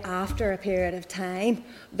really after a period of time,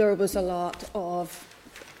 there was a lot of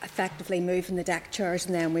effectively moving the deck chairs,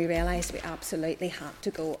 and then we realised we absolutely had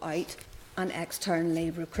to go out and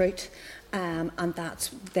externally recruit, and that's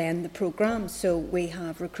then the programme. So we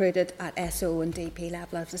have recruited at SO and DP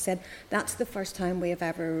level. As I said, that's the first time we have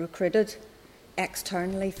ever recruited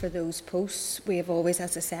externally for those posts. We have always,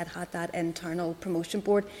 as I said, had that internal promotion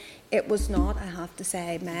board. It was not, I have to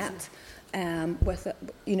say, met with it.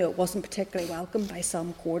 It wasn't particularly welcomed by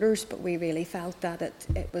some quarters, but we really felt that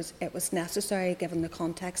it was necessary given the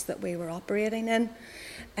context that we were operating in.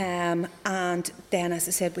 And then, as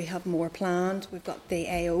I said, we have more planned. We've got the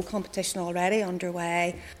AO competition already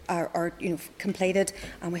underway, or completed,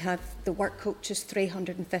 and we have the work coaches,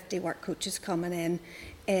 350 work coaches coming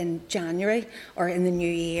in January or in the new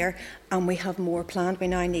year, and we have more planned. We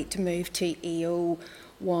now need to move to EO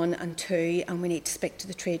 1 and 2, and we need to speak to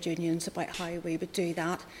the trade unions about how we would do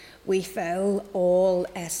that. We fill all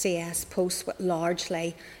SCS posts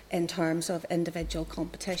largely in terms of individual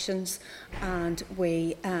competitions, and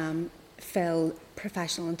we fill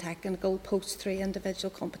professional and technical posts through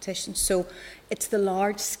individual competitions. So it's the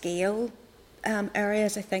large scale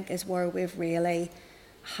areas, I think, is where we've really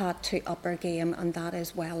had to up our game, and that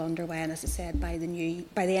is well underway. And as I said, by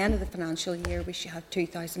the end of the financial year, we should have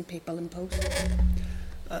 2,000 people in post.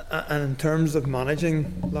 And in terms of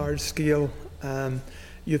managing large scale,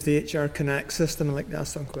 you have the HR Connect system. I'd like to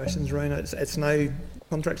ask some questions around it. It's now,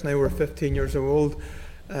 contracts now were 15 years old,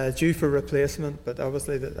 due for replacement, but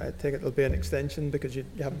obviously I take it there'll be an extension because you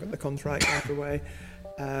haven't got the contract out of the way.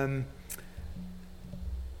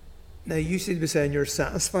 Now, you seem to be saying you're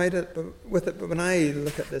satisfied with it, but when I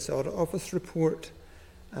look at this Audit Office report,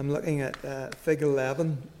 I'm looking at Fig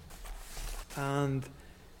 11, and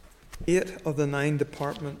 8 of the 9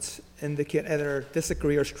 departments indicate either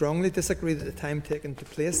disagree or strongly disagree that the time taken to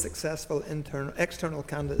place successful external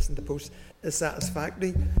candidates into posts is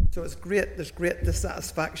satisfactory. So it's great, there's great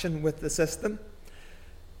dissatisfaction with the system.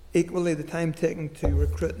 Equally, the time taken to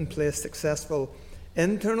recruit and place successful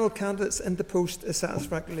internal candidates into post is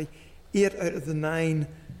satisfactory. 8 out of the 9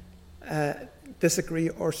 disagree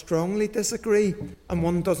or strongly disagree, and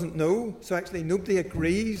 1 doesn't know. So actually nobody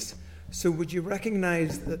agrees. So would you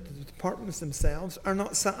recognise that the departments themselves are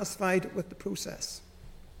not satisfied with the process?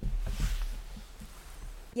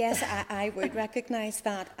 Yes, I would recognise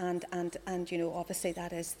that, and obviously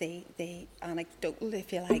that is the anecdotal,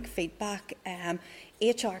 if you like, feedback.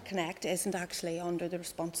 HR Connect isn't actually under the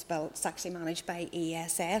responsibility; it's actually managed by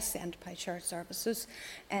ESS, Enterprise Shared Services.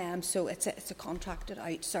 So it's a contracted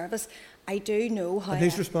out service. I do know how. And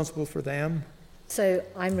who's responsible for them? So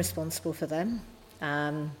I'm responsible for them,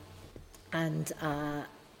 and I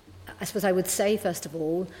suppose I would say first of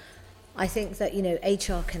all, I think that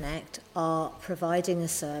HR Connect are providing a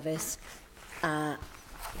service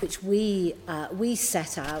which we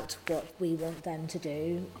set out what we want them to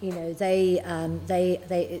do.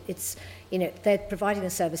 They're providing a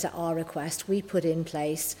service at our request. We put in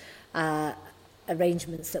place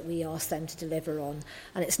arrangements that we ask them to deliver on,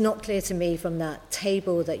 and it's not clear to me from that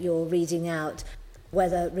table that you're reading out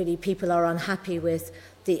whether really people are unhappy with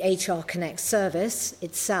the HR Connect service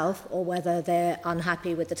itself, or whether they're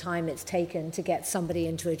unhappy with the time it's taken to get somebody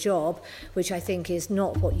into a job, which I think is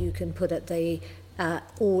not what you can put at the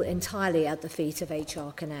all entirely at the feet of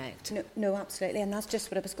HR Connect. No, absolutely, and that's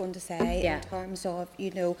just what I was going to say. In terms of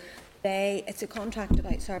it's a contracted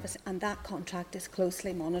out service, and that contract is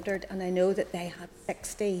closely monitored. And I know that they had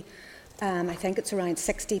 60, I think it's around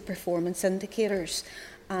 60 performance indicators.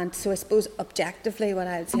 And so I suppose objectively what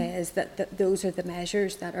I would say is that those are the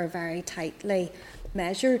measures that are very tightly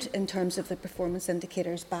measured in terms of the performance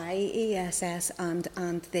indicators by ESS and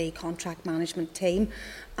the contract management team,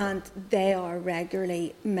 and they are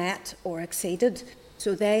regularly met or exceeded.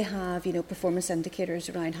 So they have performance indicators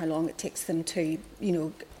around how long it takes them to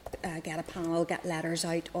get a panel, get letters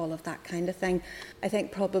out, all of that kind of thing. I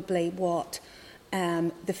think probably what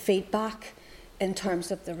the feedback in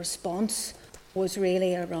terms of the response was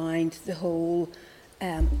really around the whole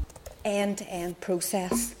end-to-end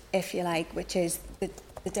process, if you like, which is the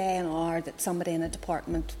day and hour that somebody in a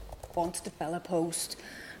department wants to fill a post,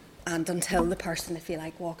 and until the person, if you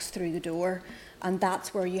like, walks through the door. And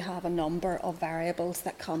that's where you have a number of variables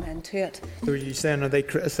that come into it. So are you saying, are they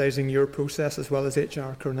criticising your process as well as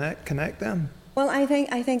HR Connect then? Well, I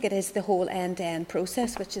think it is the whole end-to-end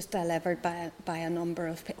process which is delivered by a number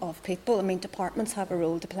of people. I mean, departments have a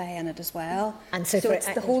role to play in it as well. And so it's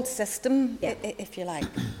the whole system, if you like.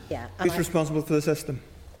 Yeah. Who's responsible for the system?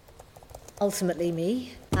 Ultimately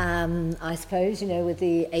me, I suppose, with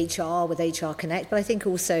the HR, with HR Connect. But I think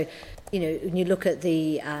also, when you look at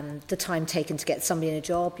the time taken to get somebody in a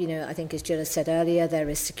job, I think as Jill said earlier, there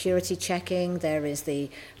is security checking, there is the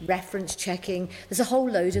reference checking. There's a whole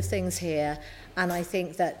load of things here. And I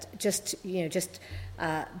think that just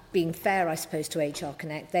being fair, I suppose, to HR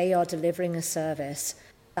Connect, they are delivering a service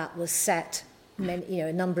that was set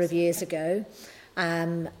a number of years ago.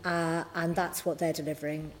 And that's what they're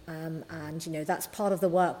delivering. And, you know, that's part of the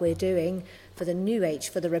work we're doing for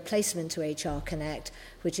the replacement to HR Connect,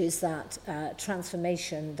 which is that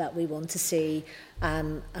transformation that we want to see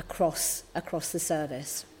across the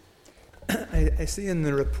service. I see in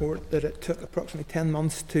the report that it took approximately 10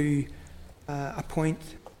 months to appoint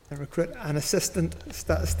and recruit an assistant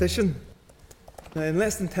statistician. Now, in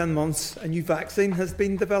less than 10 months, a new vaccine has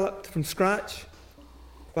been developed from scratch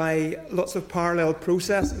by lots of parallel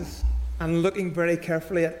processes and looking very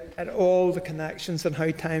carefully at all the connections and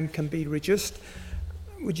how time can be reduced.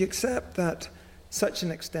 Would you accept that such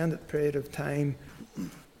an extended period of time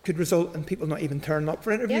could result in people not even turning up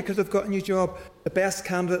for interview because they've got a new job, the best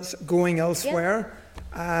candidates going elsewhere,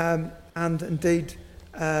 and indeed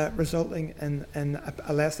resulting in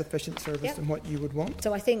a less efficient service than what you would want?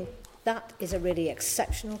 So I think that is a really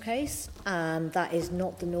exceptional case. That is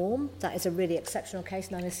not the norm. That is a really exceptional case,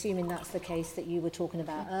 and I'm assuming that's the case that you were talking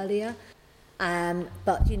about earlier.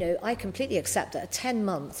 But, you know, I completely accept that at 10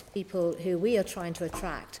 months, people who we are trying to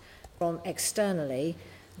attract from externally,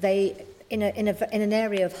 they, in an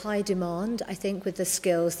area of high demand, I think, with the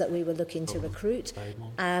skills that we were looking to recruit,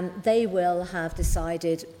 they will have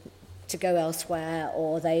decided to go elsewhere,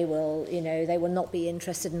 or they will not be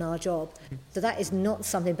interested in our job. So that is not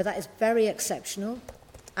something, but that is very exceptional,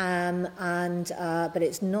 but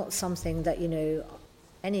it's not something that, you know,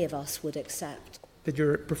 any of us would accept. Did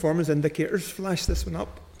your performance indicators flash this one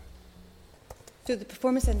up? So the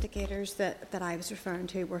performance indicators that I was referring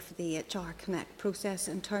to were for the HR Connect process.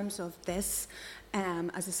 In terms of this,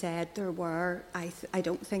 as I said, there were, I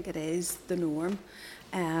don't think it is the norm.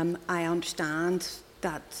 I understand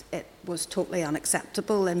that it was totally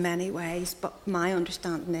unacceptable in many ways, but my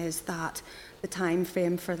understanding is that the time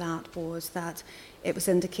frame for that was that it was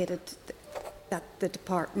indicated that the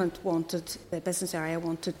department wanted, the business area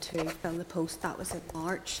wanted to fill the post. That was in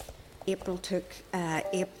March. April,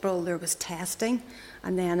 there was testing,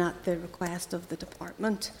 and then at the request of the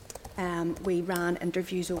department, we ran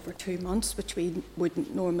interviews over 2 months, which we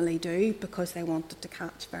wouldn't normally do because they wanted to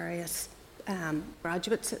catch various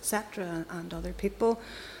graduates, etc., and other people.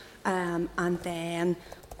 And then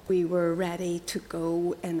we were ready to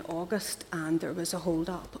go in August, and there was a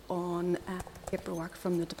hold-up on paperwork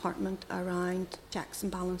from the department around checks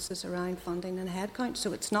and balances around funding and headcount.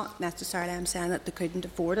 So it's not necessarily I'm saying that they couldn't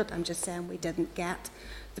afford it, I'm just saying we didn't get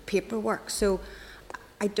the paperwork. So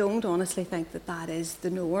I don't honestly think that that is the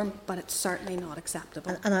norm, but it's certainly not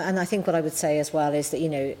acceptable. And I think what I would say as well is that, you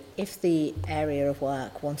know, if the area of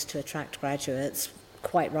work wanted to attract graduates,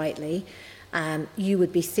 quite rightly, you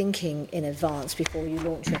would be thinking in advance before you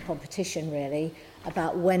launch your competition, really,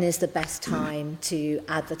 about when is the best time to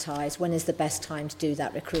advertise, when is the best time to do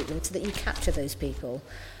that recruitment, so that you capture those people.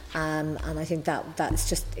 And I think that's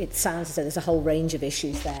just, it sounds as though there's a whole range of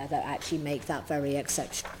issues there that actually make that very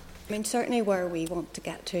exceptional. I mean, certainly where we want to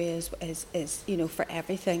get to is you know, for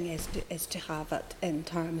everything is to have it in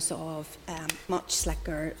terms of much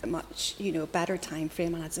slicker, much, you know, better time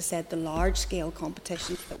frame. And as I said, the large scale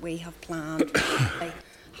competitions that we have planned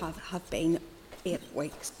have been 8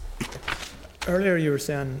 weeks. Earlier you were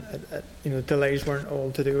saying you know, delays weren't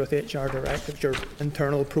all to do with HR directives, your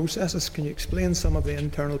internal processes. Can you explain some of the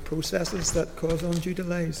internal processes that cause undue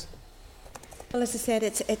delays? Well, as I said,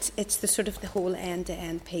 it's the sort of the whole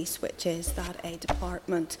end-to-end piece, which is that a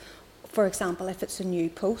department, for example, if it's a new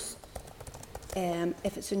post, you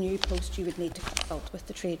would need to consult with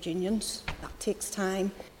the trade unions. That takes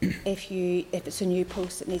time. If it's a new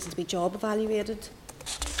post, it needs to be job evaluated.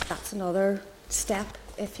 That's another step,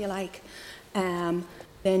 if you like.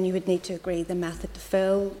 Then you would need to agree the method to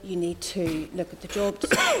fill. You need to look at the job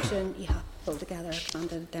description. You have to pull together a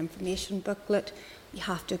candidate information booklet. You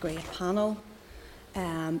have to agree a panel.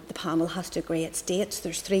 The panel has to agree its dates.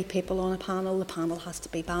 There's 3 people on a panel. The panel has to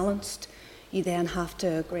be balanced. You then have to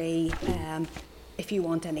agree if you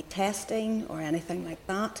want any testing or anything like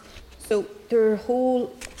that. So there are a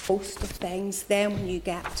whole host of things. Then when you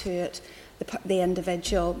get to it, the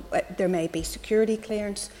individual, there may be security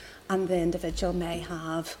clearance, and the individual may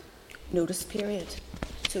have notice period.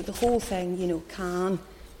 So the whole thing, you know,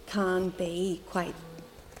 can be quite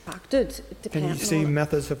factored. Can you see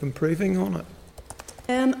methods of improving on it?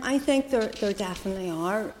 I think there definitely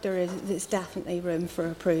are. There's definitely room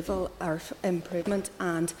for approval or improvement,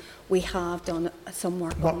 and we have done some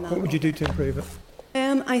work on that. What would you do to improve it?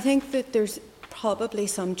 I think that there's probably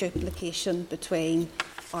some duplication between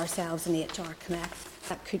ourselves and HR Connect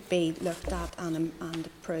that could be looked at and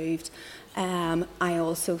improved. I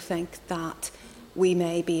also think that we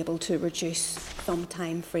may be able to reduce some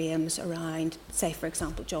time frames around, say, for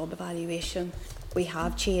example, job evaluation. We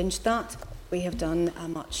have changed that. we have done a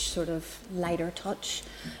much sort of lighter touch.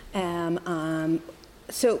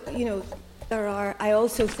 So, you know, I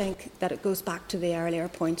also think that it goes back to the earlier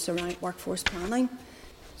points around workforce planning.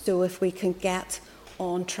 So if we can get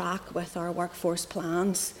on track with our workforce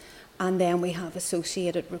plans, and then we have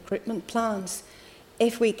associated recruitment plans,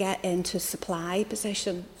 if we get into supply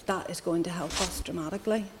position, that is going to help us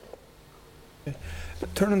dramatically. Okay.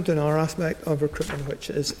 Turning to another aspect of recruitment, which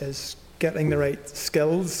is getting the right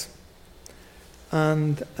skills.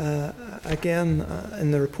 And again,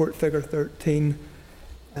 in the report figure 13,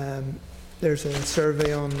 there's a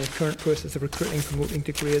survey on the current process of recruiting, promoting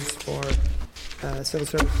to grades for civil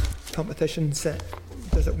service competitions.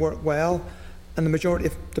 Does it work well? And the majority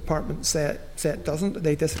of departments say it doesn't.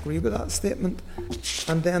 They disagree with that statement.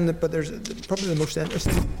 And then, but there's probably the most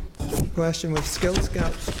interesting question with skills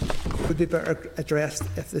gaps would be better addressed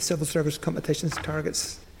if the civil service competitions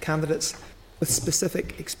targets candidates with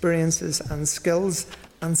specific experiences and skills,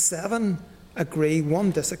 and 7 agree,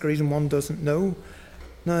 1 disagrees and 1 doesn't know.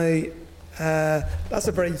 Now, that's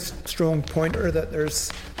a very strong pointer that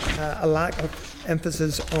there's a lack of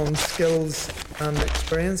emphasis on skills and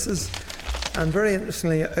experiences. And very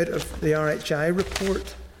interestingly, out of the RHI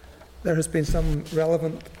report, there has been some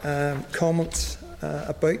relevant comments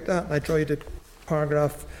about that. I draw you to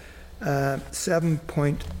paragraph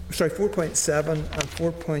 4.7 and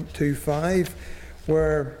 4.25,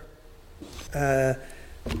 where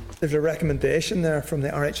there's a recommendation there from the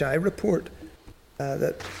RHI report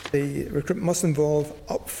that the recruitment must involve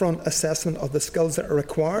upfront assessment of the skills that are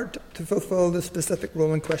required to fulfil the specific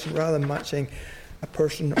role in question, rather than matching a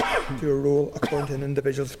person to a role according to an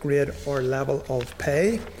individual's grade or level of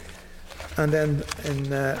pay. And then in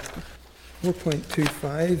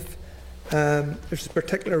 4.25, there's a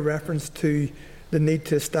particular reference to the need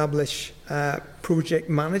to establish project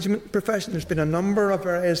management profession. There's been a number of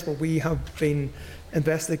areas where we have been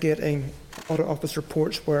investigating audit office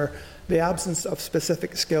reports where the absence of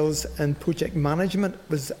specific skills in project management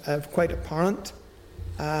was quite apparent,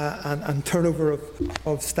 and turnover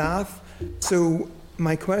of staff. So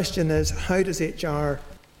my question is, how does HR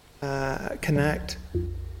connect,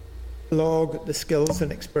 log the skills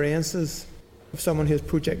and experiences of someone who has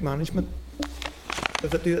project management?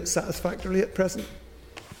 Does it do it satisfactorily at present?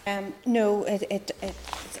 No,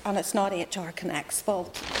 and it's not HR Connect's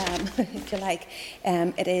fault, if you like.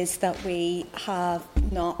 It is that we have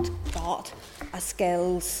not got a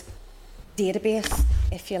skills database,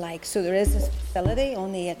 if you like. So there is a facility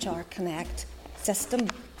on the HR Connect system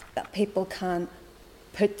that people can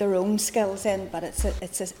put their own skills in, but it's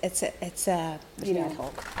you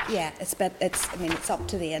know, yeah, it's up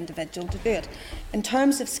to the individual to do it. In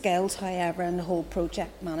terms of skills, however, and the whole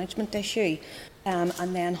project management issue,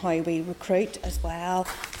 and then how we recruit as well,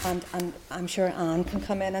 and I'm sure Anne can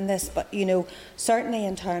come in on this, but you know, certainly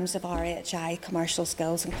in terms of RHI, commercial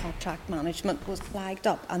skills and contract management was flagged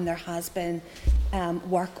up, and there has been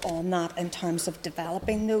work on that in terms of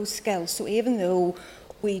developing those skills. So even though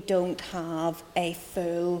we don't have a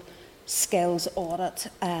full skills audit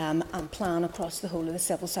and plan across the whole of the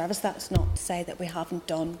civil service, that's not to say that we haven't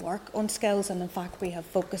done work on skills, and in fact we have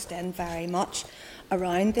focused in very much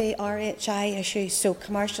around the RHI issues. So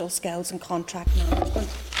commercial skills and contract management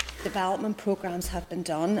development programmes have been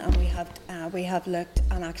done, and we have looked,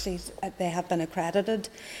 and actually they have been accredited.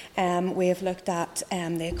 We have looked at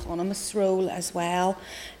the economist's role as well,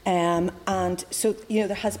 and so you know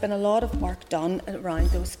there has been a lot of work done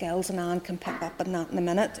around those skills, and Anne can pick up on that in a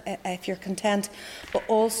minute if you're content. But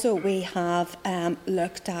also we have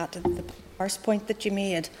looked at the first point that you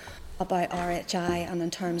made about RHI and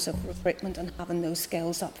in terms of recruitment and having those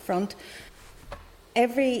skills up front.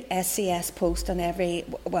 Every SCS post and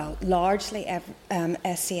largely every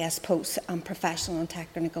SCS posts and professional and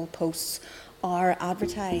technical posts are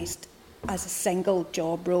advertised as a single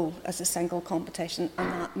job role, as a single competition, and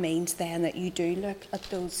that means then that you do look at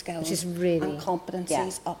those skills and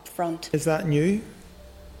competencies up front. Is that new?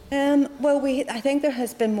 I think there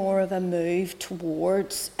has been more of a move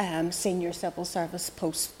towards senior civil service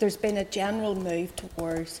posts. There's been a general move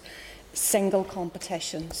towards single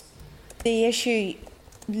competitions. The issue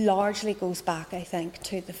largely goes back, I think,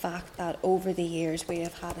 to the fact that over the years we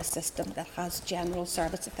have had a system that has general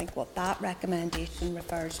service. I think what that recommendation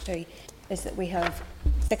refers to is that we have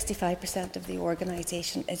 65% of the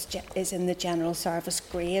organisation is in the general service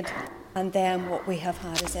grade, and then what we have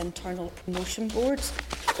had is internal promotion boards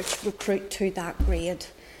which recruit to that grade.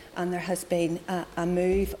 And there has been a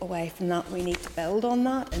move away from that. We need to build on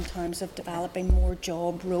that in terms of developing more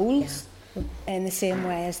job roles. In the same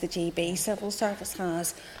way as the GB civil service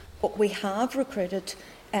has. But we have recruited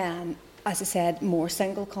as I said, more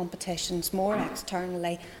single competitions, more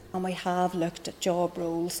externally, and we have looked at job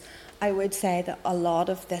roles. I would say that a lot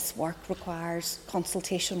of this work requires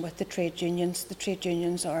consultation with the trade unions. The trade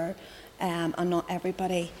unions are, and not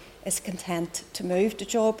everybody is content to move to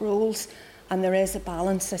job roles. And there is a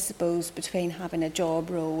balance, I suppose, between having a job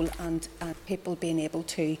role and people being able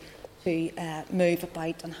to move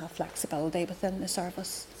about and have flexibility within the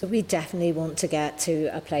service. So we definitely want to get to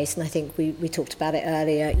a place, and I think we talked about it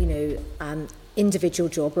earlier, you know, individual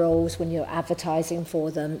job roles, when you're advertising for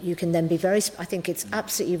them, you can then be I think it's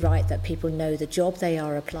absolutely right that people know the job they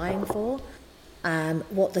are applying for,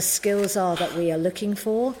 what the skills are that we are looking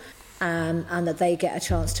for, and that they get a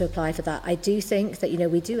chance to apply for that. I do think that, you know,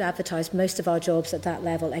 we do advertise most of our jobs at that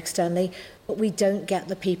level externally, but we don't get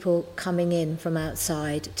the people coming in from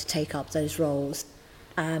outside to take up those roles.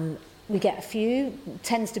 We get a few,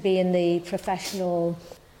 tends to be in the professional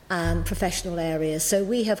areas. So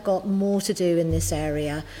we have got more to do in this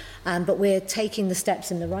area, but we're taking the steps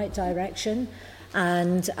in the right direction.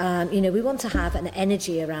 And, you know, we want to have an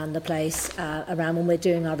energy around the place, around when we're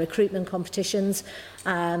doing our recruitment competitions,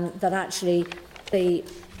 that actually the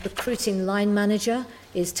recruiting line manager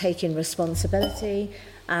is taking responsibility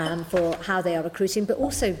for how they are recruiting, but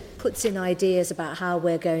also puts in ideas about how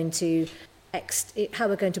we're going to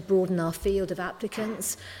broaden our field of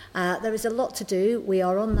applicants. There is a lot to do. We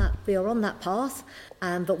are on that path,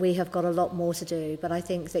 but we have got a lot more to do. But I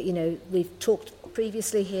think that, you know, we've talked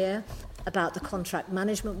previously here about the contract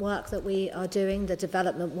management work that we are doing, the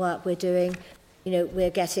development work we're doing. You know,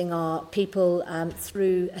 we're getting our people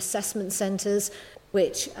through assessment centres,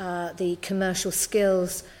 which the commercial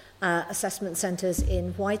skills assessment centres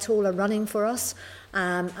in Whitehall are running for us.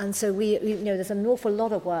 And so we, you know, there's an awful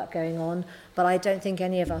lot of work going on, but I don't think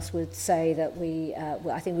any of us would say that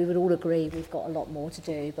I think we would all agree we've got a lot more to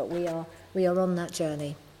do, but we are on that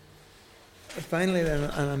journey. Finally, then,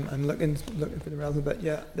 and I'm looking for the relevant bit.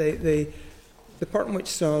 Yeah, the department which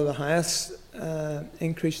saw the highest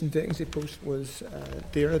increase in vacancy posts was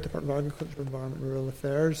DERA, Department of Agriculture, Environment and Rural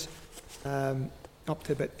Affairs, up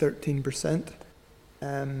to about 13%.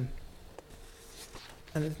 And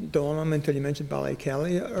it dawned on me until you mentioned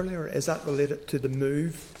Ballykelly earlier. Is that related to the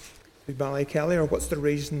move to Ballykelly, or what's the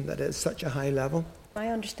reason that it's such a high level? My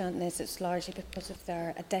understanding is it's largely because of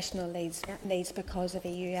their additional needs because of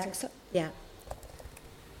EU exit. Yeah,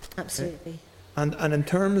 absolutely. Okay. And in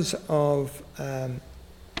terms of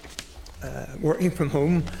working from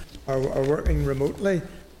home or working remotely,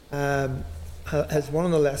 has one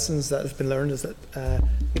of the lessons that has been learned is that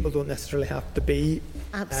people don't necessarily have to be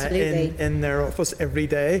in their office every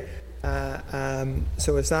day.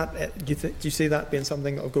 So is that, do you see that being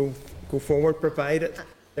something that will go forward, provided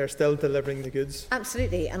they're still delivering the goods?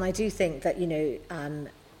 Absolutely, and I do think that, you know,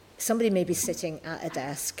 somebody may be sitting at a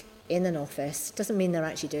desk in an office, doesn't mean they're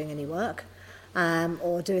actually doing any work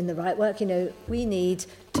or doing the right work. You know, we need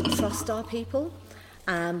to trust our people.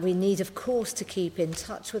 We need, of course, to keep in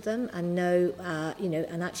touch with them and know, you know,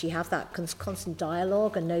 and actually have that constant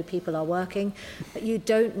dialogue and know people are working. But you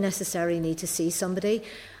don't necessarily need to see somebody.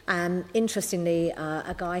 Interestingly,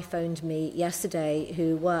 a guy phoned me yesterday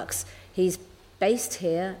who he's based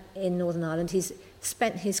here in Northern Ireland. He's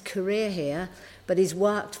spent his career here, but he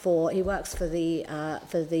works for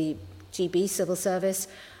the GB Civil Service,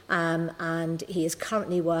 and he is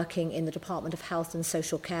currently working in the Department of Health and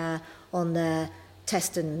Social Care on their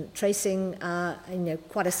test and tracing, you know,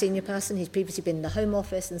 quite a senior person. He's previously been in the Home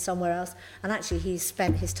Office and somewhere else, and actually he's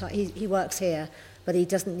spent his time, he works here, but he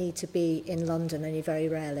doesn't need to be in London only very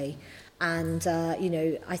rarely. And, you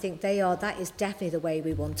know, I think that is definitely the way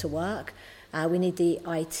we want to work. We need the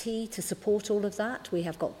IT to support all of that. We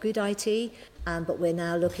have got good IT, but we're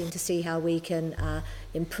now looking to see how we can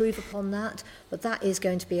improve upon that. But that is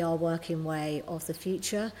going to be our working way of the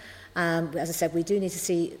future. As I said, we do need to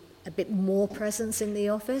see a bit more presence in the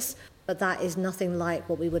office, but that is nothing like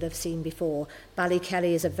what we would have seen before.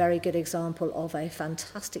 Ballykelly is a very good example of a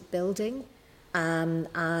fantastic building,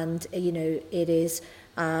 and you know, it is,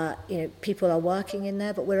 you know, people are working in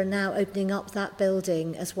there, but we're now opening up that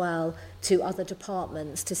building as well to other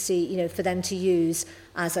departments to see, you know, for them to use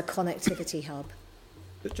as a connectivity hub.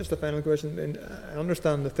 Just a final question. I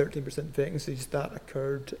understand the 13% vacancies that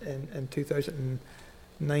occurred in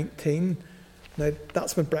 2019. Now,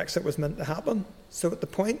 that's when Brexit was meant to happen. So at the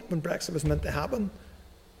point when Brexit was meant to happen,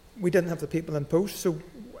 we didn't have the people in post. So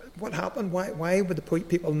what happened? Why were the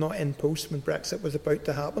people not in post when Brexit was about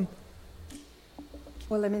to happen?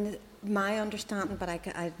 Well, I mean, my understanding, but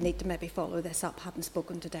I need to maybe follow this up, having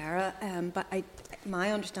spoken to Dara, but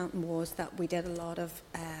my understanding was that we did a lot of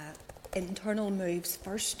internal moves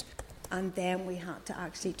first, and then we had to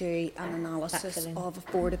actually do an analysis of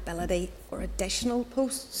affordability for additional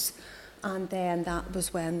posts, and then that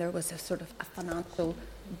was when there was a sort of a financial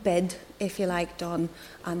bid, if you like, done,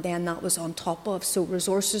 and then that was on top of. So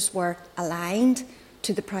resources were aligned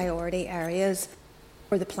to the priority areas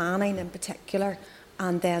for the planning in particular,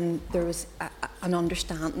 and then there was an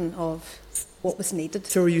understanding of what was needed.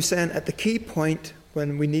 So are you saying at the key point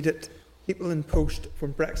when we needed people in post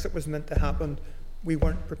when Brexit was meant to happen, we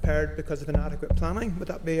weren't prepared because of inadequate planning? Would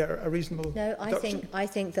that be a reasonable No, deduction? I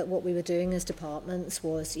think that what we were doing as departments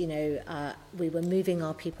was, we were moving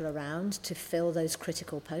our people around to fill those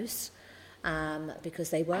critical posts,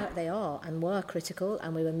 because they were critical,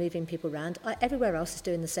 and we were moving people around. Everywhere else is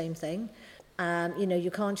doing the same thing.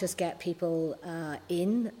 You can't just get people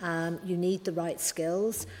in. You need the right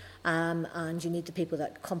skills, and you need the people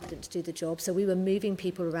that are competent to do the job. So we were moving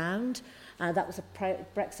people around. That was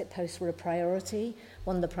Brexit posts were a priority,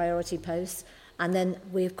 one of the priority posts. And then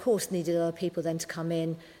we, of course, needed other people then to come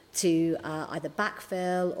in to either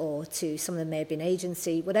backfill, or to some of them may have been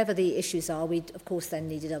agency. Whatever the issues are, we, of course, then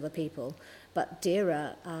needed other people. But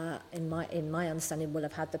DERA, in my understanding, will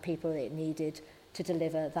have had the people it needed to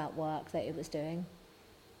deliver that work that it was doing.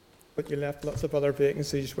 But you left lots of other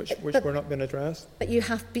vacancies which were not being addressed. But you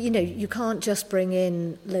can't just bring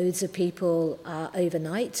in loads of people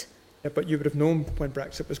overnight. Yeah, but you would have known when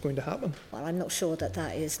Brexit was going to happen. Well, I'm not sure that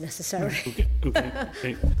is necessary.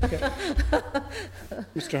 Okay.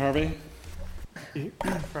 Mr. Harvey. Thank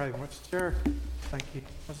you very much, Chair. Thank you,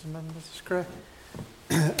 Mrs. Gray.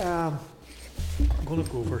 I'm going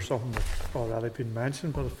to go over something that's already been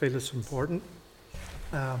mentioned, but I feel it's important.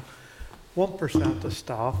 1% of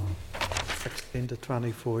staff, 16 to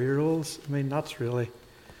 24-year-olds. I mean, that's really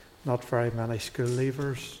not very many school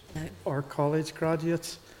leavers or college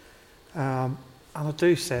graduates. And I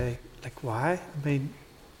do say, why? I mean,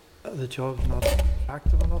 the job's not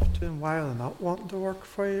attractive enough to them. Why are they not wanting to work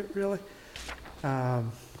for you, really?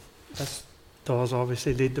 This does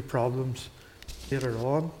obviously lead to problems later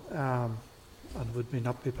on. And would we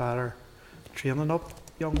not be better training up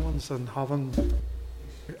young ones and having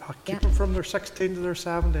keep them from their 16 to their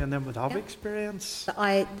 70 and then would have experience?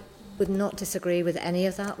 I would not disagree with any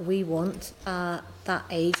of that. We want that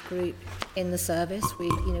age group in the service. We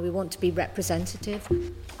want to be representative,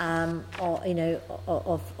 of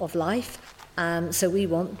life. So we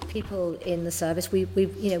want people in the service. We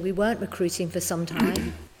weren't recruiting for some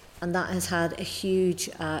time, and that has had a huge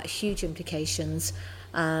implications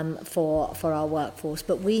for our workforce.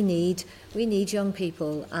 But we need young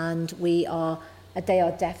people, and they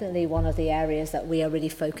are definitely one of the areas that we are really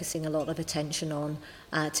focusing a lot of attention on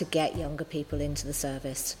to get younger people into the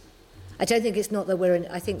service. I don't think it's not that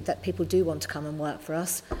I think that people do want to come and work for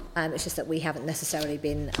us. It's just that we haven't necessarily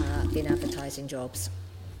been advertising jobs.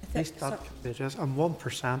 At least that could be addressed. And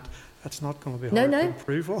 1%, that's not going to be hard to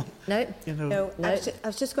improve on. No. I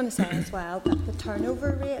was just going to say as well that the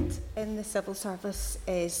turnover rate in the civil service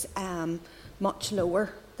is much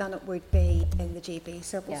lower than it would be in the GB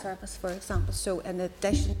civil service, for example. So in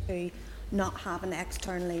addition to not having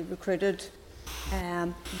externally recruited,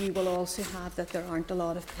 you will also have that there aren't a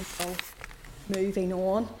lot of people moving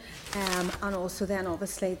on, and also then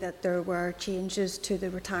obviously that there were changes to the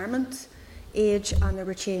retirement age and there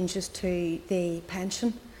were changes to the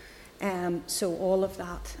pension. So all of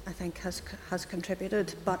that, I think, has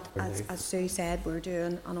contributed. But as Sue said, we're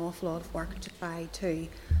doing an awful lot of work to try to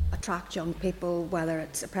attract young people, whether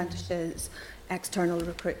it's apprentices, external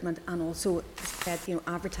recruitment, and also, as I said,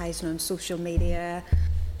 advertising on social media.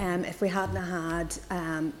 If we hadn't had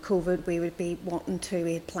COVID, we would be wanting to,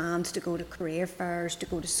 we had plans to go to career fairs, to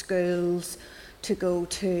go to schools, to go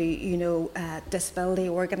to, disability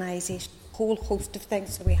organisations, a whole host of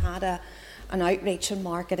things. So we had an outreach and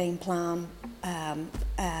marketing plan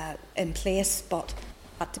in place, but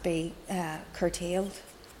had to be curtailed.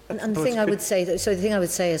 And the thing I would say,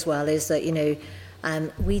 as well is that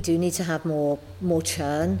we do need to have more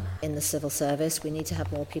churn in the civil service. We need to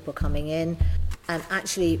have more people coming in.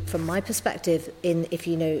 Actually, from my perspective,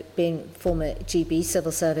 being former GB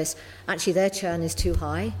civil service, actually their churn is too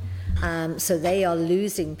high. So they are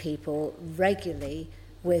losing people regularly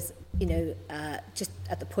with, just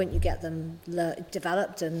at the point you get them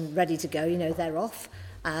developed and ready to go, they're off.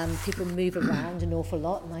 People move around an awful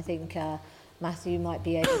lot, and I think Matthew might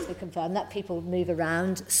be able to confirm that people move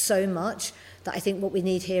around so much that I think what we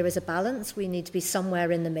need here is a balance. We need to be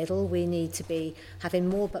somewhere in the middle. We need to be having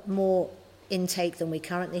more intake than we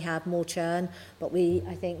currently have, more churn, but we,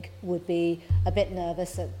 I think, would be a bit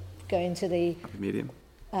nervous at going to the medium.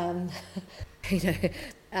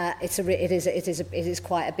 It is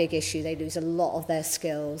quite a big issue. They lose a lot of their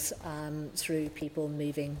skills through people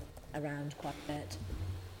moving around quite a bit.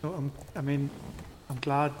 No, I'm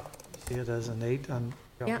glad you see it as a need, and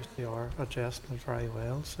we obviously are addressing it very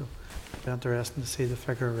well. So it'll be interesting to see the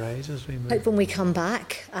figure rise as we move. Hope when we come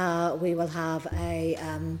back, we will have a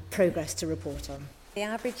progress to report on. The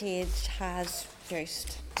average age has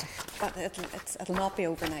reduced, but it'll not be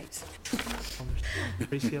overnight.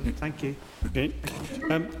 Appreciate it. Thank you. Okay.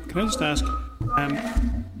 Can I just ask? On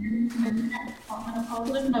a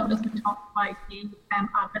positive note, as we talked about the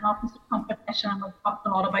admin officer competition, and we've talked a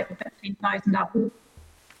lot about the 15,000 applicants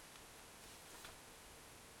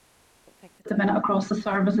at the minute across the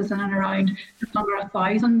services, and around just under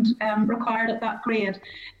 1,000 required at that grade.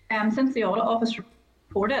 Since the audit office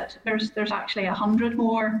reported, there's actually 100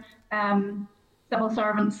 more civil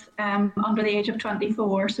servants under the age of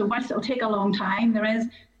 24. So whilst it'll take a long time, there is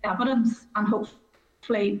evidence, and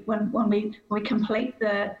hopefully when we complete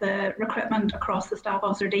the recruitment across the staff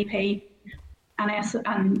officer, DP and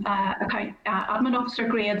admin officer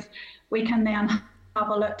grades, we can then have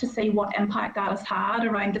a look to see what impact that has had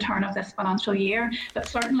around the turn of this financial year. But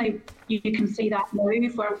certainly you can see that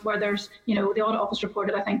move where there's, the audit office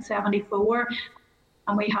reported, I think, 74,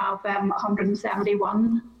 and we have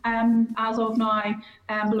 171 as of now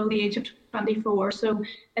below the age of 24. So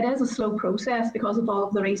it is a slow process because of all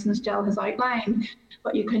of the reasons Jill has outlined,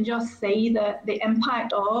 but you can just see the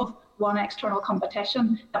impact of one external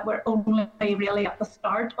competition, that we're only really at the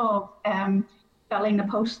start of filling the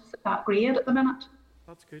posts at that grade at the minute.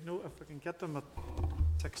 That's good. No, if we can get them at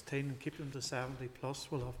 16 and keep them to 70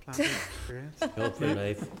 plus, we'll have plenty of experience. Help for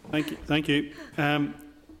life. Thank you.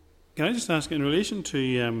 Can I just ask, in relation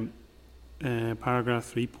to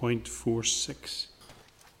paragraph 3.46,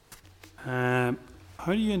 how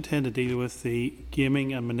do you intend to deal with the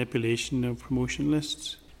gaming and manipulation of promotion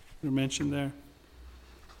lists that are mentioned there?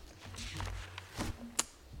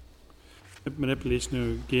 Manipulation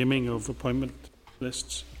or gaming of appointment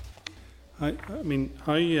lists. How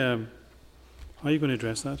are you going to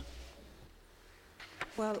address that?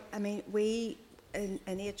 Well, we in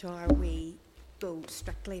HR, we go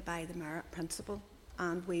strictly by the merit principle,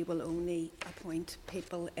 and we will only appoint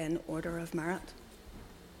people in order of merit.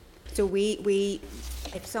 So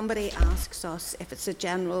if somebody asks us if it's a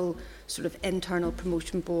general sort of internal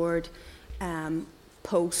promotion board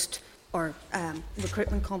post or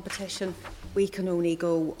recruitment competition, we can only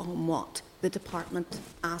go on what the department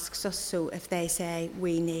asks us. So if they say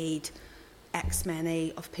we need X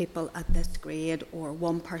many of people at this grade or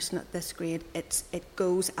one person at this grade, it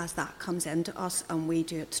goes as that comes into us, and we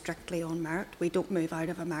do it strictly on merit. We don't move out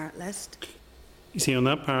of a merit list. You see, on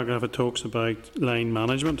that paragraph it talks about line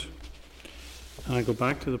management, and I go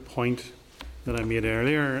back to the point that I made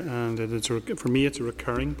earlier, and for me it's a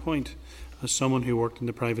recurring point. As someone who worked in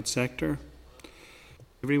the private sector,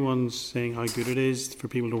 everyone's saying how good it is for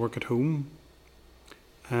people to work at home,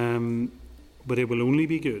 but it will only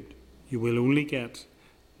be good. You will only get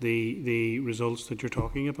the results that you're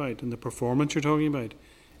talking about and the performance you're talking about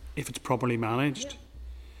if it's properly managed.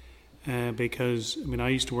 Because I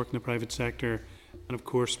used to work in the private sector, and of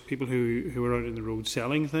course people who were out in the road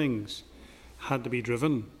selling things had to be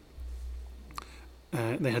driven.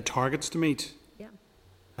 They had targets to meet.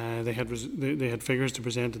 They had figures to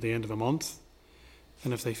present at the end of a month,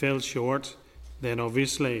 and if they fell short, then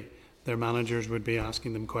obviously their managers would be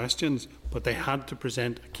asking them questions, but they had to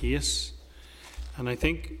present a case. And I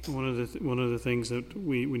think one of the things that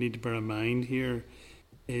we need to bear in mind here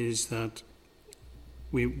is that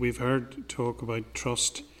we've heard talk about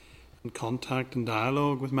trust and contact and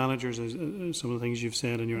dialogue with managers, as some of the things you've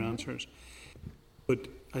said in your answers. But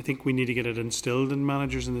I think we need to get it instilled in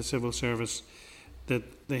managers in the civil service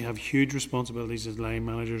that they have huge responsibilities as line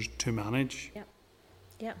managers to manage.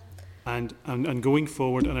 Yeah. And going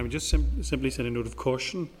forward, and I would just simply set a note of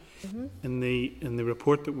caution. In the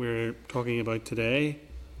report that we're talking about today,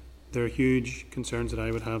 there are huge concerns that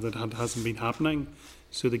I would have that hasn't been happening.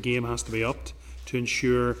 So the game has to be upped to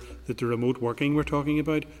ensure that the remote working we're talking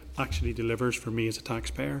about actually delivers for me as a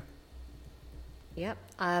taxpayer. Yeah,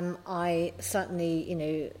 I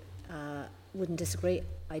certainly, wouldn't disagree.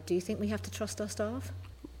 I do think we have to trust our staff.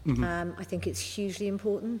 I think it's hugely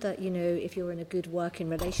important that, if you're in a good working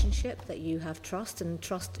relationship, that you have trust, and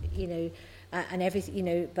and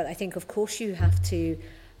everything, but I think, of course, you have to,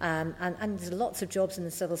 and there's lots of jobs in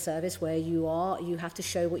the civil service where you have to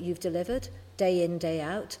show what you've delivered day in, day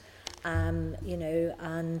out,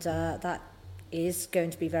 and that is going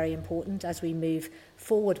to be very important as we move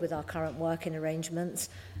forward with our current working arrangements,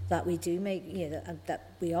 that we do make,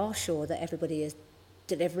 that we are sure that everybody is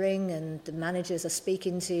delivering and the managers are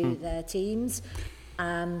speaking to their teams.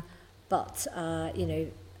 But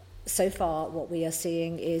so far what we are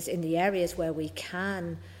seeing is in the areas where we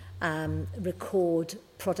can record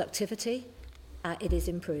productivity, it is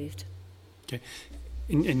improved. Okay.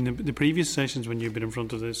 In the previous sessions when you've been in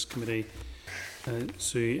front of this committee,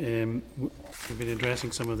 Sue, we've been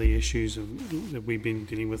addressing some of the issues that we've been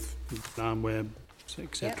dealing with LAM Web,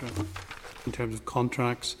 etc. Yep. In terms of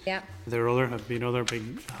contracts. Yep. There have been other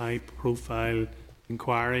big high-profile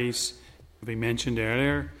inquiries that we mentioned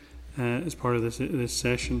earlier as part of this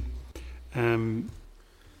session.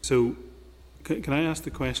 So, can I ask the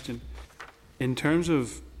question, in terms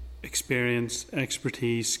of experience,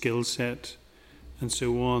 expertise, skill set, and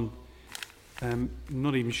so on, I'm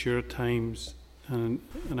not even sure at times, and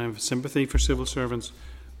I have sympathy for civil servants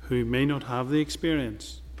who may not have the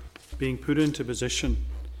experience, being put into position,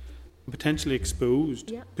 potentially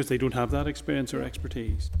exposed because they don't have that experience or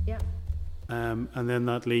expertise. Yeah. And then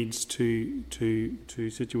that leads to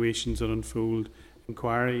situations that unfold,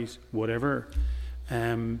 inquiries, whatever.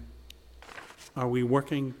 Are we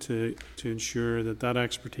working to ensure that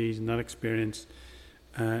expertise and that experience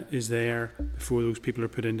is there before those people are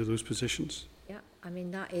put into those positions? Yeah, I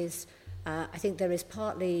mean, that is, I think there is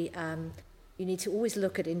partly, you need to always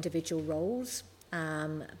look at individual roles,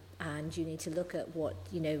 and you need to look at what,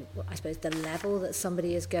 I suppose the level that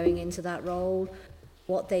somebody is going into that role,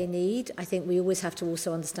 what they need. I think we always have to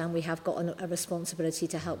also understand we have got a responsibility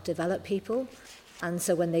to help develop people. And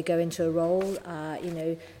so when they go into a role,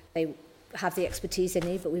 they have the expertise they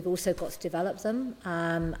need, but we've also got to develop them.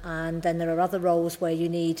 And then there are other roles where you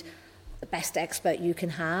need the best expert you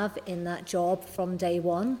can have in that job from day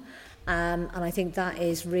one. And I think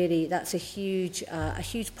that's a huge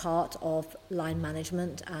part of line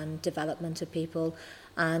management and development of people,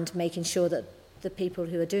 and making sure that the people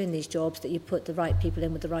who are doing these jobs, that you put the right people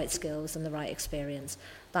in with the right skills and the right experience.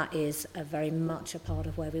 That is very much a part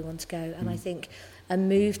of where we want to go. And I think a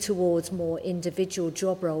move towards more individual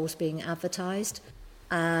job roles being advertised,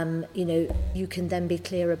 you can then be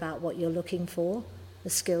clear about what you're looking for, the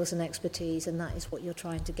skills and expertise, and that is what you're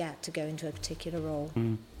trying to get to go into a particular role.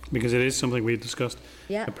 Because it is something we discussed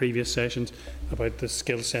in previous sessions about the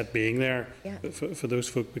skill set being there for those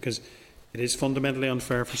folk, because it is fundamentally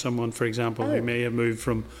unfair for someone, for example, who may have moved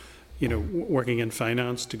from, working in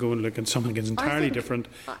finance to go and look at something that's entirely different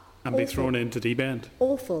and be thrown into deep end.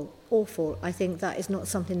 Awful. I think that is not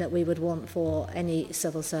something that we would want for any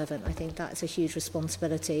civil servant. I think that's a huge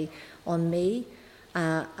responsibility on me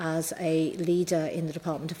as a leader in the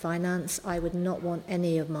Department of Finance. I would not want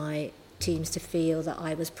any of my teams to feel that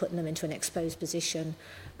I was putting them into an exposed position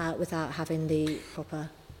without having the proper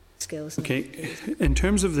skills. Okay, in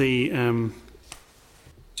terms of the,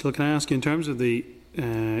 Jill, can I ask you, in terms of the,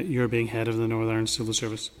 you're being head of the Northern Ireland Civil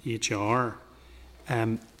Service HR,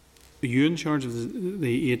 are you in charge of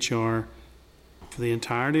the HR for the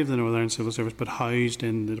entirety of the Northern Ireland Civil Service, but housed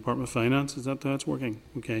in the Department of Finance? Is that how it's working?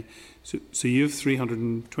 Okay, so you have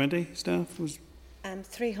 320 staff?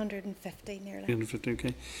 350 nearly. 350,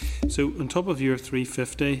 okay. So on top of your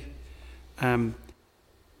 350,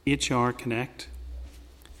 HR Connect,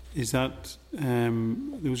 is that,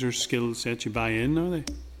 those are skill sets you buy in, are they?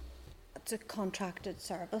 It's a contracted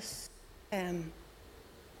service.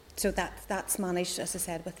 So that's managed, as I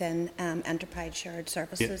said, within enterprise shared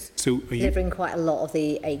services. Yeah. So delivering quite a lot of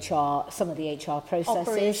the HR, some of the HR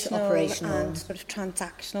processes, operational and sort of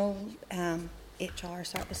transactional HR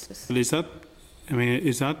services. Well,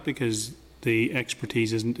 is that because the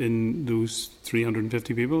expertise isn't in those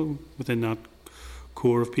 350 people, within that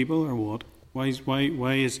core of people, or what? Why is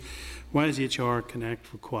HR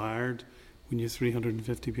Connect required when you have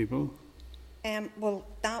 350 people? Well,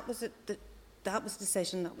 that was a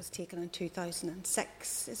decision that was taken in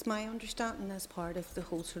 2006, is my understanding, as part of the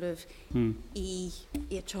whole sort of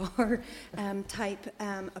EHR type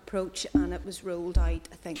approach, and it was rolled out,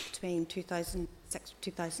 I think, between 2006,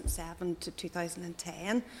 2007 to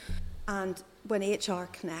 2010. And when HR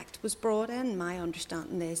Connect was brought in, my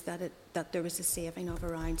understanding is that there was a saving of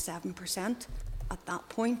around 7% at that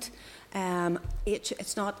point.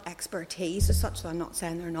 It's not expertise as such, so I'm not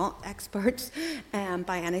saying they're not experts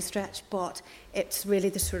by any stretch, but it's really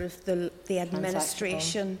the sort of the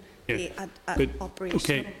administration, the operation.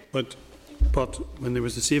 Okay, but when there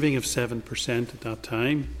was a saving of 7% at that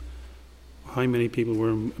time, how many people were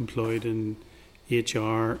employed in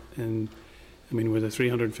HR? And I mean, were there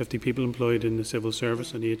 350 people employed in the civil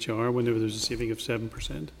service and HR when there was a saving of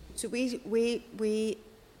 7%? So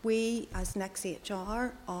we as Next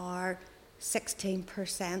HR are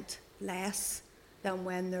 16% less than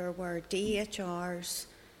when there were DHRs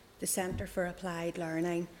the Centre for Applied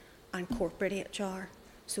Learning and corporate HR.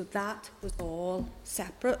 So that was all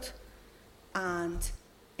separate and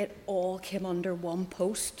it all came under one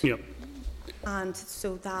post. Yep. And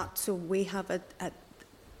so we have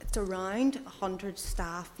it's around 100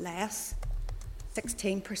 staff less,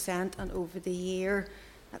 16%, and over the year,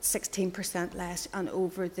 that's 16% less, and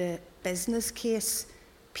over the business case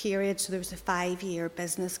period, so there was a 5-year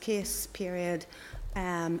business case period,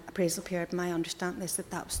 appraisal period, my understanding is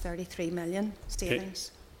that was 33 million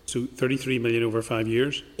savings. Okay. So 33 million over 5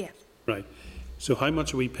 years? Yeah. Right. So how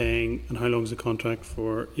much are we paying and how long is the contract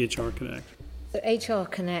for HR Connect? So HR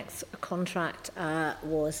Connect's contract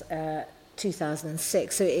was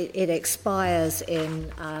 2006, so it expires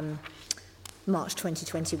in March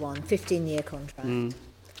 2021, 15-year contract.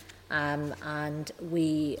 And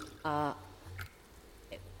the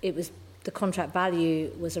contract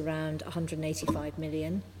value was around 185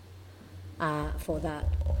 million for that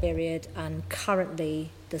period, and currently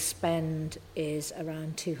the spend is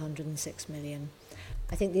around 206 million.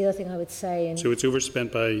 I think the other thing I would say... So it's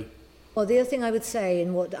overspent by... Well, the other thing I would say,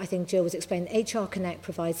 and what I think Jill was explaining, HR Connect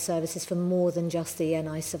provides services for more than just the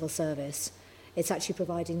NI civil service. It's actually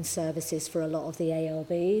providing services for a lot of the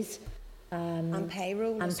ALBs. And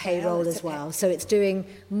payroll as well. So it's doing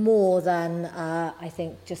more than, I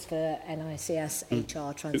think, just for NICS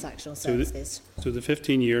HR transactional services. So the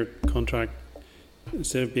 15-year contract,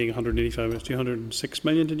 instead of being 185, it's 206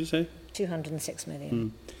 million, did you say? 206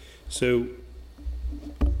 million. So,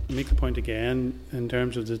 make the point again, in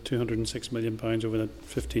terms of the £206 million over that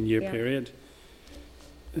 15-year period,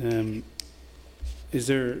 is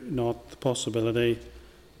there not the possibility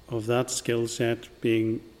of that skill set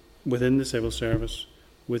being within the civil service,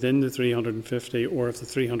 within the 350, or if the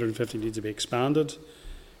 350 needs to be expanded,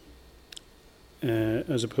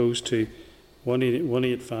 as opposed to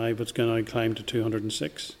 185, but it's going to climb to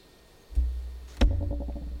 206?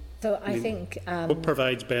 So I think... what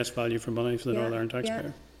provides best value for money for the Northern Ireland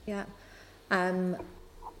taxpayer? Yeah.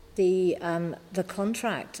 The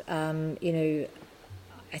contract,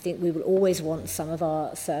 I think we will always want some of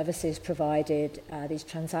our services provided, these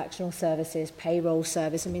transactional services, payroll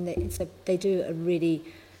service. I mean, they do a really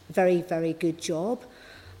very, very good job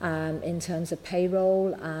in terms of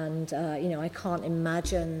payroll, and I can't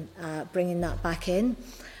imagine bringing that back in.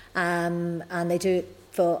 And they do it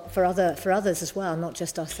for others as well, not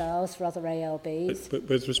just ourselves, for other ALBs. But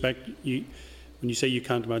with respect, when you say you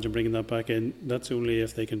can't imagine bringing that back in, that's only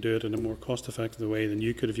if they can do it in a more cost-effective way than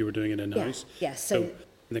you could if you were doing it in-house. Yes. So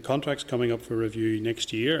the contract's coming up for review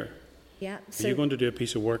next year. Yeah. So you're going to do a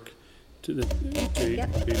piece of work to look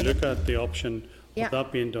at the option of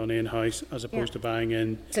that being done in-house as opposed to buying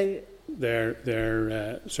in their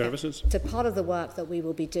services. So part of the work that we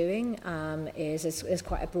will be doing is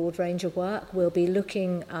quite a broad range of work. We'll be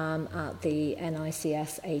looking at the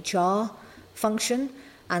NICS HR function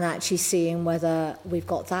and actually seeing whether we've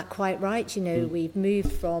got that quite right. We've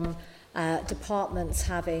moved from departments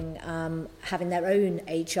having their own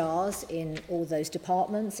HRs in all those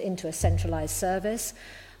departments into a centralised service.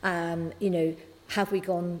 Have we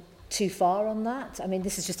gone too far on that? I mean,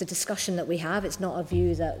 this is just a discussion that we have. It's not a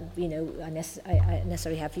view that I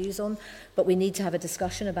necessarily have views on, but we need to have a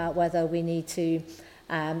discussion about whether we need to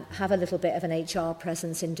have a little bit of an HR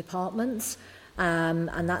presence in departments.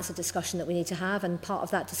 And that's a discussion that we need to have, and part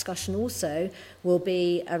of that discussion also will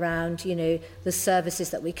be around the services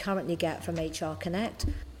that we currently get from HR Connect.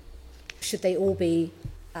 Should they all be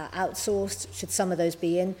outsourced? Should some of those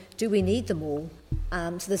be in? Do we need them all?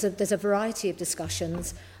 So there's a variety of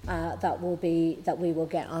discussions that we will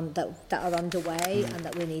get on that are underway and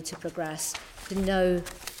that we need to progress to know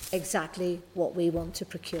exactly what we want to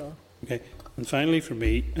procure. Okay, and finally for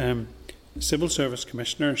me, civil service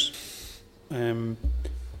commissioners.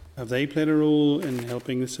 Have they played a role in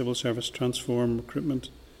helping the civil service transform recruitment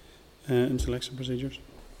and selection procedures?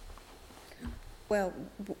 Well,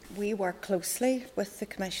 we work closely with the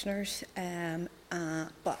commissioners,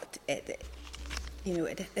 but it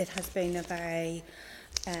has been a very,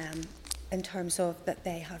 in terms of that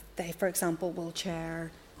they, for example, will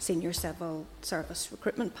chair senior civil service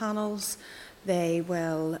recruitment panels. They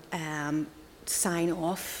will sign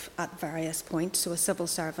off at various points. So a civil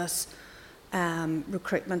service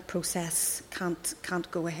recruitment process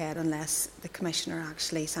can't go ahead unless the commissioner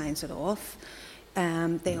actually signs it off.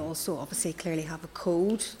 They also obviously clearly have a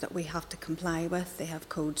code that we have to comply with. They have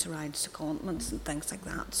codes around secondments and things like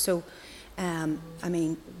that. So,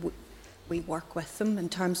 we work with them in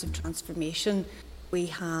terms of transformation. We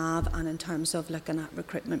have, and in terms of looking at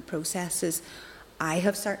recruitment processes, I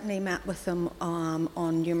have certainly met with them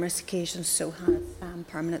on numerous occasions, so have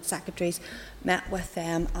permanent secretaries met with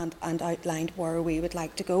them and outlined where we would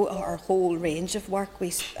like to go. Our whole range of work,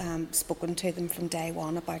 we've spoken to them from day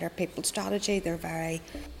one about our people strategy. They're very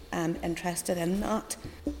interested in that.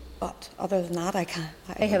 But other than that, I can't.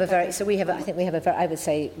 They have a very. So we have. I think we have a very. I would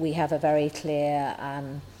say we have a very clear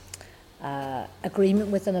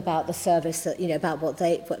agreement with them about the service that about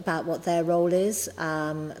what their role is.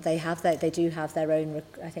 They do have their own.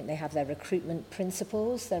 I think they have their recruitment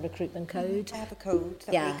principles, their recruitment code. They have a code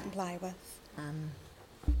that we comply with.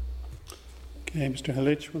 Okay, Mr.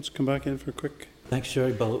 Hillage wants to come back in for a quick. Thanks,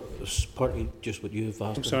 Sherry. Well, it's partly just what you've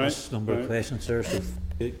asked us, number of questions, sir. So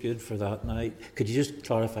good for that. Now, could you just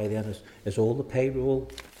clarify then? Is all the payroll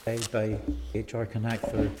paid by HR Connect,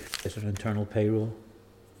 or is it internal payroll?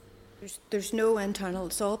 There's no internal.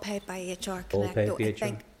 It's all paid by HR Connect. All paid by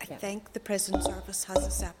HR? I think the prison service has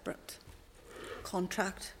a separate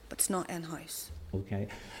contract, but it's not in-house. Okay.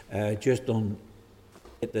 Just on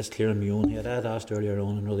get this clear in my own head, I had asked earlier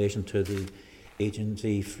on in relation to the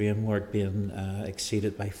agency framework being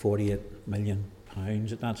exceeded by £48 million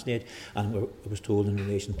at that stage, and I was told in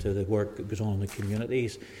relation to the work that goes on in the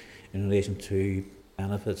communities in relation to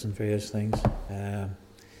benefits and various things. It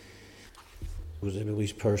was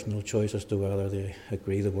everybody's personal choice as to whether they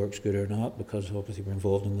agree the work's good or not, because obviously we're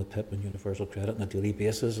involved in the PIP and universal credit on a daily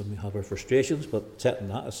basis and we have our frustrations. But setting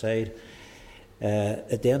that aside,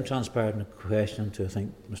 it then transpired in a question to, I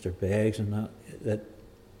think, Mr. Beggs, and that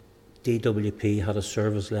DWP had a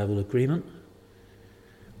service level agreement.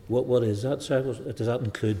 What is that service? Does that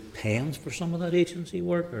include paying for some of that agency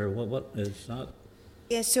work, or what is that?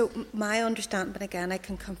 Yeah, so my understanding, but again I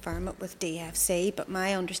can confirm it with DFC, but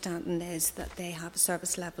my understanding is that they have a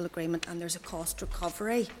service level agreement and there's a cost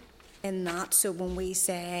recovery in that. So when we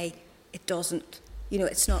say it doesn't,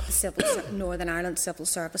 it's not the Northern Ireland Civil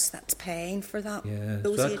Service that's paying for that. Yeah,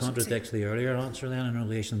 so that contradicts the earlier answer then in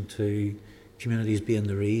relation to communities being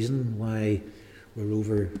the reason why we're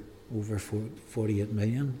over 48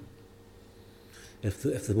 million. If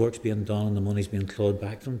the work's being done and the money's being clawed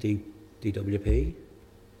back from DWP.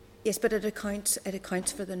 Yes, but it accounts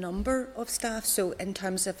for the number of staff. So in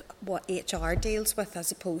terms of what HR deals with,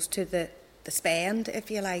 as opposed to the spend,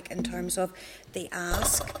 if you like, in terms of the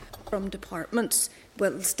ask from departments,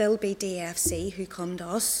 will still be DFC who come to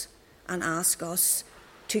us and ask us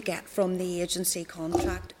to get from the agency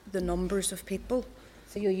contract the numbers of people.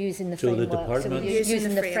 So you're using the framework. So you're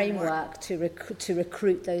using the framework to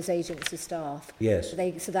recruit those agency staff. Yes.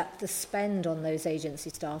 So that the spend on those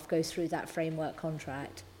agency staff goes through that framework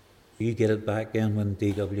contract. You get it back then when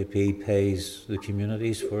DWP pays the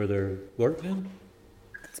communities for their work then?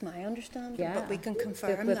 That's my understanding, but we can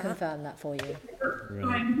confirm We'll confirm that for you.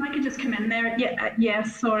 Right. If I could just come in there.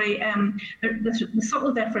 Yes, sorry. The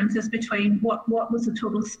subtle differences between what was the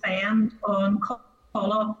total spend on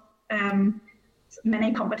call-up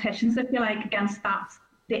many competitions, if you like, against that,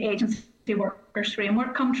 the agency workers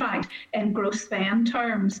framework contract in gross spend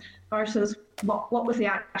terms versus what was the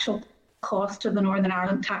actual cost to the Northern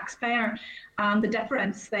Ireland taxpayer. And the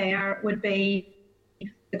difference there would be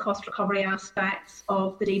the cost recovery aspects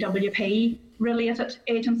of the DWP related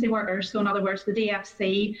agency workers. So in other words, the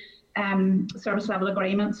DFC service level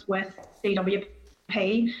agreements with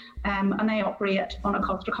DWP, and they operate on a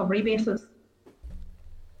cost recovery basis.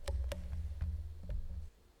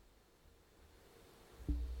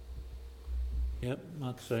 Yep,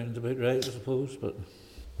 that sounds about right, I suppose, but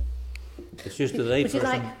it's just a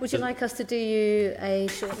layperson. Would you like us to do you a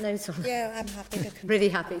short note on that? Yeah, I'm happy to. Really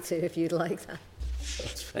happy to, if you'd like that.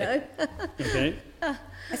 That's fine. No? Okay. I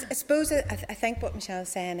suppose I think what Michelle's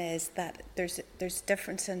saying is that there's a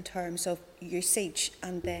difference in terms of usage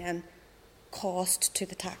and then cost to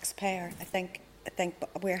the taxpayer. I think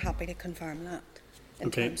we're happy to confirm that in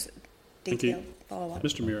terms of detailed follow-up.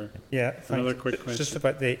 Mr. Muir. Yeah, another quick question. Just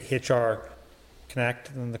about the HR Connect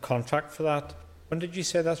and the contract for that. When did you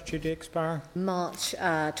say that's due to expire? March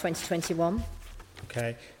 2021.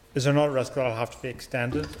 Okay. Is there not a risk that it'll have to be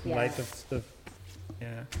extended in light of the...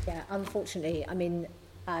 Yeah, unfortunately, I mean,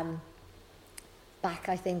 back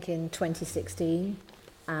I think in 2016,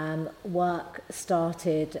 work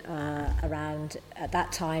started around, at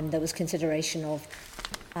that time there was consideration of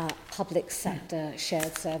public sector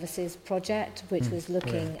shared services project, which was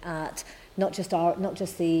looking at not just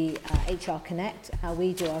the HR Connect, how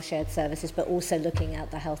we do our shared services, but also looking at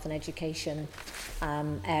the health and education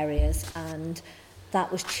areas, and that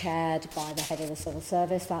was chaired by the head of the civil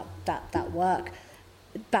service. That work.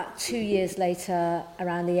 About 2 years later,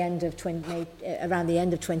 around the end of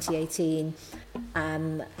 2018,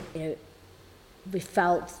 we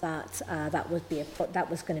felt that that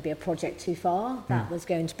was going to be a project too far. That was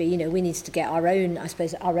going to be, we needed to get our own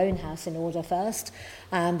house in order first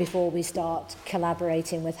before we start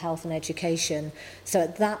collaborating with health and education. So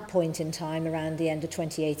at that point in time, around the end of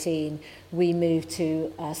 2018, we moved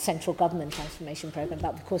to a central government transformation programme.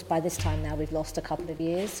 But of course, by this time now, we've lost a couple of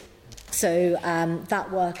years. So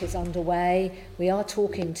that work is underway. We are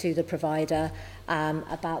talking to the provider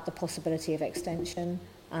about the possibility of extension.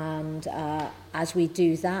 And as we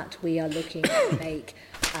do that, we are looking to make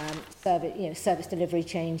service delivery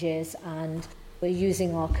changes, and we're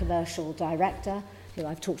using our commercial director, who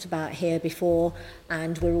I've talked about here before,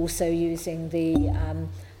 and we're also using the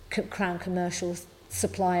Crown Commercial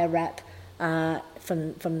supplier rep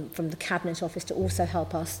from the Cabinet Office to also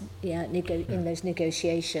help us in those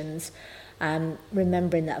negotiations,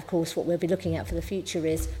 remembering that, of course, what we'll be looking at for the future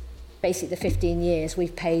is basically the 15 years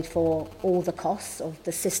we've paid for all the costs of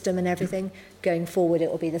the system and everything. Going forward, it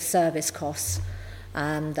will be the service costs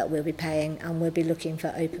that we'll be paying, and we'll be looking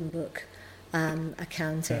for open book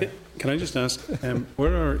accounting. Can I just ask,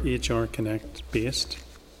 where are HR Connect based?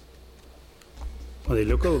 Are they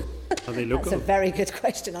local? That's a very good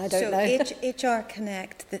question. I don't know. HR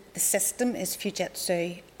Connect, the system is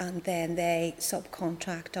Fujitsu, and then they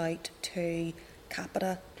subcontract out to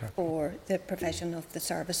Capita for the provision of the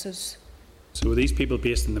services. So are these people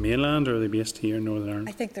based in the mainland, or are they based here in Northern Ireland?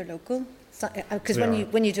 I think they're local. Because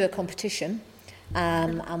when you do a competition,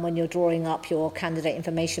 and when you're drawing up your candidate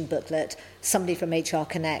information booklet, somebody from HR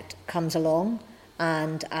Connect comes along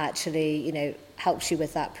and actually, helps you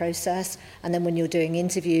with that process. And then when you're doing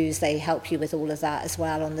interviews, they help you with all of that as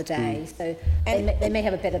well on the day. So they may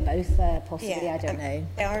have a bit of both there, possibly. I don't know.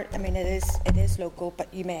 They are. I mean, it is local,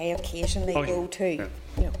 but you may occasionally go to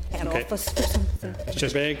head office for something.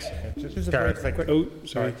 Just Beggs.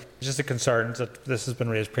 Sorry. It's just a concern that this has been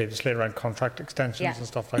raised previously around contract extensions and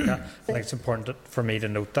stuff like that. I think it's important for me to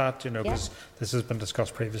note that, because this has been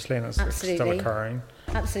discussed previously and it's still occurring.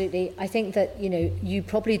 Absolutely. I think that, you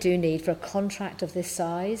probably do need, for a contract of this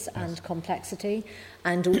size and complexity,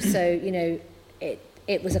 and also,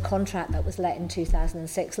 it was a contract that was let in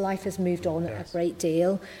 2006. Life has moved on a great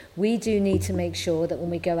deal. We do need to make sure that when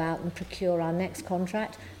we go out and procure our next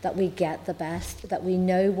contract, that we get the best, that we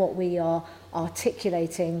know what we are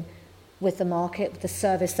articulating with the market, the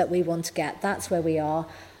service that we want to get. That's where we are.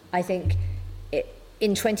 I think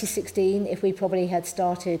in 2016, if we probably had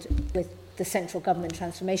started with the central government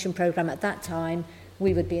transformation programme at that time,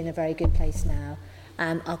 we would be in a very good place now.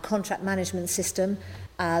 Our contract management system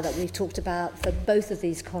that we've talked about for both of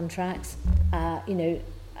these contracts, earlier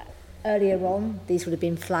on, these would have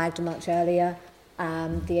been flagged much earlier,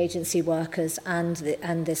 the agency workers and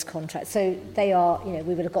this contract. So they are,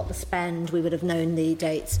 we would have got the spend, we would have known the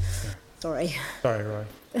dates. Sorry, Roy.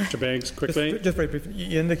 Mr. Beggs, quickly. Just very briefly,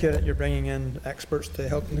 you indicated you're bringing in experts to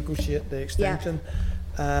help negotiate the extension.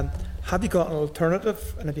 Have you got an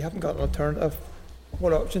alternative? And if you haven't got an alternative,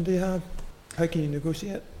 what option do you have? How can you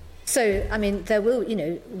negotiate? So, I mean, there will,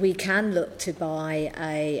 we can look to buy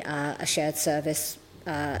a shared service,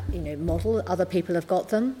 model. Other people have got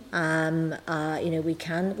them. We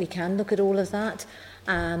can look at all of that.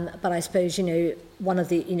 But I suppose, one of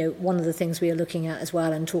the things we are looking at as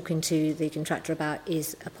well and talking to the contractor about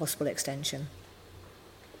is a possible extension.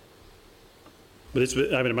 But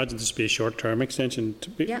I would imagine this would be a short-term extension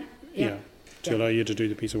to allow you to do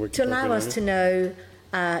the piece of work. To allow us to know,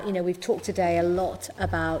 we've talked today a lot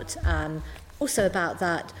about, also about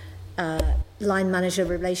that line manager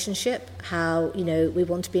relationship, how, we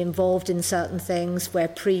want to be involved in certain things where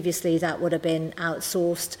previously that would have been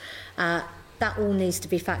outsourced. That all needs to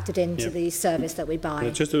be factored into the service that we buy.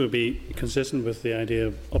 It just would be consistent with the idea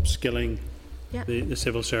of upskilling the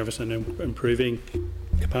civil service and improving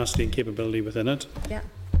capacity and capability within it.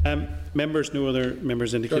 Members, no other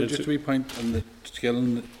members indicated. Just a wee point on the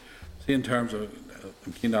skilling. See, in terms of,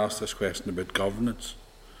 I'm keen to ask this question about governance,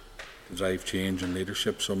 to drive change and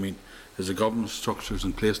leadership. So, I mean, is the governance structures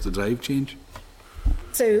in place to drive change?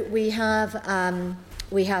 So we have an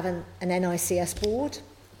NICS board,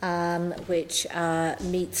 which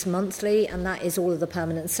meets monthly, and that is all of the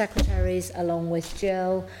permanent secretaries, along with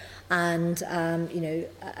Jill, and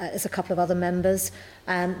there's a couple of other members.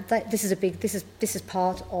 This is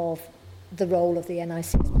part of the role of the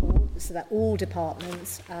NICS board, so that all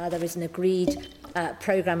departments there is an agreed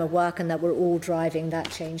programme of work, and that we're all driving that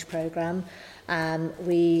change programme.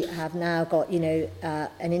 We have now got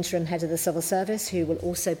an interim head of the civil service who will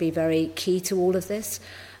also be very key to all of this,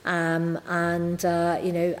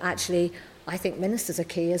 actually I think ministers are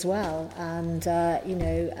key as well, and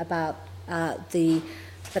about the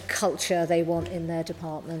culture they want in their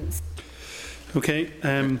departments. Okay.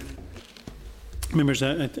 Members,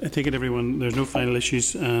 I take it everyone, there's no final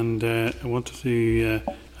issues, and I wanted to,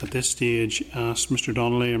 at this stage, ask Mr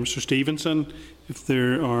Donnelly or Mr Stevenson if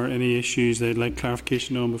there are any issues they'd like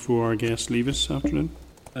clarification on before our guests leave us this afternoon.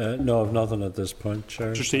 No, I've nothing at this point,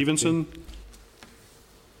 Chair. Mr Stevenson?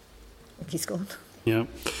 He's gone. Yeah.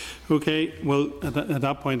 Okay, well, at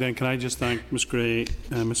that point then, can I just thank Ms Gray,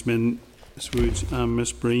 Ms Min, Ms Woods and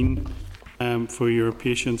Ms Breen for your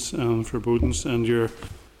patience and forebodings and your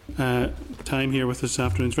time here with us this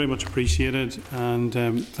afternoon. It's very much appreciated, and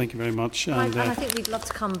thank you very much. And I think we'd love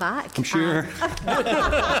to come back. I'm sure.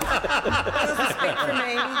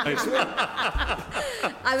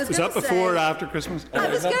 Was that before or after Christmas? I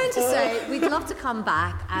was going to say we'd love to come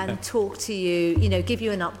back and talk to you. You know, give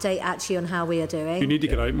you an update actually on how we are doing. You need to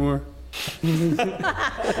get out more.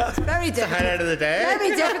 It's very difficult. Highlight of the day.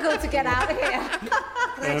 Very difficult to get out of here.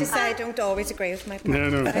 Can I just say I don't always agree with my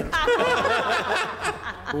partner?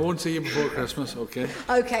 We won't see you before Christmas, okay?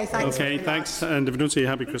 Okay, thanks. Okay, thanks. And if we don't see you,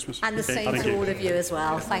 happy Christmas. And the same to all of you as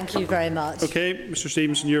well. Thank you very much. Okay, Mr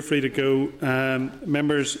Stevenson, you're free to go.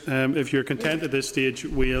 Members, if you're content at this stage,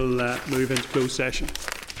 we'll move into closed session.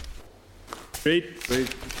 Reid?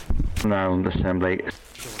 Northern Ireland Assembly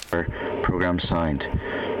programme signed.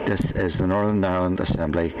 This is the Northern Ireland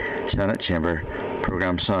Assembly Senate Chamber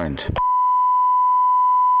programme signed.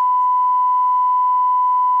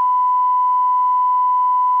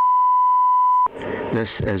 This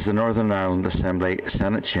is the Northern Ireland Assembly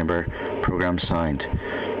Senate Chamber programme signed.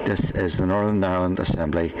 This is the Northern Ireland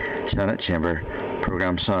Assembly Senate Chamber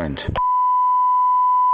programme signed.